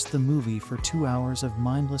is just the movie for 2 hours of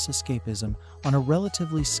mindless escapism on a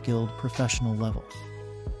relatively skilled professional level.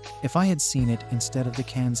 If I had seen it instead of the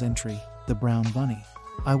Cannes entry, The Brown Bunny,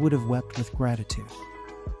 I would have wept with gratitude.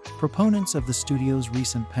 Proponents of the studio's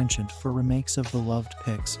recent penchant for remakes of beloved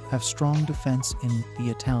picks have strong defense in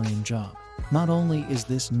The Italian Job. Not only is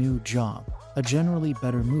this new Job a generally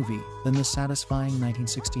better movie than the satisfying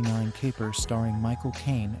 1969 caper starring Michael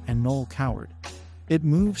Caine and Noel Coward, it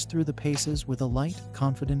moves through the paces with a light,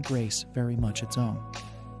 confident grace very much its own.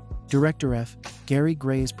 Director Gary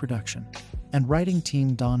Gray's production, and writing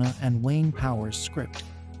team Donna and Wayne Powers' script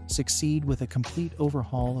succeed with a complete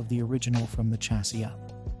overhaul of the original from the chassis up.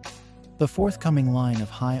 The forthcoming line of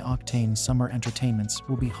high-octane summer entertainments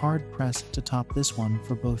will be hard-pressed to top this one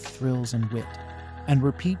for both thrills and wit, and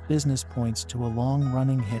repeat business points to a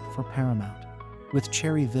long-running hit for Paramount, with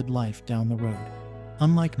Cherry Vid Life down the road.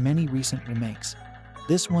 Unlike many recent remakes,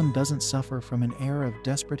 this one doesn't suffer from an air of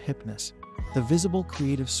desperate hipness, the visible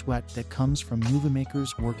creative sweat that comes from movie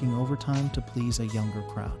makers working overtime to please a younger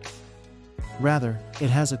crowd. Rather, it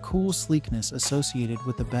has a cool sleekness associated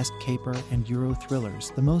with the best caper and Euro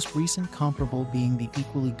thrillers, the most recent comparable being the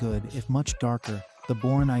equally good, if much darker, The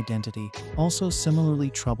Bourne Identity, also similarly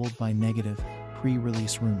troubled by negative,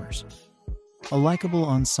 pre-release rumors. A likable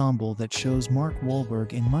ensemble that shows Mark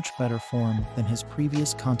Wahlberg in much better form than his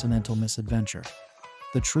previous continental misadventure.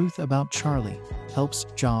 The truth about Charlie helps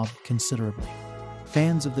Job considerably.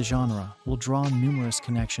 Fans of the genre will draw numerous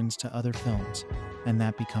connections to other films, and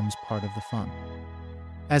that becomes part of the fun.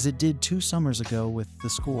 As it did 2 summers ago with The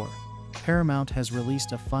Score, Paramount has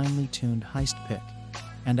released a finely tuned heist pick,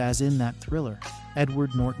 and as in that thriller,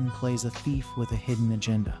 Edward Norton plays a thief with a hidden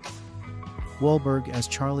agenda. Wahlberg as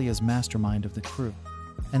Charlie is mastermind of the crew,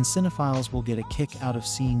 and cinephiles will get a kick out of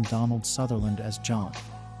seeing Donald Sutherland as John,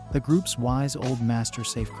 the group's wise old master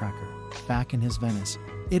safecracker, back in his Venice,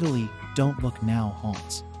 Italy, don't look now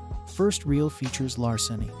haunts. First reel features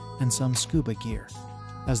larceny and some scuba gear,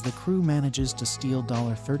 as the crew manages to steal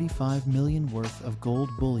 $35 million worth of gold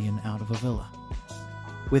bullion out of a villa.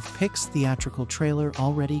 With Pick's theatrical trailer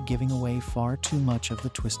already giving away far too much of the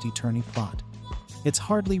twisty-turny plot, it's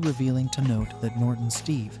hardly revealing to note that Norton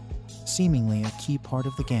Steve, seemingly a key part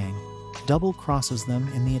of the gang, double-crosses them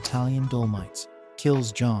in the Italian Dolomites,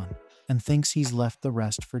 kills John, and thinks he's left the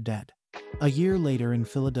rest for dead. A year later in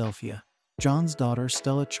Philadelphia, John's daughter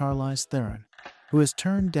Stella Charlize Theron, who has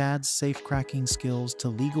turned Dad's safe-cracking skills to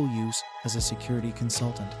legal use as a security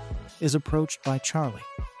consultant, is approached by Charlie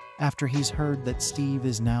after he's heard that Steve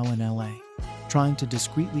is now in LA, trying to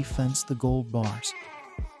discreetly fence the gold bars.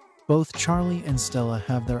 Both Charlie and Stella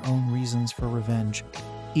have their own reasons for revenge,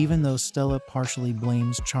 even though Stella partially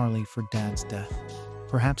blames Charlie for Dad's death.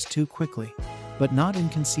 Perhaps too quickly, but not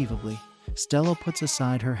inconceivably, Stella puts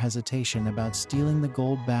aside her hesitation about stealing the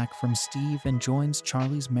gold back from Steve and joins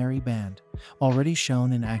Charlie's merry band, already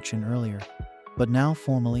shown in action earlier, but now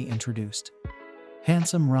formally introduced.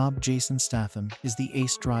 Handsome Rob Jason Statham is the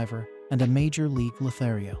ace driver and a Major League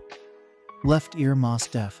Lothario. Left ear Mos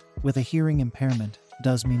Def, with a hearing impairment,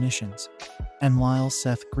 does munitions. And while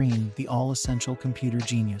Seth Green, the all-essential computer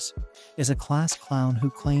genius, is a class clown who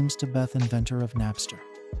claims to be inventor of Napster.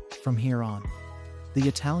 From here on, The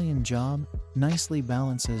Italian Job nicely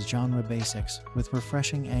balances genre basics with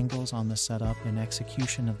refreshing angles on the setup and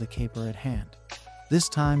execution of the caper at hand, this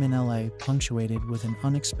time in LA punctuated with an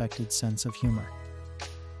unexpected sense of humor.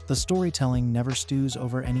 The storytelling never stews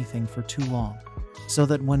over anything for too long, so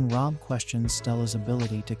that when Rob questions Stella's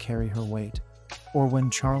ability to carry her weight, or when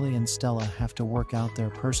Charlie and Stella have to work out their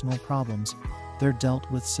personal problems, they're dealt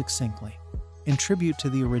with succinctly. In tribute to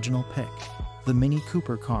the original pick, the Mini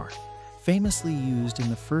Cooper car, famously used in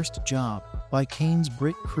the first job by Kane's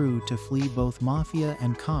Brit crew to flee both mafia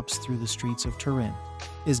and cops through the streets of Turin,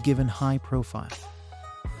 is given high profile.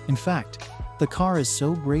 In fact, the car is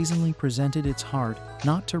so brazenly presented it's hard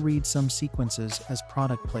not to read some sequences as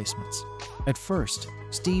product placements. At first,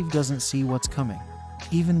 Steve doesn't see what's coming,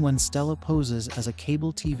 even when Stella poses as a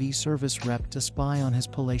cable TV service rep to spy on his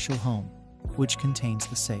palatial home, which contains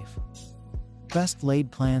the safe. Best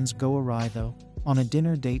laid plans go awry though. On a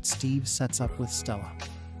dinner date, Steve sets up with Stella.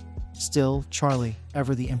 Still, Charlie,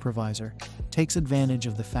 ever the improviser, takes advantage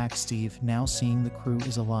of the fact Steve, now seeing the crew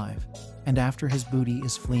is alive, and after his booty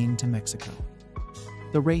is fleeing to Mexico.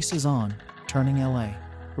 The race is on, turning LA,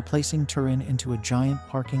 replacing Turin into a giant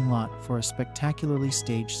parking lot for a spectacularly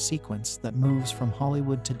staged sequence that moves from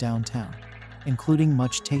Hollywood to downtown, including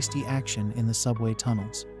much tasty action in the subway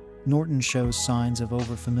tunnels. Norton shows signs of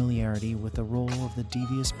overfamiliarity with the role of the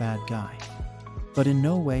devious bad guy, but in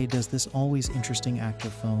no way does this always interesting actor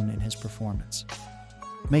phone in his performance.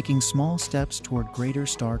 Making small steps toward greater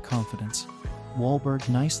star confidence, Wahlberg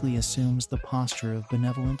nicely assumes the posture of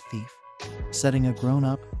benevolent thief, setting a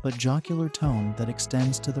grown-up but jocular tone that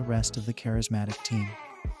extends to the rest of the charismatic team.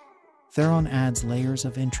 Theron adds layers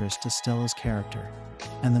of interest to Stella's character,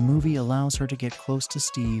 and the movie allows her to get close to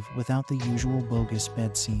Steve without the usual bogus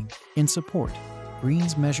bed scene. In support,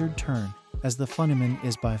 Green's measured turn as the funnyman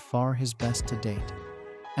is by far his best to date,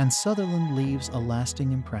 and Sutherland leaves a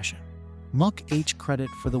lasting impression. Much credit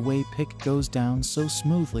for the way Pick goes down so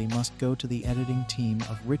smoothly must go to the editing team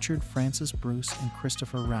of Richard Francis Bruce and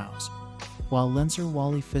Christopher Rouse, while Lenser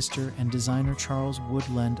Wally Pfister and designer Charles Wood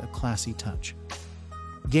lend a classy touch.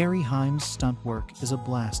 Gary Himes' stunt work is a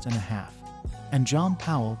blast and a half, and John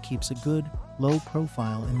Powell keeps a good, low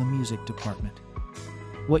profile in the music department.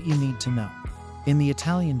 What you need to know. In The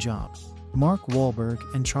Italian Job, Mark Wahlberg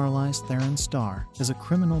and Charlize Theron star as a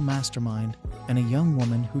criminal mastermind and a young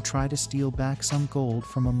woman who try to steal back some gold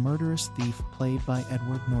from a murderous thief played by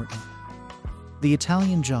Edward Norton. The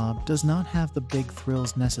Italian Job does not have the big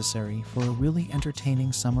thrills necessary for a really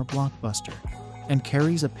entertaining summer blockbuster, and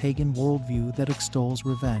carries a pagan worldview that extols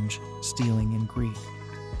revenge, stealing, and greed.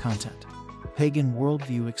 Content. Pagan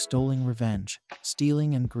worldview extolling revenge,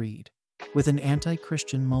 stealing, and greed, with an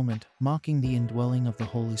anti-Christian moment mocking the indwelling of the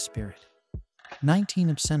Holy Spirit. 19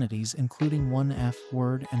 obscenities including 1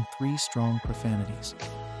 F-word and 3 strong profanities.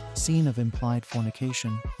 Scene of implied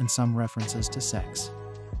fornication and some references to sex.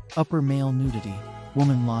 Upper male nudity,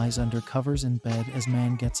 woman lies under covers in bed as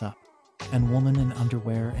man gets up, and woman in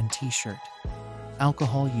underwear and t-shirt.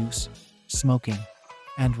 alcohol use, smoking,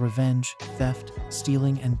 and revenge, theft,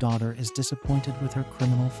 stealing, and daughter is disappointed with her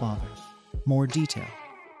criminal father. More detail.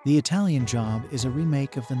 The Italian Job is a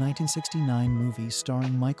remake of the 1969 movie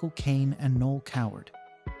starring Michael Caine and Noel Coward,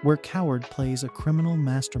 where Coward plays a criminal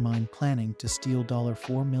mastermind planning to steal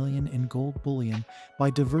 $4 million in gold bullion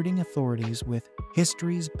by diverting authorities with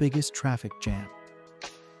history's biggest traffic jam.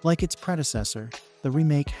 Like its predecessor, the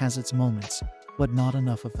remake has its moments, but not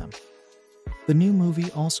enough of them. The new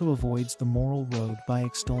movie also avoids the moral road by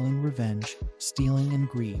extolling revenge, stealing, and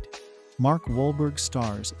greed. Mark Wahlberg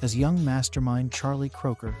stars as young mastermind Charlie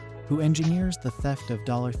Croker, who engineers the theft of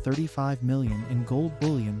 $35 million in gold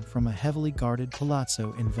bullion from a heavily guarded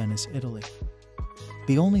palazzo in Venice, Italy.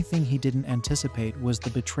 The only thing he didn't anticipate was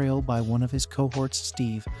the betrayal by one of his cohorts,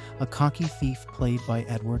 Steve, a cocky thief played by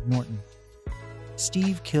Edward Norton.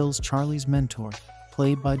 Steve kills Charlie's mentor,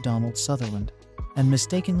 played by Donald Sutherland, and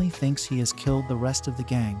mistakenly thinks he has killed the rest of the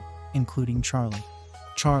gang, including Charlie.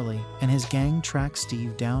 Charlie and his gang track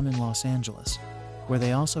Steve down in Los Angeles, where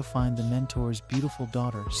they also find the mentor's beautiful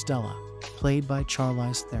daughter, Stella, played by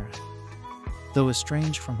Charlize Theron. Though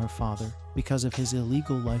estranged from her father because of his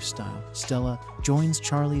illegal lifestyle, Stella joins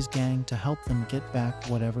Charlie's gang to help them get back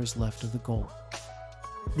whatever's left of the gold.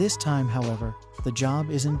 This time, however, the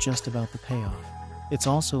job isn't just about the payoff. It's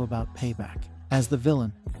also about payback. As the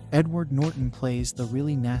villain, Edward Norton plays the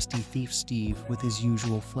really nasty thief Steve with his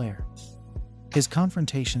usual flair. His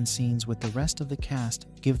confrontation scenes with the rest of the cast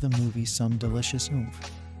give the movie some delicious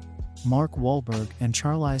oomph. Mark Wahlberg and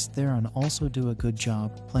Charlize Theron also do a good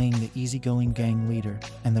job playing the easygoing gang leader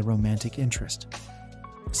and the romantic interest.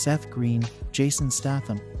 Seth Green, Jason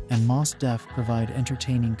Statham, and Mos Def provide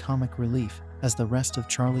entertaining comic relief as the rest of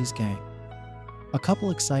Charlie's gang. A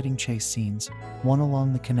couple exciting chase scenes, one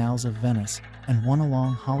along the canals of Venice and one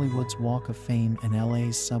along Hollywood's Walk of Fame and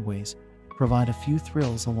LA's subways, provide a few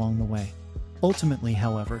thrills along the way. Ultimately,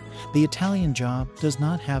 however, The Italian Job does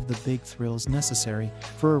not have the big thrills necessary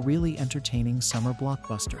for a really entertaining summer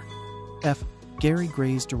blockbuster. Gary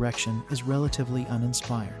Gray's direction is relatively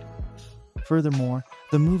uninspired. Furthermore,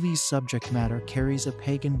 the movie's subject matter carries a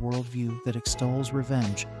pagan worldview that extols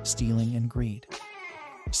revenge, stealing, and greed.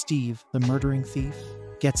 Steve, the murdering thief,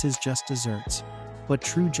 gets his just desserts, but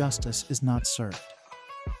true justice is not served.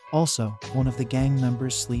 Also, one of the gang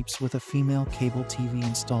members sleeps with a female cable TV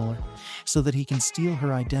installer so that he can steal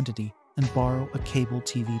her identity and borrow a cable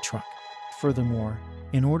TV truck. Furthermore,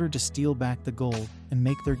 in order to steal back the gold and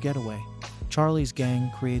make their getaway, Charlie's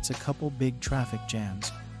gang creates a couple big traffic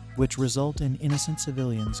jams, which result in innocent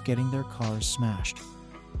civilians getting their cars smashed.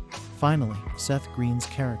 Finally, Seth Green's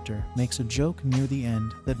character makes a joke near the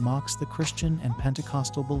end that mocks the Christian and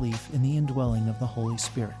Pentecostal belief in the indwelling of the Holy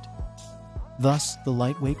Spirit. Thus, the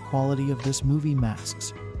lightweight quality of this movie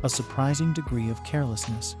masks a surprising degree of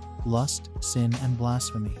carelessness, lust, sin, and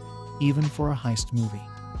blasphemy, even for a heist movie.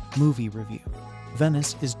 Movie review.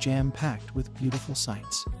 Venice is jam-packed with beautiful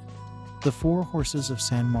sights. The Four Horses of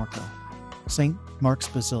San Marco, St. Mark's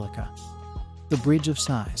Basilica, the Bridge of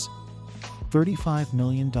Sighs, $35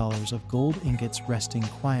 million of gold ingots resting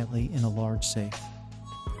quietly in a large safe.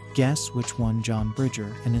 Guess which one John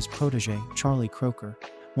Bridger and his protege, Charlie Croker,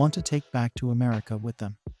 want to take back to America with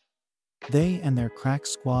them. They and their crack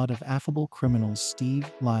squad of affable criminals Steve,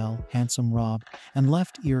 Lyle, Handsome Rob, and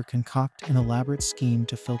Left Ear concoct an elaborate scheme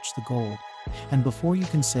to filch the gold, and before you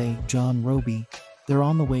can say John Roby, they're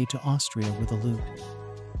on the way to Austria with the loot.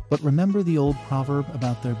 But remember the old proverb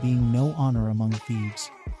about there being no honor among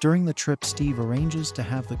thieves. During the trip, Steve arranges to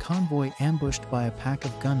have the convoy ambushed by a pack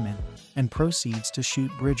of gunmen and proceeds to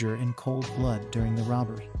shoot Bridger in cold blood during the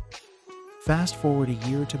robbery. Fast forward a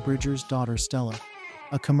year to Bridger's daughter Stella,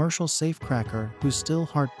 a commercial safecracker who's still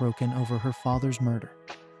heartbroken over her father's murder.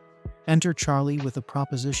 Enter Charlie with a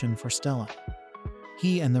proposition for Stella.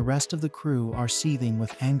 He and the rest of the crew are seething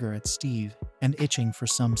with anger at Steve and itching for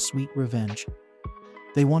some sweet revenge.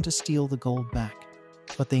 They want to steal the gold back,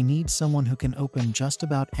 but they need someone who can open just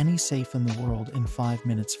about any safe in the world in 5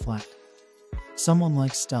 minutes flat. Someone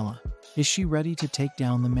like Stella. Is she ready to take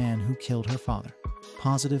down the man who killed her father?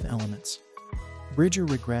 Positive elements. Bridger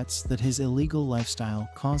regrets that his illegal lifestyle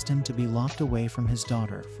caused him to be locked away from his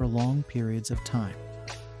daughter for long periods of time.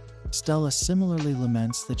 Stella similarly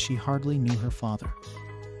laments that she hardly knew her father.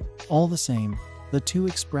 All the same, the two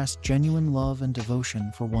express genuine love and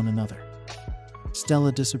devotion for one another.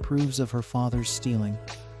 Stella disapproves of her father's stealing,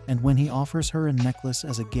 and when he offers her a necklace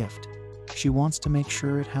as a gift, she wants to make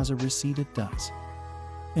sure it has a receipt it does.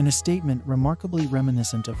 In a statement remarkably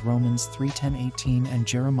reminiscent of Romans 3:10-18 and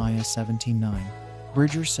Jeremiah 17:9,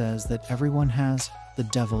 Bridger says that everyone has the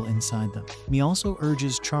devil inside them. He also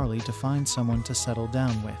urges Charlie to find someone to settle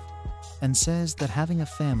down with, and says that having a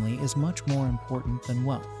family is much more important than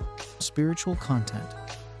wealth. Spiritual content.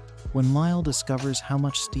 When Lyle discovers how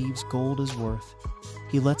much Steve's gold is worth,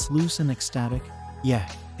 he lets loose an ecstatic "yeah"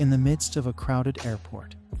 in the midst of a crowded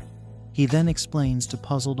airport. He then explains to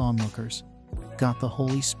puzzled onlookers, "Got the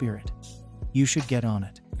Holy Spirit. You should get on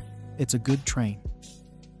it. It's a good train."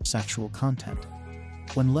 Sexual content.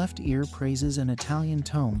 When Left Ear praises an Italian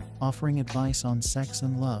tome offering advice on sex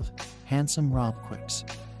and love, handsome Rob quips,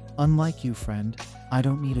 "Unlike you, friend, I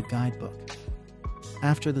don't need a guidebook."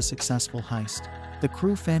 After the successful heist, the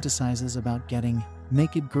crew fantasizes about getting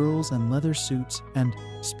naked girls in leather suits and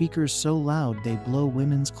speakers so loud they blow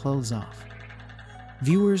women's clothes off.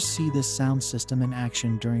 Viewers see this sound system in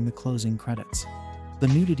action during the closing credits. The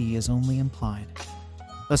nudity is only implied.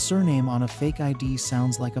 A surname on a fake ID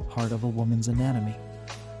sounds like a part of a woman's anatomy.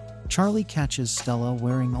 Charlie catches Stella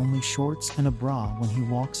wearing only shorts and a bra when he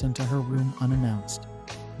walks into her room unannounced.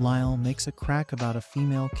 Lyle makes a crack about a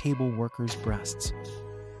female cable worker's breasts.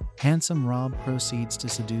 Handsome Rob proceeds to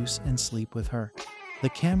seduce and sleep with her. The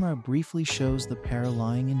camera briefly shows the pair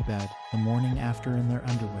lying in bed the morning after in their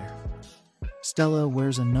underwear. Stella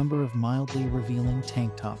wears a number of mildly revealing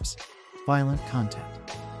tank tops. Violent content.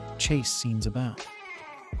 Chase scenes abound.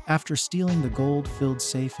 After stealing the gold-filled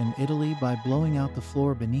safe in Italy by blowing out the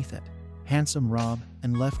floor beneath it, Handsome Rob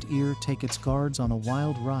and Left Ear take its guards on a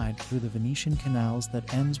wild ride through the Venetian canals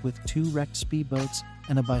that ends with 2 wrecked speedboats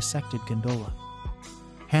and a bisected gondola.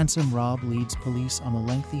 Handsome Rob leads police on a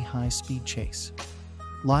lengthy high-speed chase.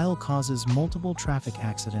 Lyle causes multiple traffic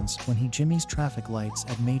accidents when he jimmies traffic lights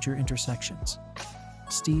at major intersections.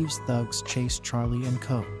 Steve's thugs chase Charlie and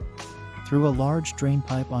co. through a large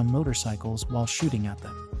drainpipe on motorcycles while shooting at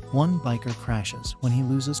them. One biker crashes when he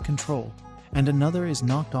loses control, and another is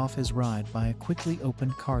knocked off his ride by a quickly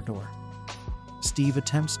opened car door. Steve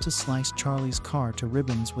attempts to slice Charlie's car to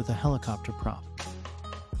ribbons with a helicopter prop.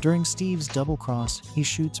 During Steve's double cross, he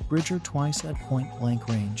shoots Bridger twice at point-blank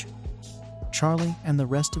range. Charlie and the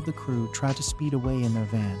rest of the crew try to speed away in their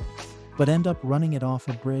van, but end up running it off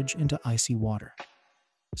a bridge into icy water.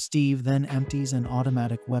 Steve then empties an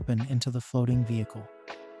automatic weapon into the floating vehicle.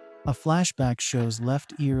 A flashback shows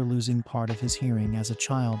Left Ear losing part of his hearing as a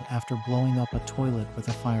child after blowing up a toilet with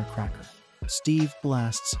a firecracker. Steve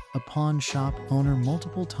blasts a pawn shop owner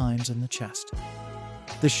multiple times in the chest.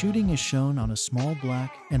 The shooting is shown on a small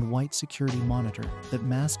black and white security monitor that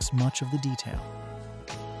masks much of the detail.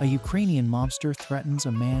 A Ukrainian mobster threatens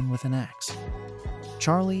a man with an axe.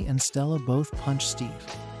 Charlie and Stella both punch Steve.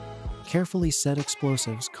 Carefully set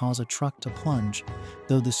explosives cause a truck to plunge,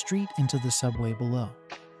 though the street into the subway below.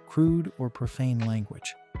 Crude or profane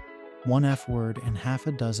language. 1 F-word and half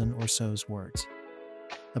a dozen or so's words.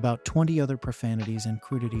 About 20 other profanities and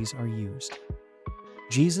crudities are used.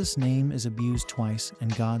 Jesus' name is abused twice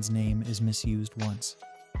and God's name is misused once.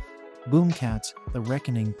 Boomcats: The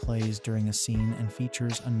Reckoning plays during a scene and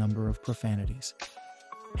features a number of profanities.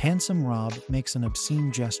 Handsome Rob makes an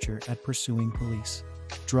obscene gesture at pursuing police.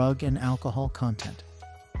 Drug and alcohol content.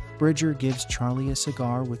 Bridger gives Charlie a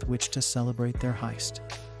cigar with which to celebrate their heist.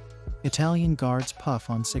 Italian guards puff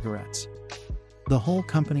on cigarettes. The whole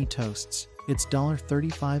company toasts its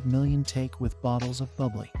 $35 million take with bottles of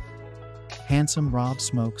bubbly. Handsome Rob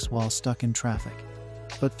smokes while stuck in traffic,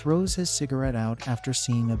 but throws his cigarette out after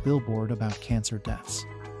seeing a billboard about cancer deaths.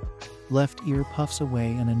 Left Ear puffs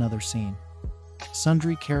away in another scene.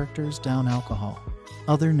 Sundry characters down alcohol.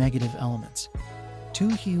 Other negative elements. 2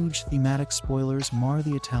 huge thematic spoilers mar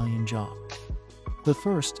the Italian job. The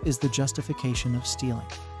first is the justification of stealing.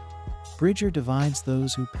 Bridger divides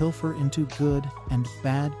those who pilfer into good and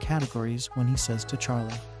bad categories when he says to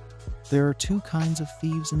Charlie, "There are 2 kinds of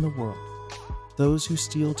thieves in the world. Those who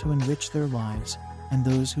steal to enrich their lives, and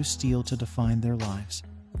those who steal to define their lives.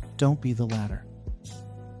 Don't be the latter."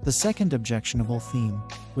 The second objectionable theme,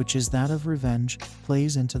 which is that of revenge,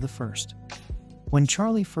 plays into the first. When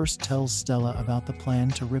Charlie first tells Stella about the plan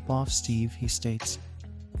to rip off Steve, he states,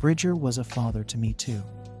 "Bridger was a father to me too.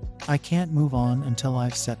 I can't move on until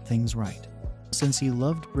I've set things right." Since he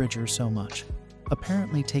loved Bridger so much,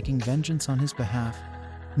 apparently taking vengeance on his behalf,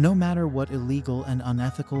 no matter what illegal and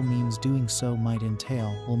unethical means doing so might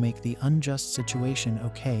entail, will make the unjust situation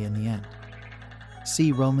okay in the end.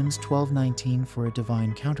 See Romans 12:19 for a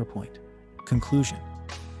divine counterpoint. Conclusion.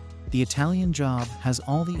 The Italian Job has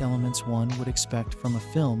all the elements one would expect from a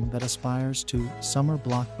film that aspires to summer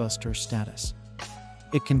blockbuster status.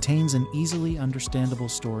 It contains an easily understandable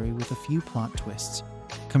story with a few plot twists,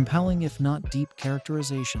 compelling if not deep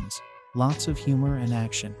characterizations, lots of humor and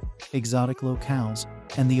action, exotic locales,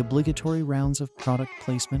 and the obligatory rounds of product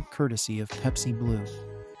placement courtesy of Pepsi Blue,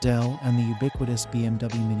 Dell, and the ubiquitous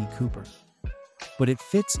BMW Mini Cooper. But it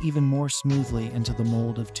fits even more smoothly into the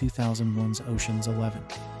mold of 2001's Ocean's 11.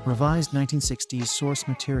 Revised 1960s source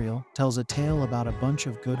material tells a tale about a bunch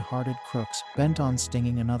of good-hearted crooks bent on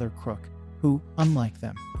stinging another crook, who, unlike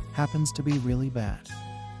them, happens to be really bad.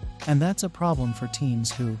 And that's a problem for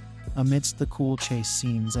teens who, amidst the cool chase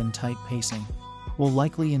scenes and tight pacing, will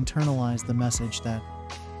likely internalize the message that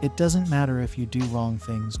it doesn't matter if you do wrong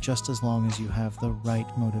things just as long as you have the right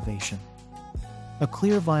motivation. A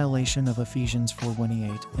clear violation of Ephesians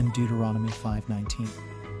 4:28 and Deuteronomy 5:19.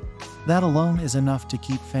 That alone is enough to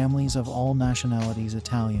keep families of all nationalities,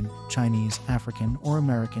 Italian, Chinese, African, or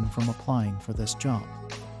American, from applying for this job.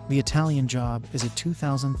 The Italian Job is a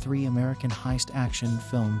 2003 American heist action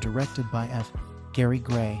film directed by F. Gary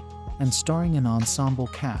Gray and starring an ensemble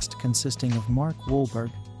cast consisting of Mark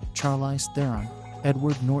Wahlberg, Charlize Theron,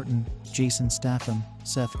 Edward Norton, Jason Statham,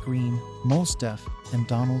 Seth Green, Mos Def, and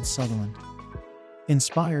Donald Sutherland.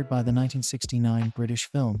 Inspired by the 1969 British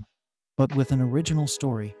film, but with an original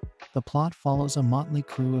story, the plot follows a motley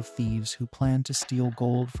crew of thieves who plan to steal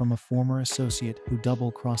gold from a former associate who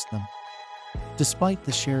double-crossed them. Despite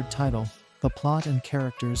the shared title, the plot and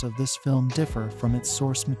characters of this film differ from its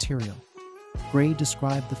source material. Gray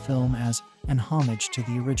described the film as an homage to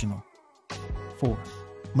the original. 4.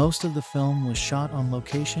 Most of the film was shot on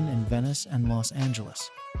location in Venice and Los Angeles,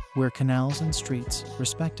 where canals and streets,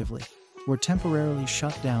 respectively, were temporarily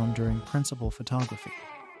shut down during principal photography.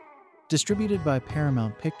 Distributed by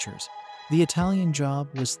Paramount Pictures, The Italian Job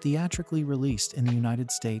was theatrically released in the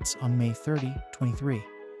United States on May 30, 2023,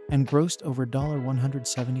 and grossed over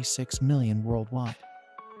 $176 million worldwide.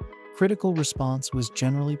 Critical response was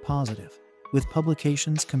generally positive, with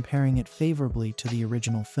publications comparing it favorably to the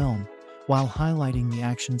original film, while highlighting the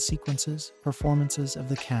action sequences, performances of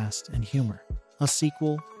the cast, and humor. A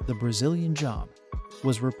sequel, The Brazilian Job,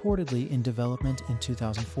 was reportedly in development in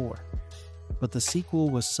 2004, but the sequel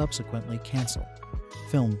was subsequently canceled.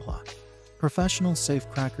 Film plot. Professional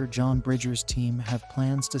safecracker John Bridger's team have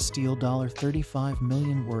plans to steal $35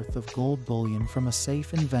 million worth of gold bullion from a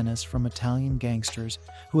safe in Venice from Italian gangsters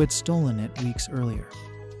who had stolen it weeks earlier.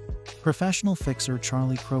 Professional fixer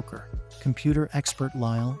Charlie Croker, computer expert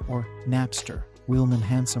Lyle or Napster, wheelman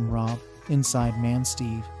Handsome Rob, inside man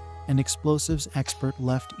Steve, and explosives expert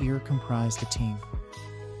Left Ear comprise the team.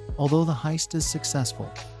 Although the heist is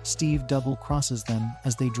successful, Steve double-crosses them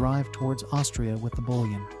as they drive towards Austria with the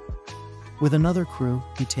bullion. With another crew,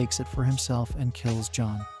 he takes it for himself and kills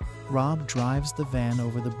John. Rob drives the van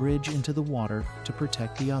over the bridge into the water to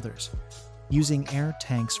protect the others, using air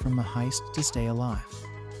tanks from the heist to stay alive.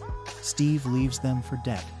 Steve leaves them for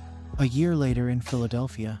dead. A year later in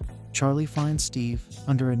Philadelphia, Charlie finds Steve,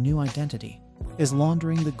 under a new identity, is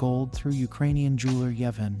laundering the gold through Ukrainian jeweler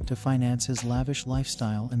Yevhen to finance his lavish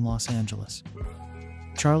lifestyle in Los Angeles.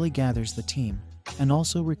 Charlie gathers the team and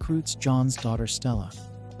also recruits John's daughter Stella,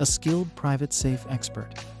 a skilled private safe expert,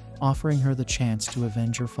 offering her the chance to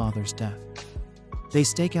avenge her father's death. They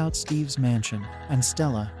stake out Steve's mansion, and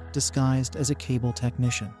Stella, disguised as a cable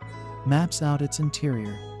technician, maps out its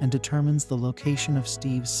interior and determines the location of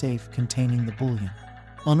Steve's safe containing the bullion.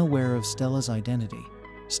 Unaware of Stella's identity,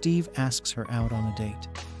 Steve asks her out on a date.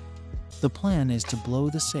 The plan is to blow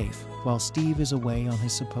the safe while Steve is away on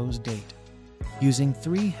his supposed date, using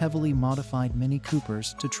 3 heavily modified Mini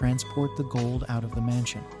Coopers to transport the gold out of the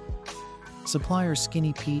mansion. Supplier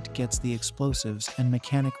Skinny Pete gets the explosives and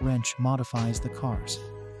Mechanic Wrench modifies the cars.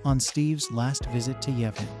 On Steve's last visit to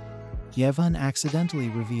Yevhen, Yevhen accidentally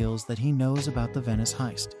reveals that he knows about the Venice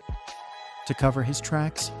heist. To cover his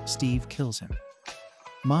tracks, Steve kills him.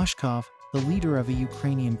 Mashkov, the leader of a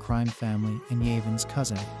Ukrainian crime family and Yevhen's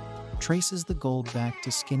cousin, traces the gold back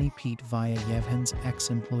to Skinny Pete via Yevhen's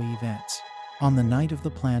ex-employee Vance. On the night of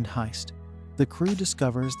the planned heist, the crew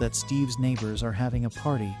discovers that Steve's neighbors are having a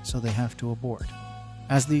party, so they have to abort,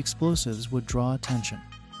 as the explosives would draw attention.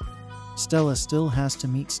 Stella still has to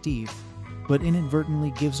meet Steve, but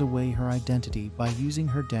inadvertently gives away her identity by using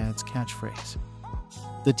her dad's catchphrase.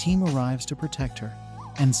 The team arrives to protect her,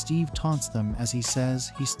 and Steve taunts them as he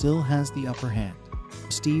says he still has the upper hand.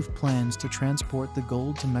 Steve plans to transport the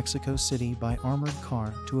gold to Mexico City by armored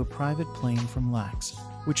car to a private plane from Lax,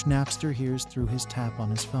 which Napster hears through his tap on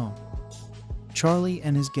his phone. Charlie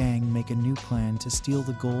and his gang make a new plan to steal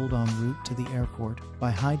the gold en route to the airport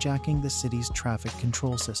by hijacking the city's traffic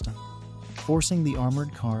control system, forcing the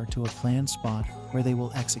armored car to a planned spot where they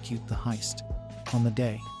will execute the heist. On the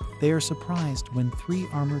day, they are surprised when 3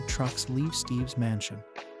 armored trucks leave Steve's mansion.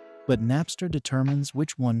 but Napster determines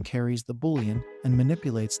which one carries the bullion and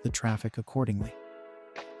manipulates the traffic accordingly.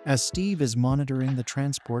 As Steve is monitoring the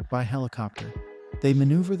transport by helicopter, they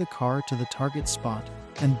maneuver the car to the target spot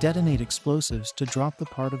and detonate explosives to drop the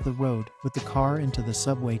part of the road with the car into the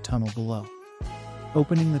subway tunnel below.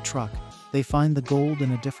 Opening the truck, they find the gold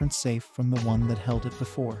in a different safe from the one that held it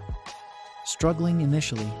before. Struggling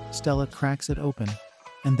initially, Stella cracks it open,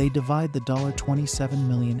 and they divide the $27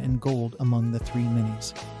 million in gold among the three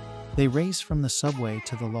minis. They race from the subway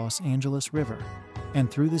to the Los Angeles River and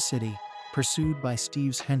through the city, pursued by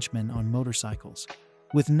Steve's henchmen on motorcycles,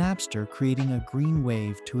 with Napster creating a green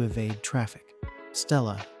wave to evade traffic.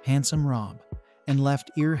 Stella, Handsome Rob, and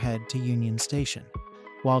Left Ear head to Union Station,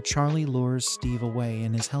 while Charlie lures Steve away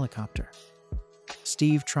in his helicopter.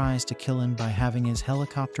 Steve tries to kill him by having his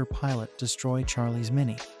helicopter pilot destroy Charlie's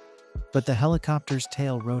Mini, but the helicopter's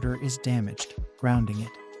tail rotor is damaged, grounding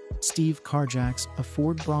it. Steve carjacks a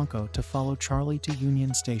Ford Bronco to follow Charlie to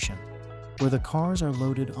Union Station, where the cars are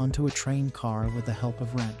loaded onto a train car with the help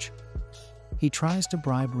of Wrench. He tries to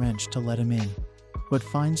bribe Wrench to let him in, but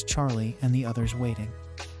finds Charlie and the others waiting.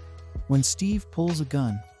 When Steve pulls a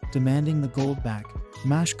gun, demanding the gold back,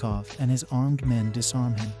 Mashkov and his armed men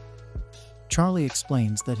disarm him. Charlie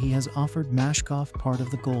explains that he has offered Mashkov part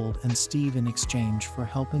of the gold and Steve in exchange for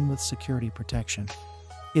helping with security protection.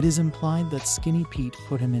 It is implied that Skinny Pete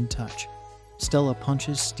put him in touch. Stella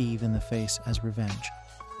punches Steve in the face as revenge.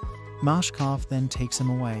 Mashkov then takes him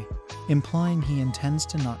away, implying he intends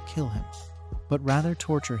to not kill him, but rather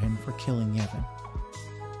torture him for killing Yevhen.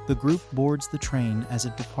 The group boards the train as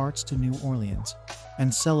it departs to New Orleans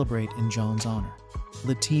and celebrate in John's honor.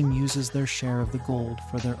 The team uses their share of the gold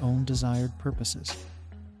for their own desired purposes.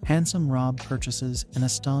 Handsome Rob purchases an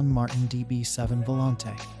Aston Martin DB7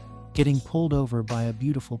 Volante, getting pulled over by a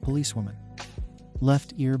beautiful policewoman.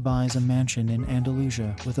 Left Ear buys a mansion in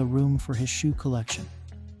Andalusia with a room for his shoe collection.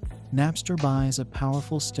 Napster buys a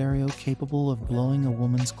powerful stereo capable of blowing a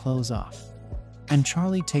woman's clothes off. And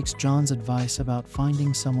Charlie takes John's advice about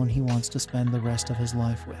finding someone he wants to spend the rest of his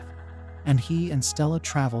life with. And he and Stella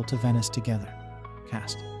travel to Venice together.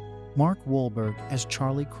 Cast: Mark Wahlberg as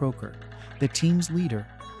Charlie Croker, the team's leader,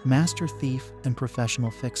 master thief, and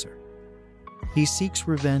professional fixer. He seeks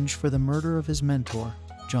revenge for the murder of his mentor,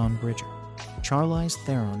 John Bridger. Charlize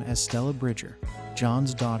Theron as Stella Bridger,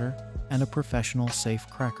 John's daughter, and a professional safe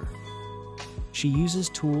cracker. She uses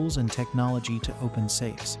tools and technology to open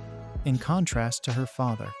safes, in contrast to her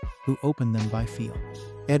father, who opened them by feel.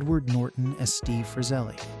 Edward Norton as Steve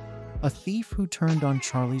Frizzelli, a thief who turned on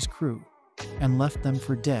Charlie's crew and left them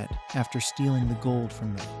for dead after stealing the gold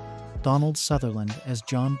from them. Donald Sutherland as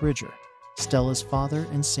John Bridger, Stella's father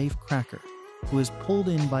and safe cracker, who is pulled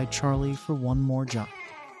in by Charlie for one more job.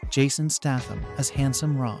 Jason Statham as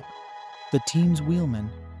Handsome Rob, the team's wheelman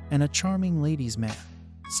and a charming ladies' man.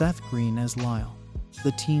 Seth Green as Lyle,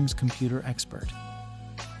 the team's computer expert.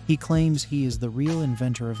 He claims he is the real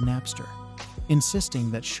inventor of Napster,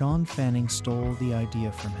 insisting that Sean Fanning stole the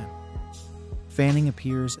idea from him. Fanning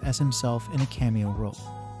appears as himself in a cameo role.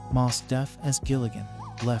 Mos Def as Gilligan,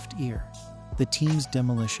 Left Ear, the team's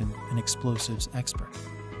demolition and explosives expert.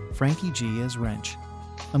 Frankie G as Wrench,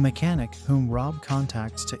 a mechanic whom Rob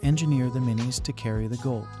contacts to engineer the minis to carry the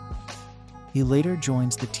gold. He later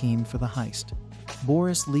joins the team for the heist.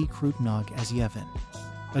 Boris Lee Krutnog as Yevhen,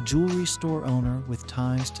 a jewelry store owner with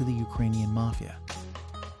ties to the Ukrainian mafia.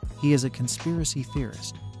 He is a conspiracy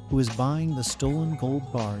theorist who is buying the stolen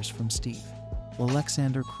gold bars from Steve.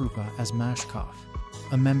 Alexander Krupa as Mashkov,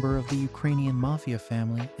 a member of the Ukrainian mafia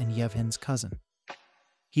family and Yevhen's cousin.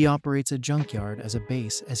 He operates a junkyard as a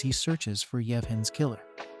base as he searches for Yevhen's killer.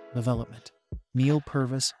 Development: Neil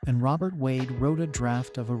Purvis and Robert Wade wrote a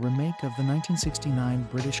draft of a remake of the 1969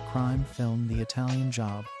 British crime film The Italian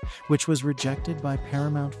Job, which was rejected by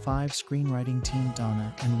Paramount 5 screenwriting team.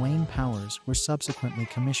 Donna and Wayne Powers were subsequently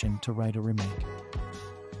commissioned to write a remake.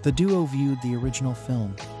 The duo viewed the original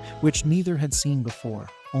film, which neither had seen before,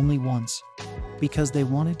 only once, because they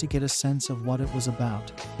wanted to get a sense of what it was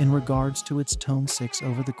about in regards to its tone. 6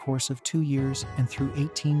 over the course of 2 years and through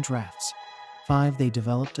 18 drafts. 5 They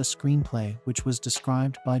developed a screenplay which was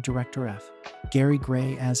described by director F. Gary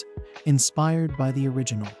Gray as inspired by the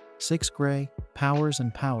original. 6 Gray, Powers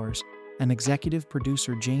and Powers, and executive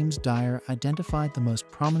producer James Dyer identified the most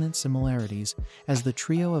prominent similarities as the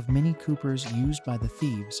trio of Mini Coopers used by the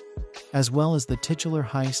thieves, as well as the titular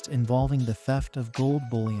heist involving the theft of gold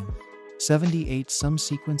bullion. 78 Some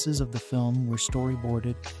sequences of the film were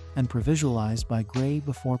storyboarded and previsualized by Gray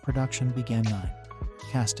before production began. 9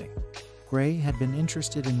 Casting: Gray had been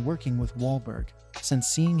interested in working with Wahlberg since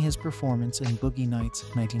seeing his performance in Boogie Nights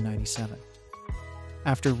 1997.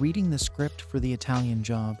 After reading the script for The Italian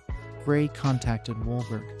Job, Gray contacted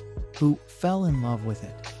Wahlberg, who fell in love with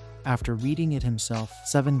it. After reading it himself,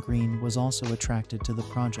 Seth Green was also attracted to the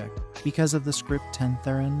project. Because of the script,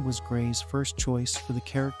 Theron was Gray's first choice for the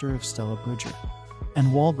character of Stella Bridger, and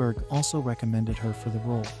Wahlberg also recommended her for the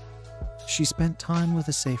role. She spent time with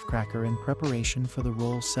a safecracker in preparation for the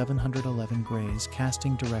role. 711 Gray's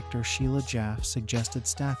casting director Sheila Jaffe suggested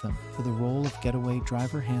Statham for the role of getaway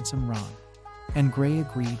driver Handsome Ron, and Gray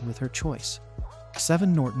agreed with her choice.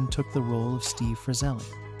 Norton took the role of Steve Frizzelli.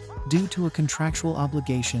 Due to a contractual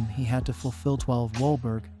obligation he had to fulfill,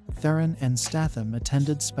 Wahlberg, Theron, and Statham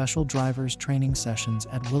attended special drivers training sessions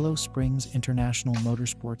at Willow Springs International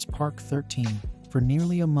Motorsports Park 13 for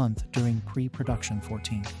nearly a month during pre-production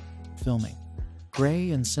 14 filming.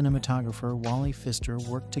 Gray and cinematographer Wally Pfister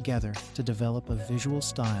worked together to develop a visual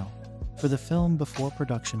style for the film before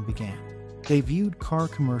production began. They viewed car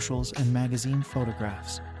commercials and magazine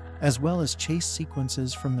photographs, as well as chase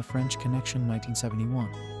sequences from The French Connection 1971,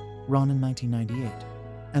 Ron in 1998,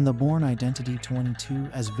 and The Bourne Identity 22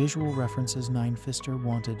 as visual references. Pfister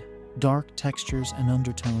wanted dark textures and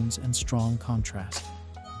undertones and strong contrast.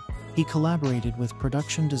 He collaborated with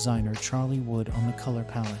production designer Charlie Wood on the color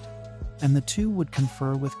palette, and the two would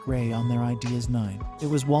confer with Gray on their ideas. It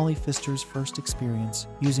was Wally Pfister's first experience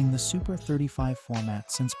using the Super 35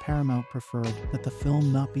 format, since Paramount preferred that the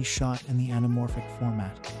film not be shot in the anamorphic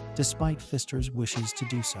format, despite Pfister's wishes to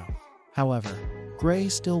do so. However, Gray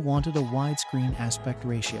still wanted a widescreen aspect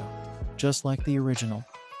ratio, just like the original,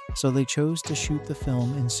 so they chose to shoot the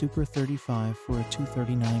film in Super 35 for a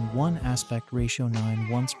 2:39:1 aspect ratio.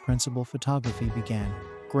 Once principal photography began,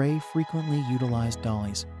 Gray frequently utilized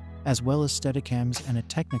dollies, as well as Steadicams and a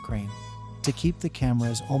Technicrane, to keep the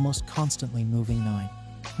cameras almost constantly moving.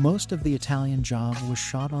 Most of The Italian Job was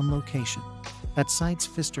shot on location, at sites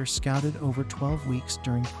Pfister scouted over 12 weeks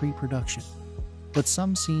during pre-production, but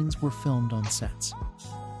some scenes were filmed on sets.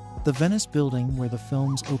 The Venice building where the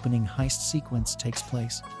film's opening heist sequence takes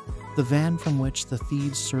place, the van from which the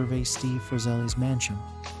thieves survey Steve Frizzelli's mansion,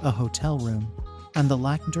 a hotel room, and the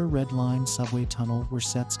Lackner Red Line subway tunnel were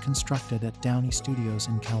sets constructed at Downey Studios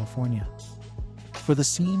in California. For the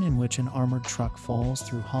scene in which an armored truck falls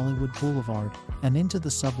through Hollywood Boulevard and into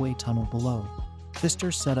the subway tunnel below,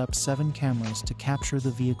 Pfister set up 7 cameras to capture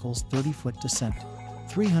the vehicle's 30-foot descent.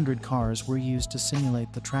 300 cars were used to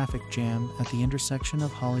simulate the traffic jam at the intersection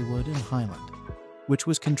of Hollywood and Highland, which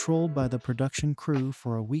was controlled by the production crew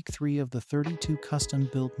for a week. 3 of the 32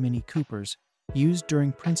 custom-built Mini Coopers used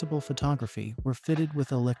during principal photography were fitted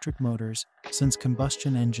with electric motors, since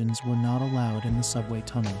combustion engines were not allowed in the subway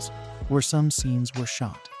tunnels, where some scenes were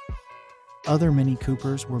shot. Other Mini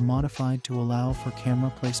Coopers were modified to allow for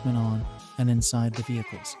camera placement on and inside the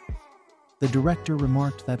vehicles. The director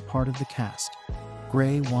remarked that part of the cast,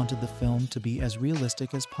 Gray, wanted the film to be as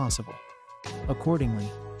realistic as possible. Accordingly,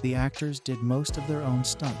 the actors did most of their own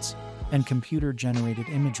stunts, and computer-generated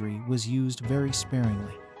imagery was used very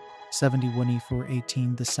sparingly.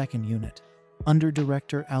 71E418 The second unit, under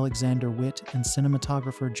director Alexander Witt and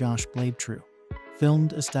cinematographer Josh Blaebtrue,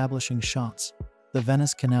 filmed establishing shots, the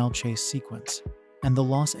Venice Canal chase sequence, and the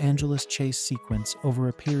Los Angeles chase sequence over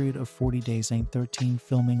a period of 40 days. 13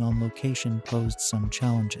 filming on location posed some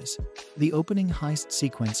challenges. The opening heist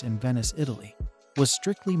sequence in Venice, Italy, was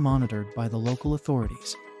strictly monitored by the local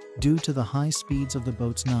authorities. Due to the high speeds of the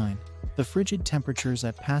boats, the frigid temperatures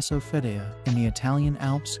at Passo Fedea in the Italian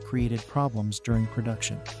Alps created problems during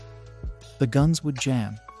production. The guns would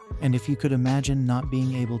jam, and if you could imagine not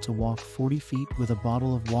being able to walk 40 feet with a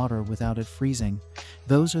bottle of water without it freezing,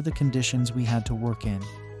 those are the conditions we had to work in.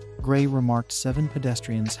 Gray remarked 7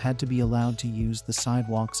 pedestrians had to be allowed to use the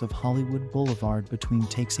sidewalks of Hollywood Boulevard between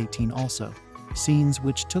takes. 18 also, scenes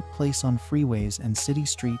which took place on freeways and city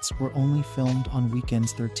streets were only filmed on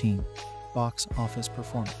weekends. 13 box office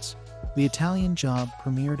performance. The Italian Job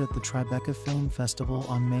premiered at the Tribeca Film Festival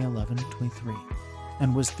on May 11, 2023,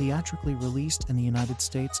 and was theatrically released in the United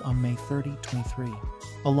States on May 30, 2023,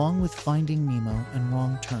 along with Finding Nemo and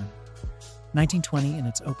Wrong Turn. 1920 in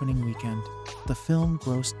its opening weekend, the film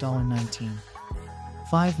grossed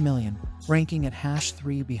 $19.5 million, ranking at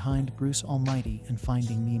 #3 behind Bruce Almighty and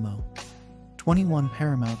Finding Nemo. 21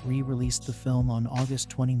 Paramount re-released the film on August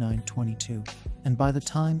 29, 2022, and by the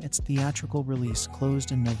time its theatrical release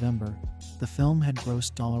closed in November, the film had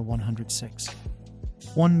grossed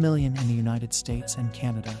 $106.1 million in the United States and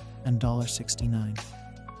Canada, and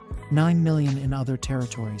 $69.9 million in other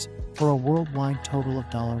territories, for a worldwide total of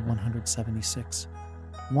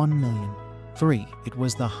 $176.1 million. 3. It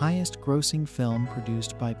was the highest-grossing film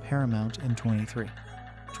produced by Paramount in 23.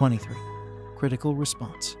 Critical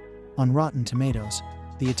response. On Rotten Tomatoes,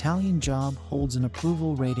 The Italian Job holds an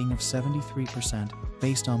approval rating of 73%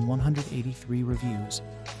 based on 183 reviews,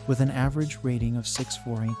 with an average rating of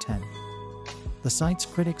 6.4/10. The site's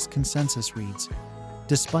critics' consensus reads,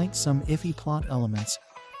 "Despite some iffy plot elements,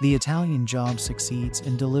 The Italian Job succeeds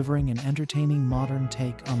in delivering an entertaining modern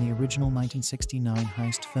take on the original 1969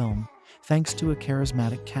 heist film, thanks to a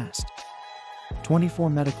charismatic cast." 24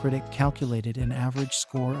 Metacritic calculated an average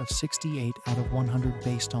score of 68 out of 100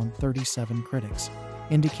 based on 37 critics,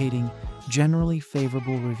 indicating generally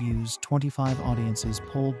favorable reviews. 25 audiences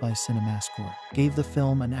polled by CinemaScore gave the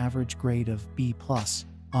film an average grade of B+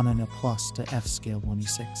 on an A+ to F scale.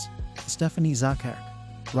 26. Stephanie Zacherk,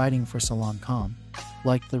 writing for Salon.com,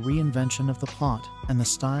 liked the reinvention of the plot and the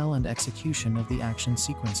style and execution of the action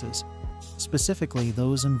sequences, specifically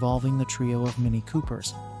those involving the trio of Mini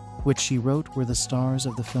Coopers, which she wrote were the stars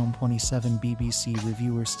of the film. 27 BBC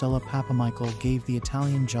reviewer Stella Papamichael gave The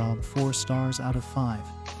Italian Job 4 stars out of 5,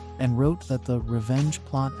 and wrote that the revenge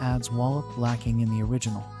plot adds wallop lacking in the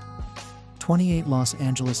original. 28 Los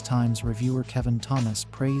Angeles Times reviewer Kevin Thomas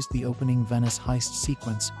praised the opening Venice heist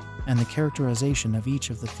sequence and the characterization of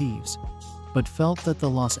each of the thieves, but felt that the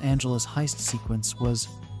Los Angeles heist sequence was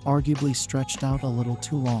arguably stretched out a little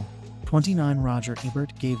too long. 29 Roger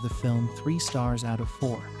Ebert gave the film 3 stars out of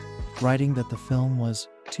 4, writing that the film was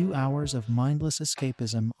 2 hours of mindless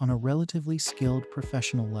escapism on a relatively skilled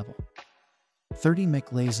professional level. 30 Mick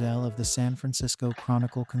Lazell of the San Francisco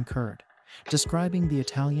Chronicle concurred, describing The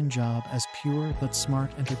Italian Job as pure but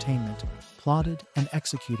smart entertainment, plotted and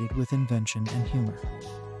executed with invention and humor.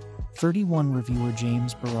 31 reviewer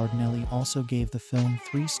James Berardinelli also gave the film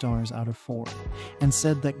 3 stars out of 4, and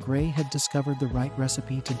said that Gray had discovered the right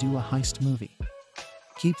recipe to do a heist movie.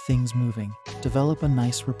 Keep things moving, develop a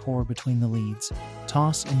nice rapport between the leads,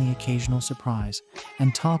 toss in the occasional surprise,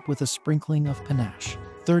 and top with a sprinkling of panache.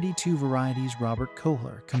 32 Variety's Robert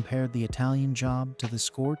Kohler compared The Italian Job to The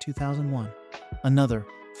Score 2001, another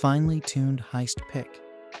finely tuned heist pick,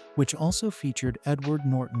 which also featured Edward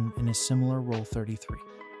Norton in a similar role. 33.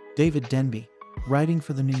 David Denby, writing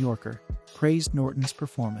for The New Yorker, praised Norton's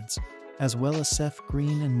performance, as well as Seth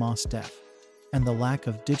Green and Mos Def, and the lack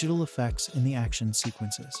of digital effects in the action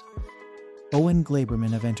sequences. Owen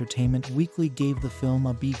Glaberman of Entertainment Weekly gave the film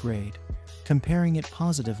a B grade, comparing it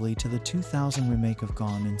positively to the 2000 remake of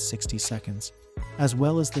Gone in 60 Seconds, as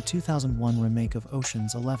well as the 2001 remake of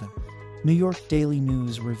Ocean's 11. New York Daily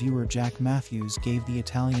News reviewer Jack Matthews gave The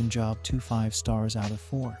Italian Job 2.5 stars out of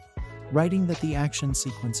 4, writing that the action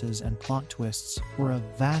sequences and plot twists were a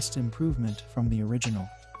vast improvement from the original,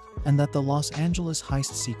 and that the Los Angeles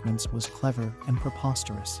heist sequence was clever and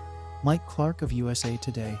preposterous. Mike Clark of USA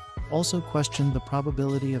Today also questioned the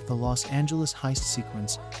probability of the Los Angeles heist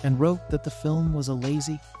sequence and wrote that the film was a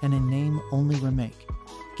lazy and in name-only remake,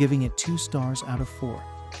 giving it 2 stars out of 4.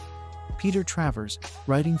 Peter Travers,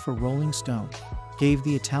 writing for Rolling Stone, gave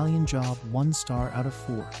The Italian Job 1 star out of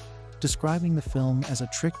 4, describing the film as a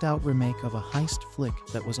tricked-out remake of a heist flick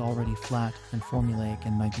that was already flat and formulaic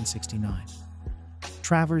in 1969.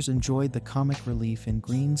 Travers enjoyed the comic relief in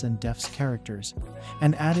Green's and Def's characters,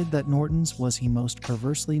 and added that Norton's was his most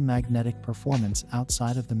perversely magnetic performance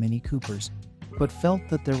outside of the Mini Coopers, but felt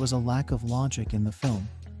that there was a lack of logic in the film.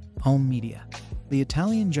 Home media. The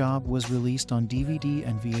Italian Job was released on DVD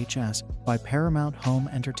and VHS by Paramount Home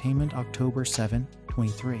Entertainment October 7,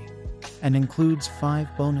 2023, and includes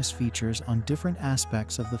 5 bonus features on different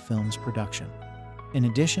aspects of the film's production. In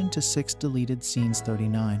addition to 6 deleted scenes.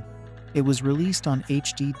 39. It was released on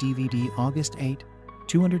HD DVD August 8,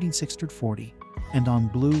 240, and on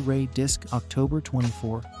Blu-ray disc October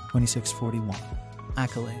 24, 2641.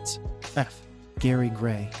 Accolades. F. Gary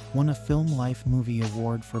Gray won a Film Life Movie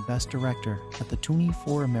Award for Best Director at the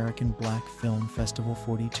 24 American Black Film Festival.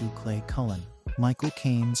 42 Clay Cullen, Michael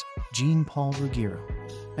Caines, Jean-Paul Ruggiero,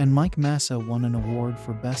 and Mike Massa won an award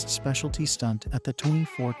for Best Specialty Stunt at the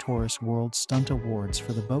 24 Taurus World Stunt Awards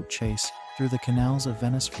for the boat chase through the canals of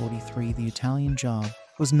Venice. 43 The Italian Job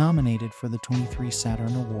was nominated for the 23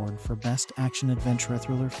 Saturn Award for Best Action Adventure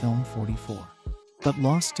Thriller Film. 44, but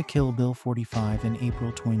lost to Kill Bill 45 in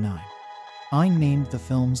April. 29. I named the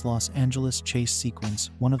film's Los Angeles chase sequence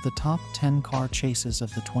one of the top 10 car chases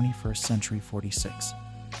of the 21st century. 46.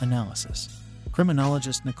 Analysis.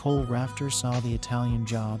 Criminologist Nicole Rafter saw The Italian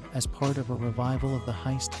Job as part of a revival of the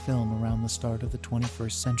heist film around the start of the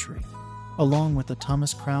 21st century, along with the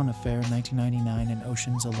Thomas Crown Affair 1999 and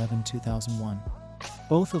Ocean's 11 2001,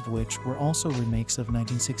 both of which were also remakes of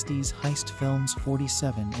 1960s heist films.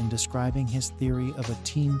 47 In describing his theory of a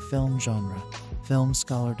teen film genre, film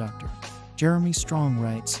scholar Dr. Jeremy Strong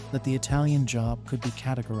writes that The Italian Job could be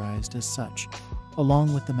categorized as such.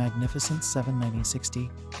 along with The Magnificent Seven 1960,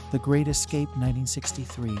 The Great Escape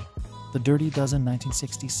 1963, The Dirty Dozen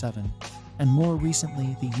 1967, and more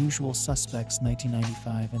recently The Usual Suspects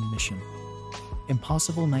 1995 and Mission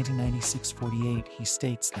Impossible 1996-48. He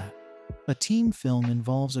states that a team film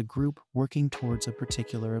involves a group working towards a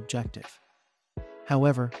particular objective.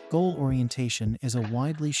 However, goal orientation is a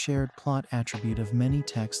widely shared plot attribute of many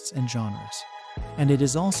texts and genres. And it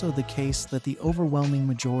is also the case that the overwhelming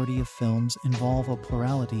majority of films involve a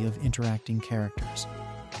plurality of interacting characters.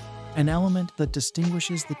 An element that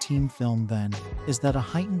distinguishes the team film, then, is that a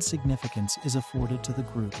heightened significance is afforded to the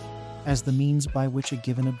group, as the means by which a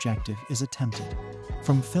given objective is attempted.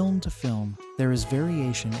 From film to film, there is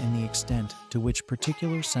variation in the extent to which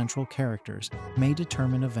particular central characters may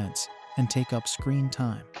determine events and take up screen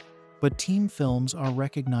time. But team films are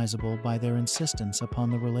recognizable by their insistence upon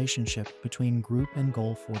the relationship between group and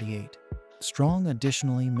goal 48. Strong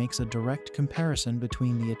additionally makes a direct comparison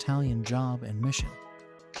between The Italian Job and Mission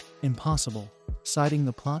Impossible, citing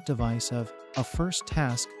the plot device of a first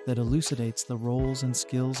task that elucidates the roles and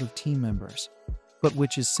skills of team members, but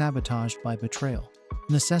which is sabotaged by betrayal,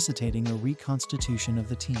 necessitating a reconstitution of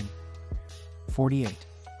the team. 48.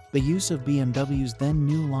 The use of BMW's then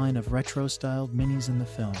new line of retro-styled minis in the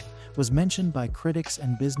film was mentioned by critics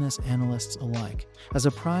and business analysts alike as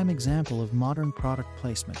a prime example of modern product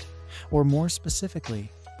placement, or more specifically,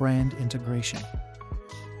 brand integration.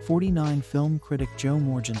 49. Film critic Joe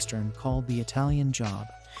Morgenstern called The Italian Job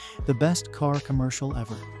the best car commercial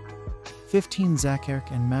ever. 15. Zacharek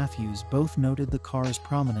and Matthews both noted the car's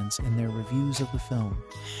prominence in their reviews of the film,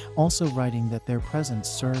 also writing that their presence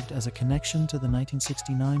served as a connection to the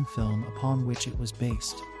 1969 film upon which it was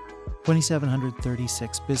based.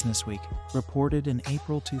 2736 Businessweek reported in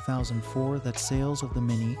April 2004 that sales of the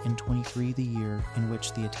Mini in 23, the year in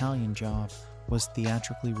which The Italian Job was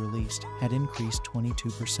theatrically released, had increased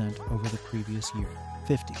 22% over the previous year.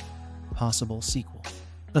 50. Possible sequel.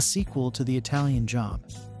 A sequel to The Italian Job,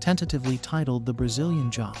 tentatively titled The Brazilian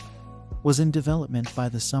Job, was in development by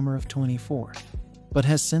the summer of 24, but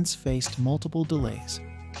has since faced multiple delays.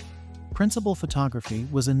 Principal photography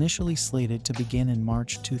was initially slated to begin in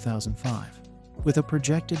March 2005, with a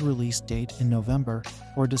projected release date in November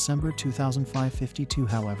or December 2005. 52.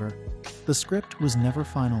 However, the script was never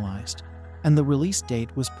finalized, and the release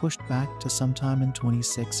date was pushed back to sometime in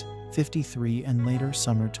 26, 53 and later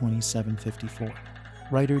summer 27, 54.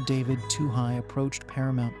 Writer David Tuhey approached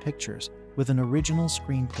Paramount Pictures with an original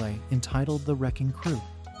screenplay entitled The Wrecking Crew,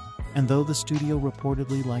 and though the studio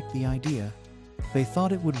reportedly liked the idea, they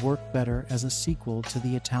thought it would work better as a sequel to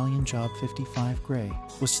The Italian Job. 55. Gray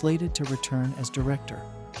was slated to return as director,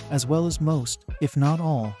 as well as most, if not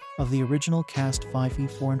all, of the original cast.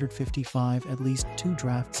 5. 455. At least 2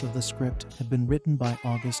 drafts of the script had been written by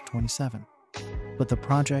August 27, but the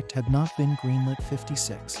project had not been greenlit.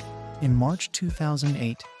 56. In March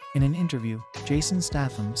 2008, in an interview, Jason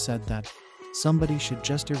Statham said that somebody should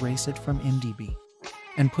just erase it from IMDb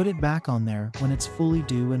and put it back on there when it's fully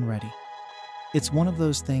due and ready. It's one of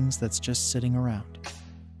those things that's just sitting around.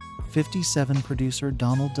 57. Producer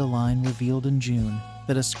Donald DeLine revealed in June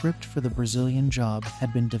that a script for The Brazilian Job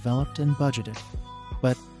had been developed and budgeted,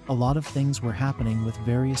 but a lot of things were happening with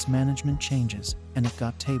various management changes, and it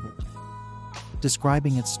got tabled.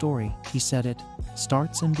 Describing its story, he said it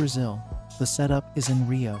starts in Brazil, the setup is in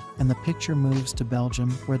Rio, and the picture moves to Belgium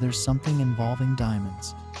where there's something involving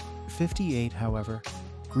diamonds. 58. However,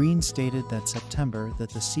 Green stated that September that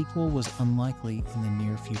the sequel was unlikely in the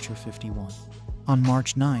near future. 51. On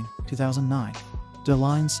March 9, 2009,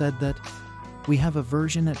 DeLine said that, "We have a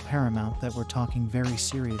version at Paramount that we're talking very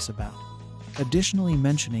serious about," additionally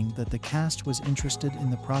mentioning that the cast was interested in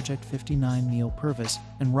the project. 59. Neil Purvis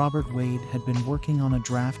and Robert Wade had been working on a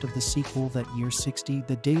draft of the sequel that year. 60.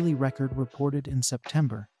 The Daily Record reported in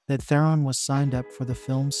September that Theron was signed up for the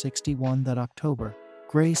film. 61. That October,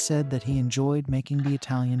 Gray said that he enjoyed making The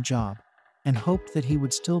Italian Job and hoped that he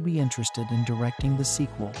would still be interested in directing the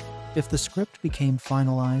sequel if the script became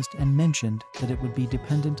finalized, and mentioned that it would be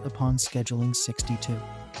dependent upon scheduling. 62.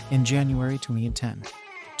 In January 2010,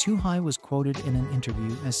 Tuhey was quoted in an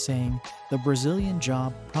interview as saying, "The Brazilian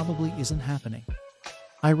Job probably isn't happening.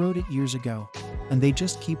 I wrote it years ago, and they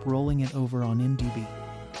just keep rolling it over on IMDb.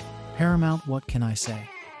 Paramount, what can I say?"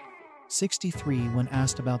 63. When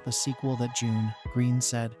asked about the sequel that June, Green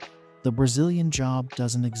said, "The Brazilian Job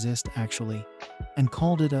doesn't exist actually," and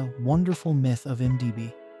called it a wonderful myth of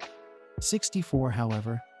IMDb. 64.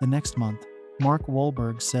 However, the next month, Mark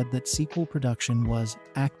Wahlberg said that sequel production was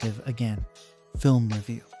active again. Film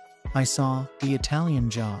review. I saw The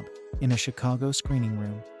Italian Job in a Chicago screening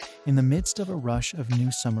room in the midst of a rush of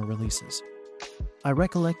new summer releases. I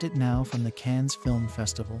recollect it now from the Cannes Film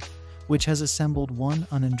Festival, which has assembled one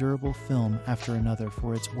unendurable film after another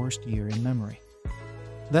for its worst year in memory.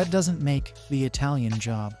 That doesn't make The Italian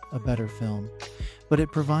Job a better film, but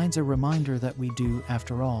it provides a reminder that we do,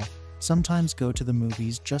 after all, sometimes go to the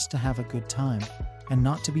movies just to have a good time and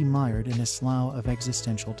not to be mired in a slough of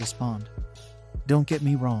existential despond. Don't get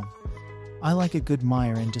me wrong. I like a good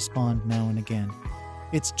mire and despond now and again.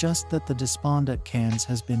 It's just that the despond at Cannes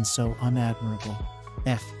has been so unadmirable.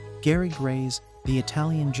 Gary Gray's The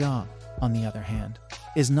Italian Job, on the other hand,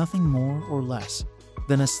 is nothing more or less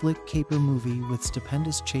than a slick caper movie with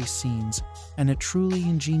stupendous chase scenes and a truly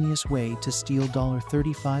ingenious way to steal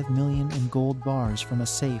 $35 million in gold bars from a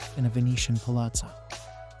safe in a Venetian palazzo.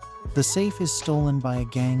 The safe is stolen by a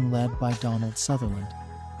gang led by Donald Sutherland,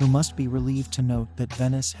 who must be relieved to note that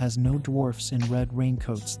Venice has no dwarfs in red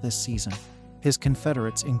raincoats this season. His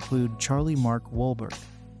confederates include Charlie Mark Wahlberg,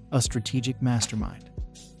 a strategic mastermind.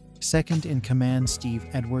 Second in command Steve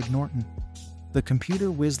Edward Norton, the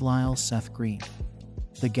computer whiz Lyle Seth Green,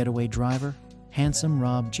 the getaway driver, handsome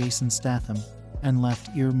Rob Jason Statham, and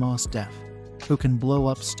left ear Mos Def, who can blow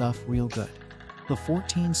up stuff real good. The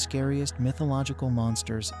 14 scariest mythological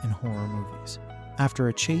monsters in horror movies. After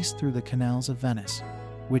a chase through the canals of Venice,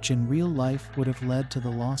 which in real life would have led to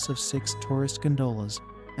the loss of 6 tourist gondolas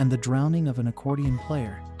and the drowning of an accordion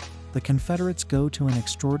player, the Confederates go to an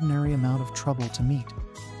extraordinary amount of trouble to meet,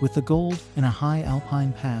 with the gold in a high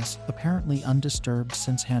alpine pass apparently undisturbed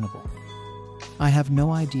since Hannibal. I have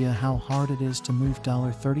no idea how hard it is to move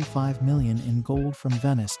 $35 million in gold from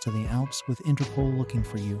Venice to the Alps with Interpol looking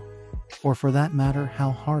for you, or for that matter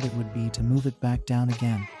how hard it would be to move it back down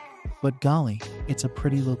again. But golly, it's a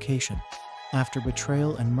pretty location. After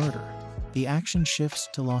betrayal and murder, the action shifts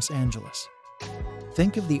to Los Angeles.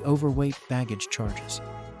 Think of the overweight baggage charges.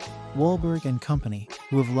 Wahlberg and company,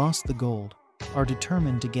 who have lost the gold, are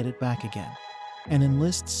determined to get it back again, and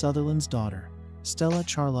enlist Sutherland's daughter, Stella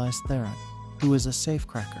Charlize Theron, who is a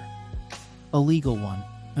safecracker. A legal one,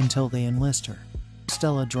 until they enlist her.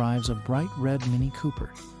 Stella drives a bright red Mini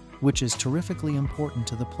Cooper, which is terrifically important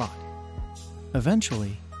to the plot.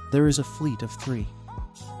 Eventually, there is a fleet of 3.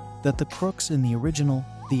 That the crooks in the original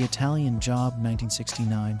The Italian Job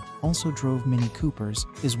 1969 also drove Mini Coopers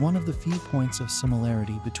is one of the few points of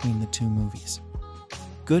similarity between the two movies.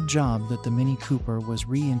 Good job that the Mini Cooper was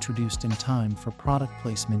reintroduced in time for product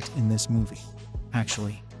placement in this movie.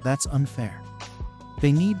 Actually, that's unfair.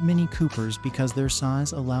 They need Mini Coopers because their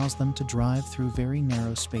size allows them to drive through very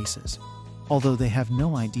narrow spaces, although they have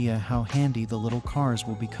no idea how handy the little cars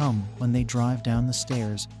will become when they drive down the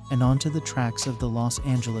stairs and onto the tracks of the Los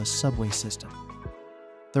Angeles subway system.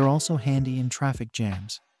 They're also handy in traffic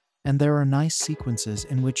jams, and there are nice sequences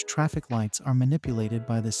in which traffic lights are manipulated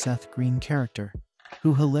by the Seth Green character,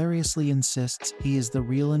 who hilariously insists he is the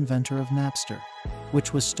real inventor of Napster,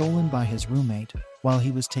 which was stolen by his roommate while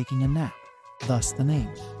he was taking a nap, thus the name.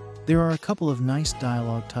 There are a couple of nice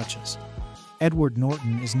dialogue touches. Edward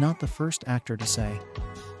Norton is not the first actor to say,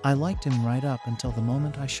 "I liked him right up until the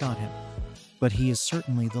moment I shot him," but he is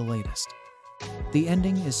certainly the latest. The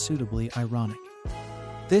ending is suitably ironic.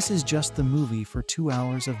 This is just the movie for 2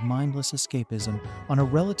 hours of mindless escapism on a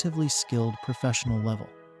relatively skilled professional level.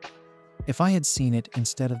 If I had seen it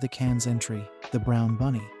instead of the Cannes entry, The Brown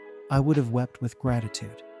Bunny, I would have wept with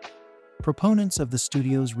gratitude. Proponents of the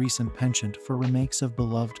studio's recent penchant for remakes of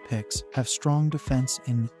beloved picks have strong defense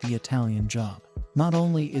in The Italian Job. Not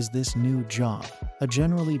only is this new Job a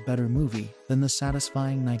generally better movie than the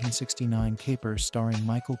satisfying 1969 caper starring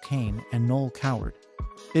Michael Caine and Noel Coward,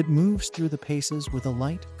 it moves through the paces with a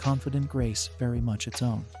light, confident grace very much its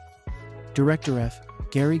own. Director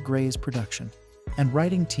Gary Gray's production and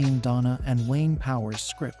writing team Donna and Wayne Powers'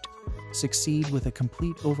 script succeed with a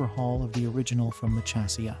complete overhaul of the original from the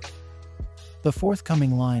chassis up. The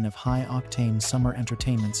forthcoming line of high-octane summer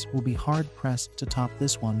entertainments will be hard-pressed to top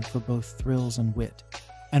this one for both thrills and wit,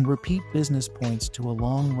 and repeat business points to a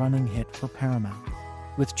long-running hit for Paramount,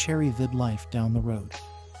 with Cherry Vid Life down the road.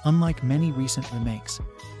 Unlike many recent remakes,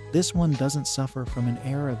 this one doesn't suffer from an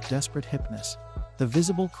air of desperate hipness, the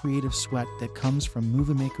visible creative sweat that comes from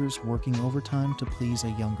movie makers working overtime to please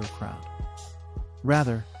a younger crowd.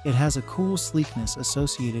 Rather, it has a cool sleekness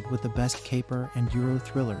associated with the best caper and Euro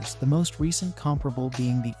thrillers, the most recent comparable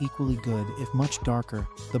being the equally good, if much darker,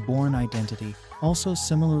 The Bourne Identity, also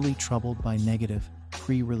similarly troubled by negative,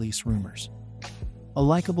 pre-release rumors. A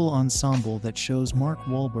likable ensemble that shows Mark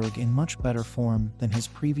Wahlberg in much better form than his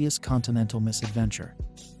previous continental misadventure.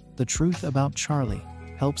 The truth about Charlie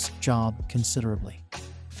helps Job considerably.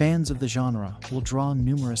 Fans of the genre will draw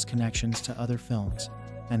numerous connections to other films,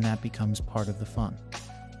 and that becomes part of the fun.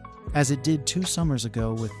 As it did 2 summers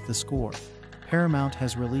ago with The Score, Paramount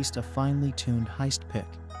has released a finely tuned heist pick,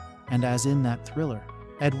 and as in that thriller,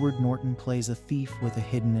 Edward Norton plays a thief with a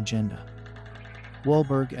hidden agenda.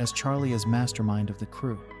 Wahlberg as Charlie is mastermind of the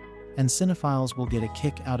crew, and cinephiles will get a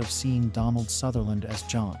kick out of seeing Donald Sutherland as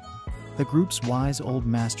John, the group's wise old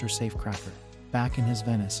master safecracker, back in his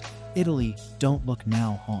Venice, Italy, don't look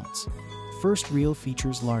now haunts. First reel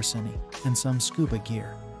features larceny and some scuba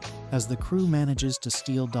gear, as the crew manages to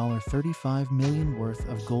steal $35 million worth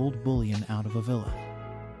of gold bullion out of a villa.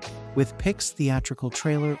 With Pick's theatrical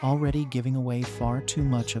trailer already giving away far too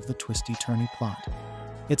much of the twisty-turny plot,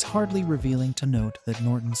 it's hardly revealing to note that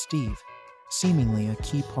Norton Steve, seemingly a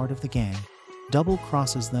key part of the gang,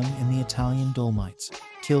 double-crosses them in the Italian Dolomites,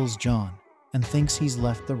 kills John, and thinks he's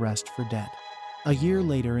left the rest for dead. A year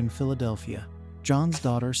later in Philadelphia, John's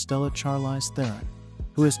daughter Stella Charlize Theron,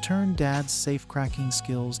 who has turned Dad's safe-cracking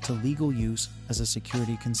skills to legal use as a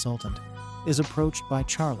security consultant, is approached by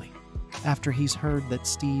Charlie after he's heard that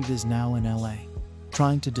Steve is now in LA,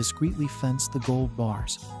 trying to discreetly fence the gold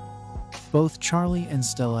bars. Both Charlie and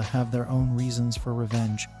Stella have their own reasons for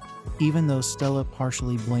revenge, even though Stella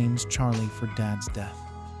partially blames Charlie for Dad's death.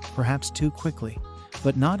 Perhaps too quickly,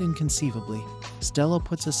 but not inconceivably, Stella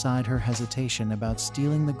puts aside her hesitation about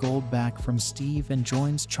stealing the gold back from Steve and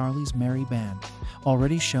joins Charlie's merry band,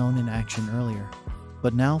 already shown in action earlier,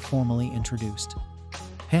 but now formally introduced.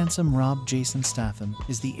 Handsome Rob Jason Statham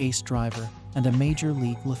is the ace driver and a Major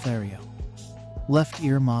League Lothario. Left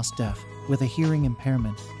ear Mos Def, with a hearing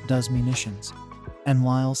impairment, does munitions. And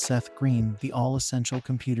while Seth Green, the all-essential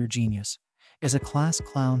computer genius, is a class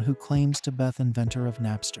clown who claims to be inventor of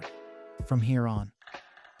Napster. From here on,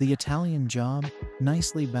 The Italian Job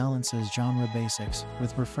nicely balances genre basics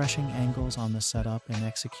with refreshing angles on the setup and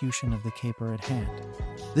execution of the caper at hand,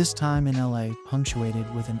 this time in LA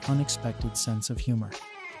punctuated with an unexpected sense of humor.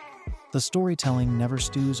 The storytelling never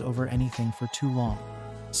stews over anything for too long,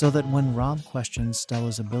 so that when Rob questions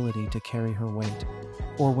Stella's ability to carry her weight,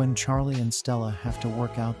 or when Charlie and Stella have to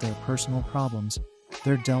work out their personal problems,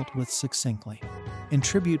 they're dealt with succinctly. In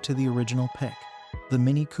tribute to the original pick, the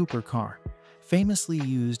Mini Cooper car, famously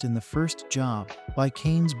used in the first job by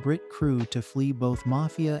Kane's Brit crew to flee both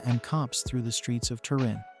mafia and cops through the streets of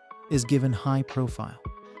Turin, is given high profile.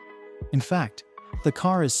 In fact, the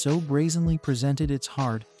car is so brazenly presented it's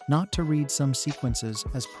hard not to read some sequences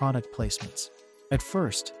as product placements. At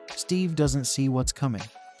first, Steve doesn't see what's coming,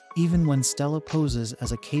 even when Stella poses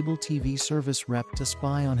as a cable TV service rep to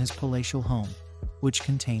spy on his palatial home, which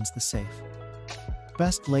contains the safe.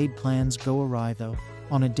 Best laid plans go awry though.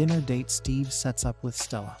 On a dinner date Steve sets up with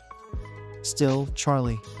Stella. Still,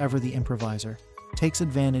 Charlie, ever the improviser, takes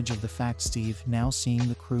advantage of the fact Steve, now seeing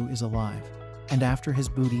the crew is alive, and after his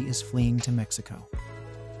booty is fleeing to Mexico.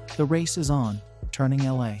 The race is on, turning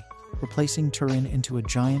LA, replacing Turin into a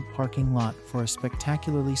giant parking lot for a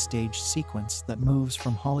spectacularly staged sequence that moves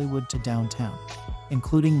from Hollywood to downtown,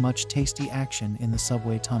 including much tasty action in the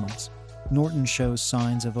subway tunnels. Norton shows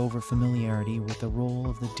signs of overfamiliarity with the role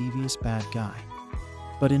of the devious bad guy,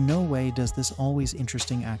 but in no way does this always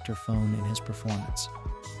interesting actor phone in his performance.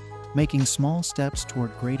 Making small steps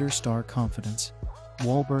toward greater star confidence,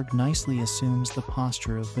 Wahlberg nicely assumes the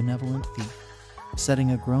posture of benevolent thief,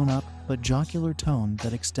 setting a grown-up but jocular tone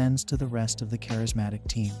that extends to the rest of the charismatic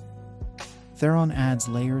team. Theron adds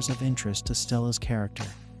layers of interest to Stella's character,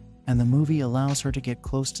 and the movie allows her to get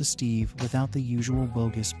close to Steve without the usual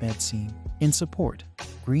bogus bed scene. In support,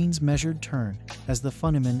 Green's measured turn as the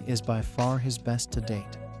funnyman is by far his best to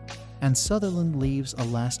date, and Sutherland leaves a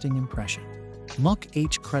lasting impression. Much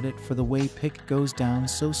credit for the way Pick goes down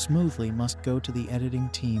so smoothly must go to the editing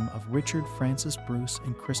team of Richard Francis Bruce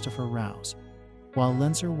and Christopher Rouse, while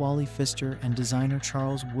lenser Wally Pfister and designer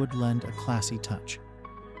Charles Wood lend a classy touch.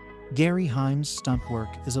 Gary Himes' stunt work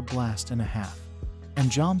is a blast and a half,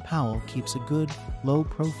 and John Powell keeps a good, low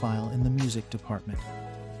profile in the music department.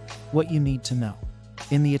 What you need to know.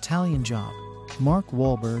 In The Italian Job, Mark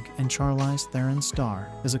Wahlberg and Charlize Theron star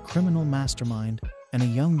as a criminal mastermind and a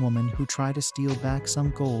young woman who try to steal back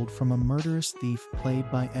some gold from a murderous thief played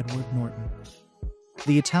by Edward Norton.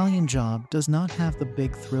 The Italian Job does not have the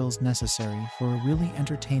big thrills necessary for a really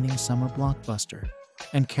entertaining summer blockbuster,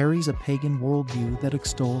 and carries a pagan worldview that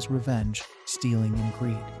extols revenge, stealing, and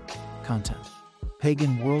greed. Content.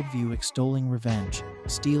 Pagan worldview extolling revenge,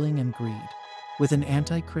 stealing, and greed, with an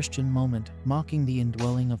anti-Christian moment mocking the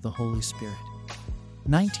indwelling of the Holy Spirit.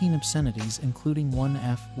 19 obscenities including 1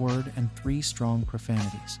 F-word and 3 strong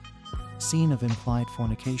profanities. Scene of implied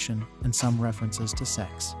fornication and some references to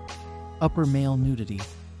sex. Upper male nudity,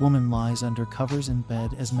 woman lies under covers in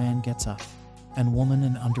bed as man gets up, and woman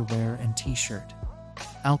in underwear and t-shirt.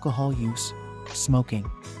 alcohol use, smoking,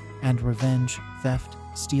 and revenge, theft,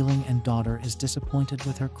 stealing, and daughter is disappointed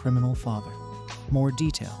with her criminal father. More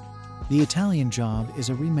detail. The Italian Job is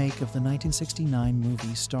a remake of the 1969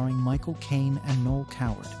 movie starring Michael Caine and Noel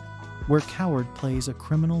Coward, where Coward plays a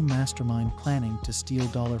criminal mastermind planning to steal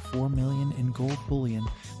 $4 million in gold bullion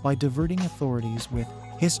by diverting authorities with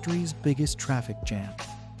history's biggest traffic jam.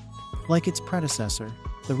 Like its predecessor,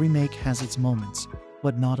 the remake has its moments,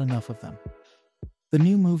 but not enough of them. The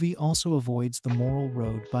new movie also avoids the moral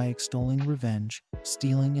road by extolling revenge,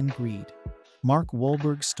 stealing, and greed. Mark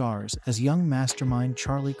Wahlberg stars as young mastermind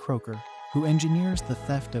Charlie Croker, who engineers the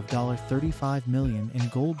theft of $35 million in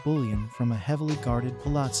gold bullion from a heavily guarded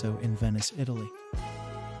palazzo in Venice, Italy.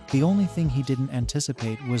 The only thing he didn't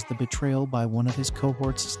anticipate was the betrayal by one of his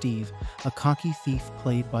cohorts, Steve, a cocky thief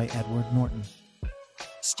played by Edward Norton.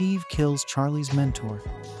 Steve kills Charlie's mentor,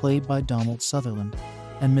 played by Donald Sutherland,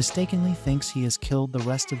 and mistakenly thinks he has killed the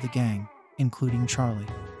rest of the gang, including Charlie.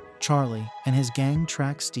 Charlie and his gang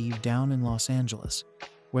track Steve down in Los Angeles,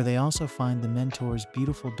 where they also find the mentor's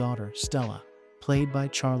beautiful daughter, Stella, played by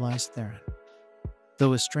Charlize Theron.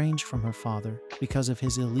 Though estranged from her father because of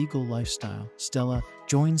his illegal lifestyle, Stella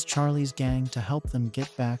joins Charlie's gang to help them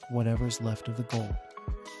get back whatever's left of the gold.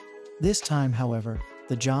 This time, however,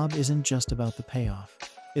 the job isn't just about the payoff.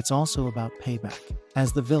 It's also about payback.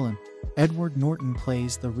 As the villain, Edward Norton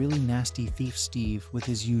plays the really nasty thief Steve with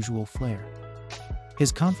his usual flair.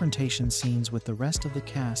 His confrontation scenes with the rest of the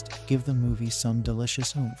cast give the movie some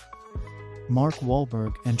delicious oomph. Mark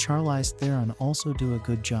Wahlberg and Charlize Theron also do a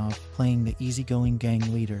good job playing the easygoing gang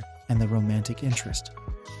leader and the romantic interest.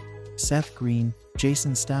 Seth Green,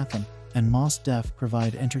 Jason Statham, and Mos Def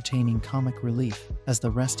provide entertaining comic relief as the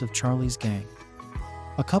rest of Charlie's gang.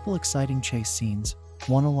 A couple exciting chase scenes,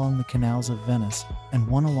 one along the canals of Venice and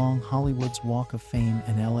one along Hollywood's Walk of Fame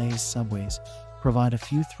and LA's subways, provide a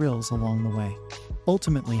few thrills along the way.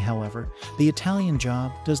 Ultimately, however, The Italian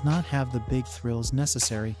Job does not have the big thrills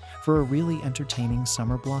necessary for a really entertaining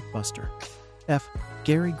summer blockbuster.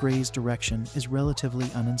 Gary Gray's direction is relatively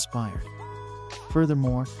uninspired.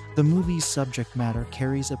 Furthermore, the movie's subject matter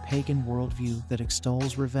carries a pagan worldview that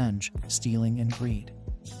extols revenge, stealing, and greed.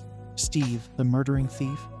 Steve, the murdering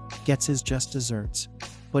thief, gets his just desserts,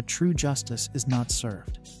 but true justice is not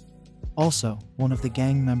served. Also, one of the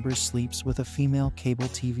gang members sleeps with a female cable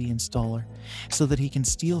TV installer so that he can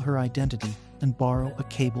steal her identity and borrow a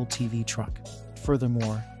cable TV truck.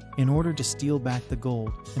 Furthermore, in order to steal back the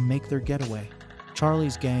gold and make their getaway,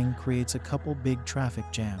 Charlie's gang creates a couple big traffic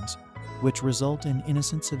jams, which result in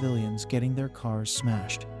innocent civilians getting their cars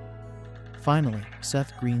smashed. Finally,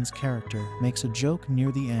 Seth Green's character makes a joke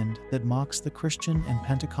near the end that mocks the Christian and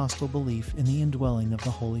Pentecostal belief in the indwelling of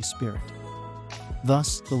the Holy Spirit.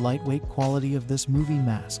 Thus, the lightweight quality of this movie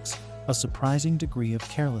masks a surprising degree of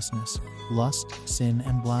carelessness, lust, sin,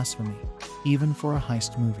 and blasphemy, even for a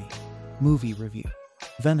heist movie. Movie review.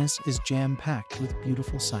 Venice is jam-packed with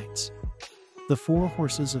beautiful sights. The Four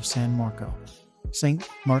Horses of San Marco, St.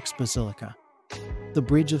 Mark's Basilica, the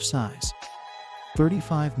Bridge of Sighs,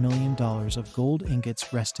 $35 million of gold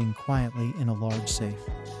ingots resting quietly in a large safe.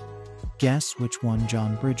 Guess which one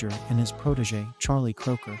John Bridger and his protege, Charlie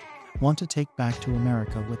Croker, want to take back to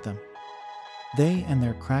America with them. They and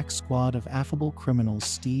their crack squad of affable criminals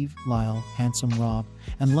Steve, Lyle, Handsome Rob,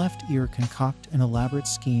 and Left Ear concoct an elaborate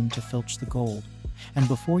scheme to filch the gold, and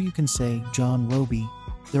before you can say John Roby,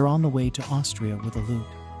 they're on the way to Austria with the loot.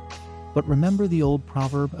 But remember the old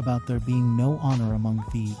proverb about there being no honor among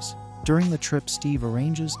thieves. During the trip, Steve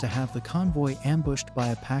arranges to have the convoy ambushed by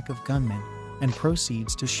a pack of gunmen and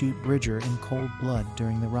proceeds to shoot Bridger in cold blood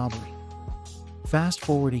during the robbery. Fast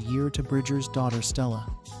forward a year to Bridger's daughter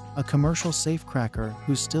Stella, a commercial safecracker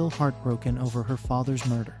who's still heartbroken over her father's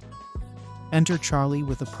murder. Enter Charlie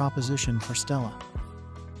with a proposition for Stella.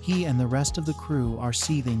 He and the rest of the crew are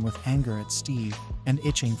seething with anger at Steve and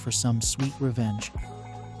itching for some sweet revenge.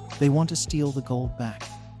 They want to steal the gold back,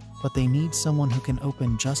 but they need someone who can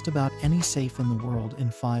open just about any safe in the world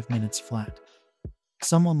in 5 minutes flat.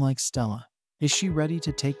 Someone like Stella. Is she ready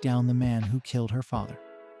to take down the man who killed her father?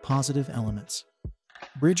 Positive elements.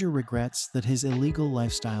 Bridger regrets that his illegal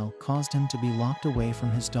lifestyle caused him to be locked away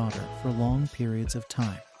from his daughter for long periods of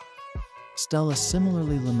time. Stella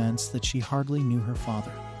similarly laments that she hardly knew her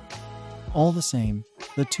father. All the same,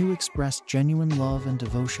 the two express genuine love and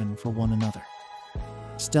devotion for one another.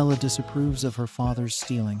 Stella disapproves of her father's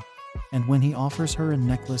stealing, and when he offers her a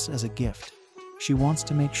necklace as a gift, she wants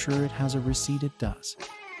to make sure it has a receipt it does.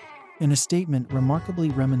 In a statement remarkably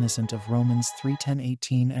reminiscent of Romans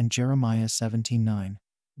 3:10-18 and Jeremiah 17:9,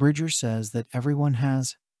 Bridger says that everyone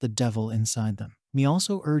has the devil inside them. He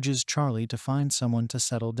also urges Charlie to find someone to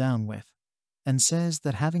settle down with, and says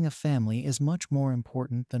that having a family is much more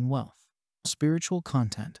important than wealth. Spiritual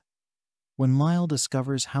content. When Lyle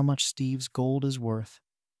discovers how much Steve's gold is worth,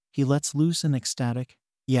 he lets loose an ecstatic,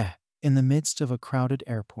 "yeah," in the midst of a crowded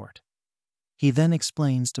airport. He then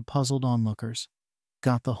explains to puzzled onlookers,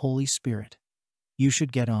 "Got the Holy Spirit. You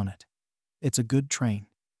should get on it. It's a good train."